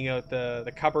emptying out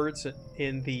the cupboards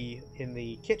in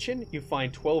the kitchen. You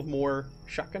find 12 more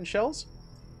shotgun shells,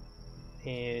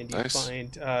 and you Nice.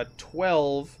 find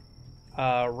 12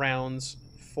 rounds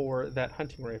for that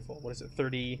hunting rifle. What is it?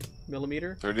 30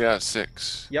 millimeter. 30 out of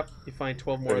 6. Yep, you find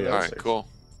 12 more of those. All right, cool.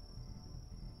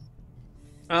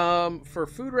 For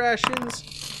food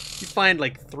rations, you find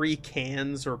like 3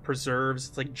 cans or preserves.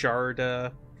 It's like jarred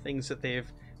things that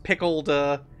they've pickled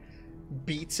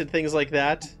beets and things like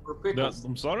that.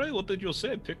 I'm sorry, what did you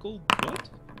say? Pickled what?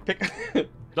 Pick-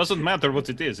 Doesn't matter what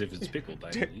it is if it's pickled. I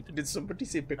eat it. Did somebody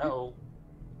say pickled? Oh,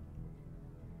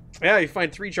 Yeah, you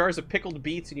find 3 jars of pickled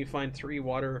beets and you find 3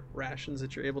 water rations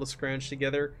that you're able to scrounge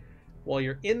together while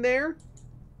you're in there.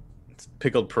 It's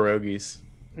pickled pierogies.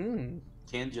 Ken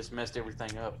just messed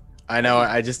everything up. I know.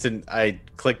 I just didn't. I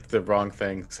clicked the wrong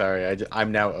thing. Sorry.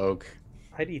 I'm now Oak.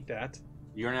 I'd eat that.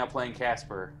 You're now playing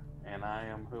Casper, and I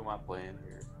am who am I playing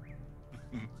here?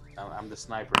 I'm the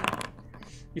sniper now.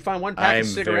 You find 1 pack I'm of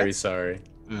cigarettes. very sorry.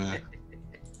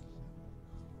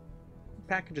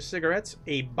 Package of cigarettes,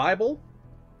 a Bible,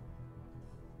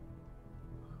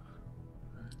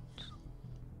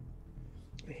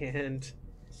 and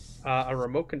a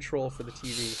remote control for the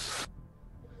TV.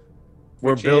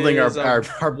 We're Which building is, our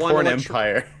one porn electro-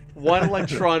 empire. 1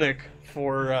 electronic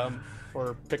for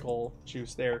pickle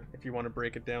juice there, if you want to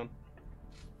break it down.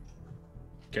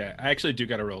 Okay, I actually do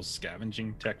got to roll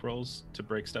scavenging tech rolls to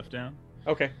break stuff down.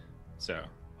 Okay, So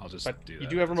I'll just but do that. you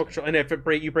do have remote control, and if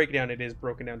you break it down, it is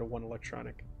broken down to 1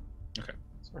 electronic. Okay.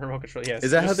 So remote control, yes.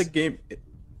 Is that how the game?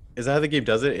 Is that how the game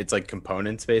does it? It's like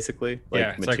components, basically, like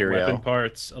Yeah, it's material. like weapon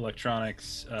parts,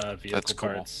 electronics, vehicle That's cool.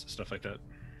 parts, stuff like that.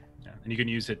 Yeah, and you can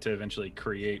use it to eventually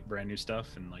create brand new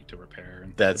stuff and like to repair.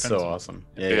 And That's so depends on- awesome.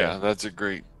 Yeah, that's a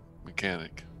great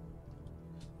mechanic.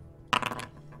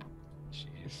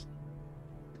 Jeez.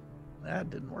 That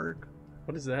didn't work.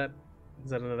 What is that?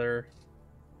 Is that another?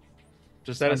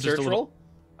 Just Is that a I'm just search little- roll?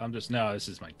 I'm just no. This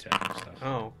is my tech stuff.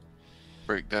 Oh,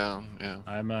 Breakdown, yeah.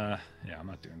 I'm I'm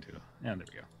not doing too. Yeah, there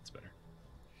we go. It's better.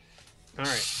 all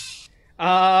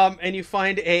right. And you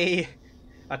find a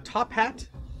top hat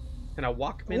and a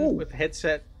Walkman Ooh. with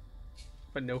headset,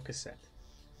 but no cassette.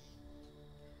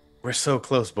 We're so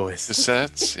close, boys.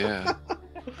 Cassettes, yeah.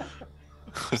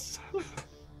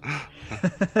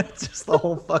 It's just the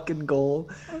whole fucking goal.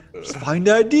 Just find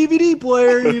that DVD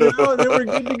player, and then we're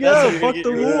good to go. That's Fuck what the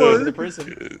you're gonna get into war.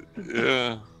 prison.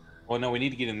 Yeah. Well, no, we need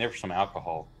to get in there for some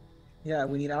alcohol. Yeah,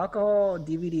 we need alcohol,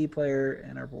 DVD player,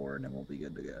 and our board, and then we'll be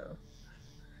good to go.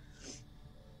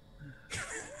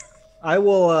 I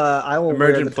will wear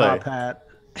Emergent the top play. hat.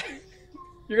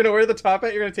 You're gonna wear the top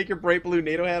hat. You're gonna take your bright blue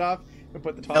NATO hat off and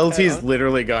put the top hat LT's on?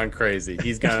 literally gone crazy.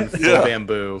 He's gone full Yeah.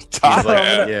 bamboo. Top He's like,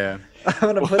 hat. yeah. I'm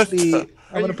gonna What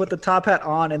the- put the top hat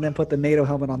on, and then put the NATO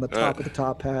helmet on the top of the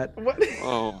top hat. What?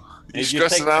 Oh, Hey, you you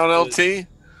stressing take out, the- LT?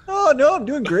 Oh no, I'm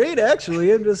doing great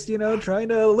actually. I'm just trying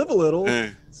to live a little.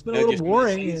 Hey, It's been No, a little just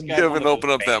boring. because And you got haven't one of those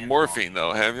opened up that bands morphine,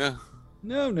 though, have you?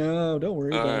 No, don't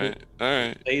worry All about right, it. all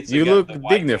right. States You got look the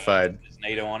white dignified. band with his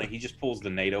NATO on it. He just pulls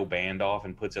the NATO band off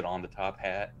and puts it on the top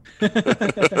hat.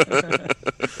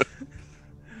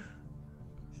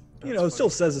 You know, it still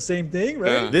says the same thing,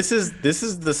 right? Yeah. This is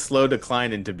the slow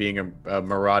decline into being a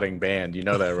marauding band. You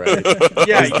know that, right?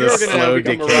 Yeah, It's the you're gonna slow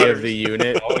become decay marauders. of the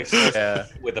unit. Always starts Yeah.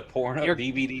 with a porno, You're-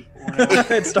 DVD porno.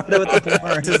 It started with the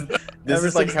porn. This Ever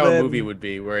is like since how a then- movie would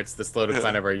be, where it's the slow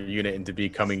decline of our unit into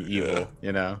becoming evil.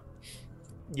 You know.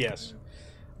 Yes.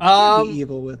 Can't be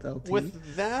evil with LT.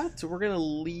 With that, we're gonna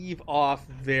leave off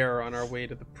there on our way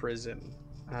to the prison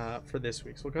for this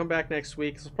week. So we'll come back next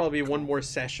week. This will probably be one more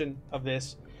session of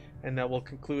this, and that will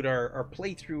conclude our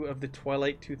playthrough of the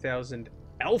Twilight 2000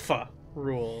 Alpha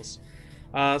rules.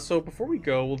 So before we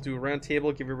go, we'll do a round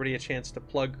table, give everybody a chance to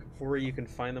plug where you can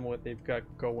find them, what they've got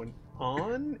going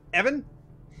on. Evan?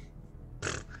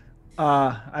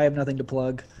 I have nothing to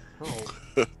plug.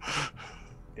 Oh.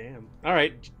 Damn. All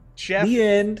right. Jeff The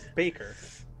end. Baker.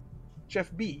 Jeff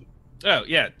B. Oh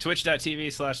yeah,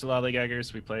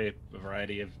 twitch.tv/thelollygaggers. We play a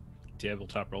variety of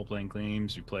tabletop role-playing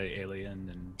games. We play Alien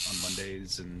and on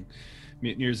Mondays, and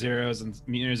Mutant Year Zeros and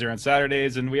Mutant Year Zero on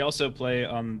Saturdays, and we also play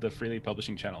on the Freely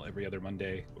Publishing channel every other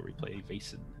Monday, where we play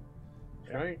Vaesen.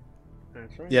 Right.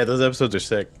 That's right. Yeah, those episodes are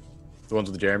sick. The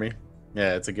ones with Jeremy.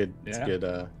 Yeah, it's a good,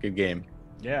 Yeah. good game.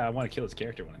 Yeah, I want to kill his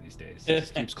character one of these days. He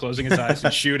just keeps closing his eyes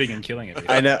and shooting and killing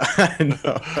everything. I know. I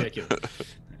know. Ridiculous.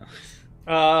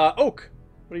 Oak,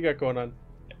 what do you got going on?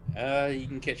 You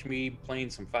can catch me playing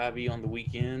some 5e on the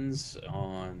weekends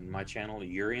on my channel,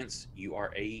 Urience,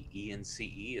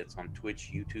 Uraence. That's on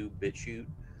Twitch, YouTube, BitChute.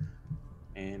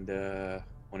 And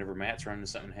whenever Matt's running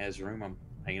something has room, I'm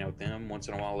hanging out with them. Once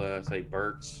in a while, say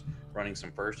Bert's running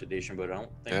some first edition, but I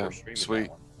don't think Yeah, we're streaming sweet. that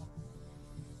one.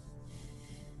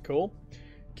 Cool.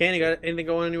 Ken, you got anything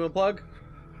going on you want to plug?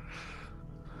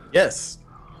 Yes.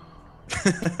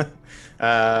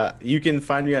 You can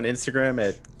find me on Instagram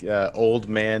at old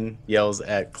man yells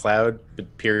at cloud,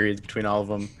 but periods between all of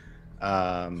them.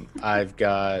 I've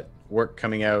got work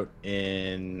coming out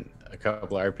in a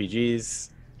couple of RPGs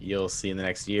you'll see in the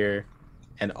next year.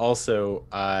 And also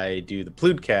I do the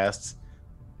Pludcasts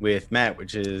with Matt,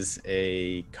 which is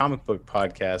a comic book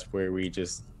podcast where we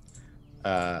just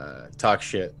talk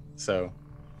shit. So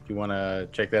if you want to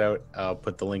check that out, I'll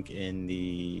put the link in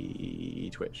the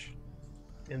Twitch.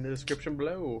 In the description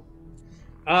below.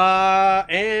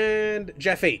 And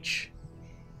Jeff H.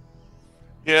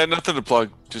 Yeah, nothing to plug.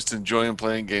 Just enjoying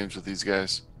playing games with these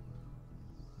guys.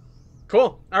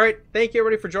 Cool. All right. Thank you,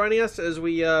 everybody, for joining us as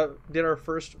we did our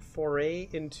first foray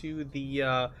into the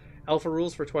Alpha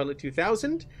rules for Twilight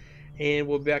 2000. And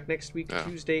we'll be back next week, Yeah.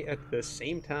 Tuesday, at the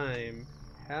same time.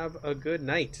 Have a good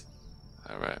night.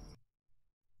 All right.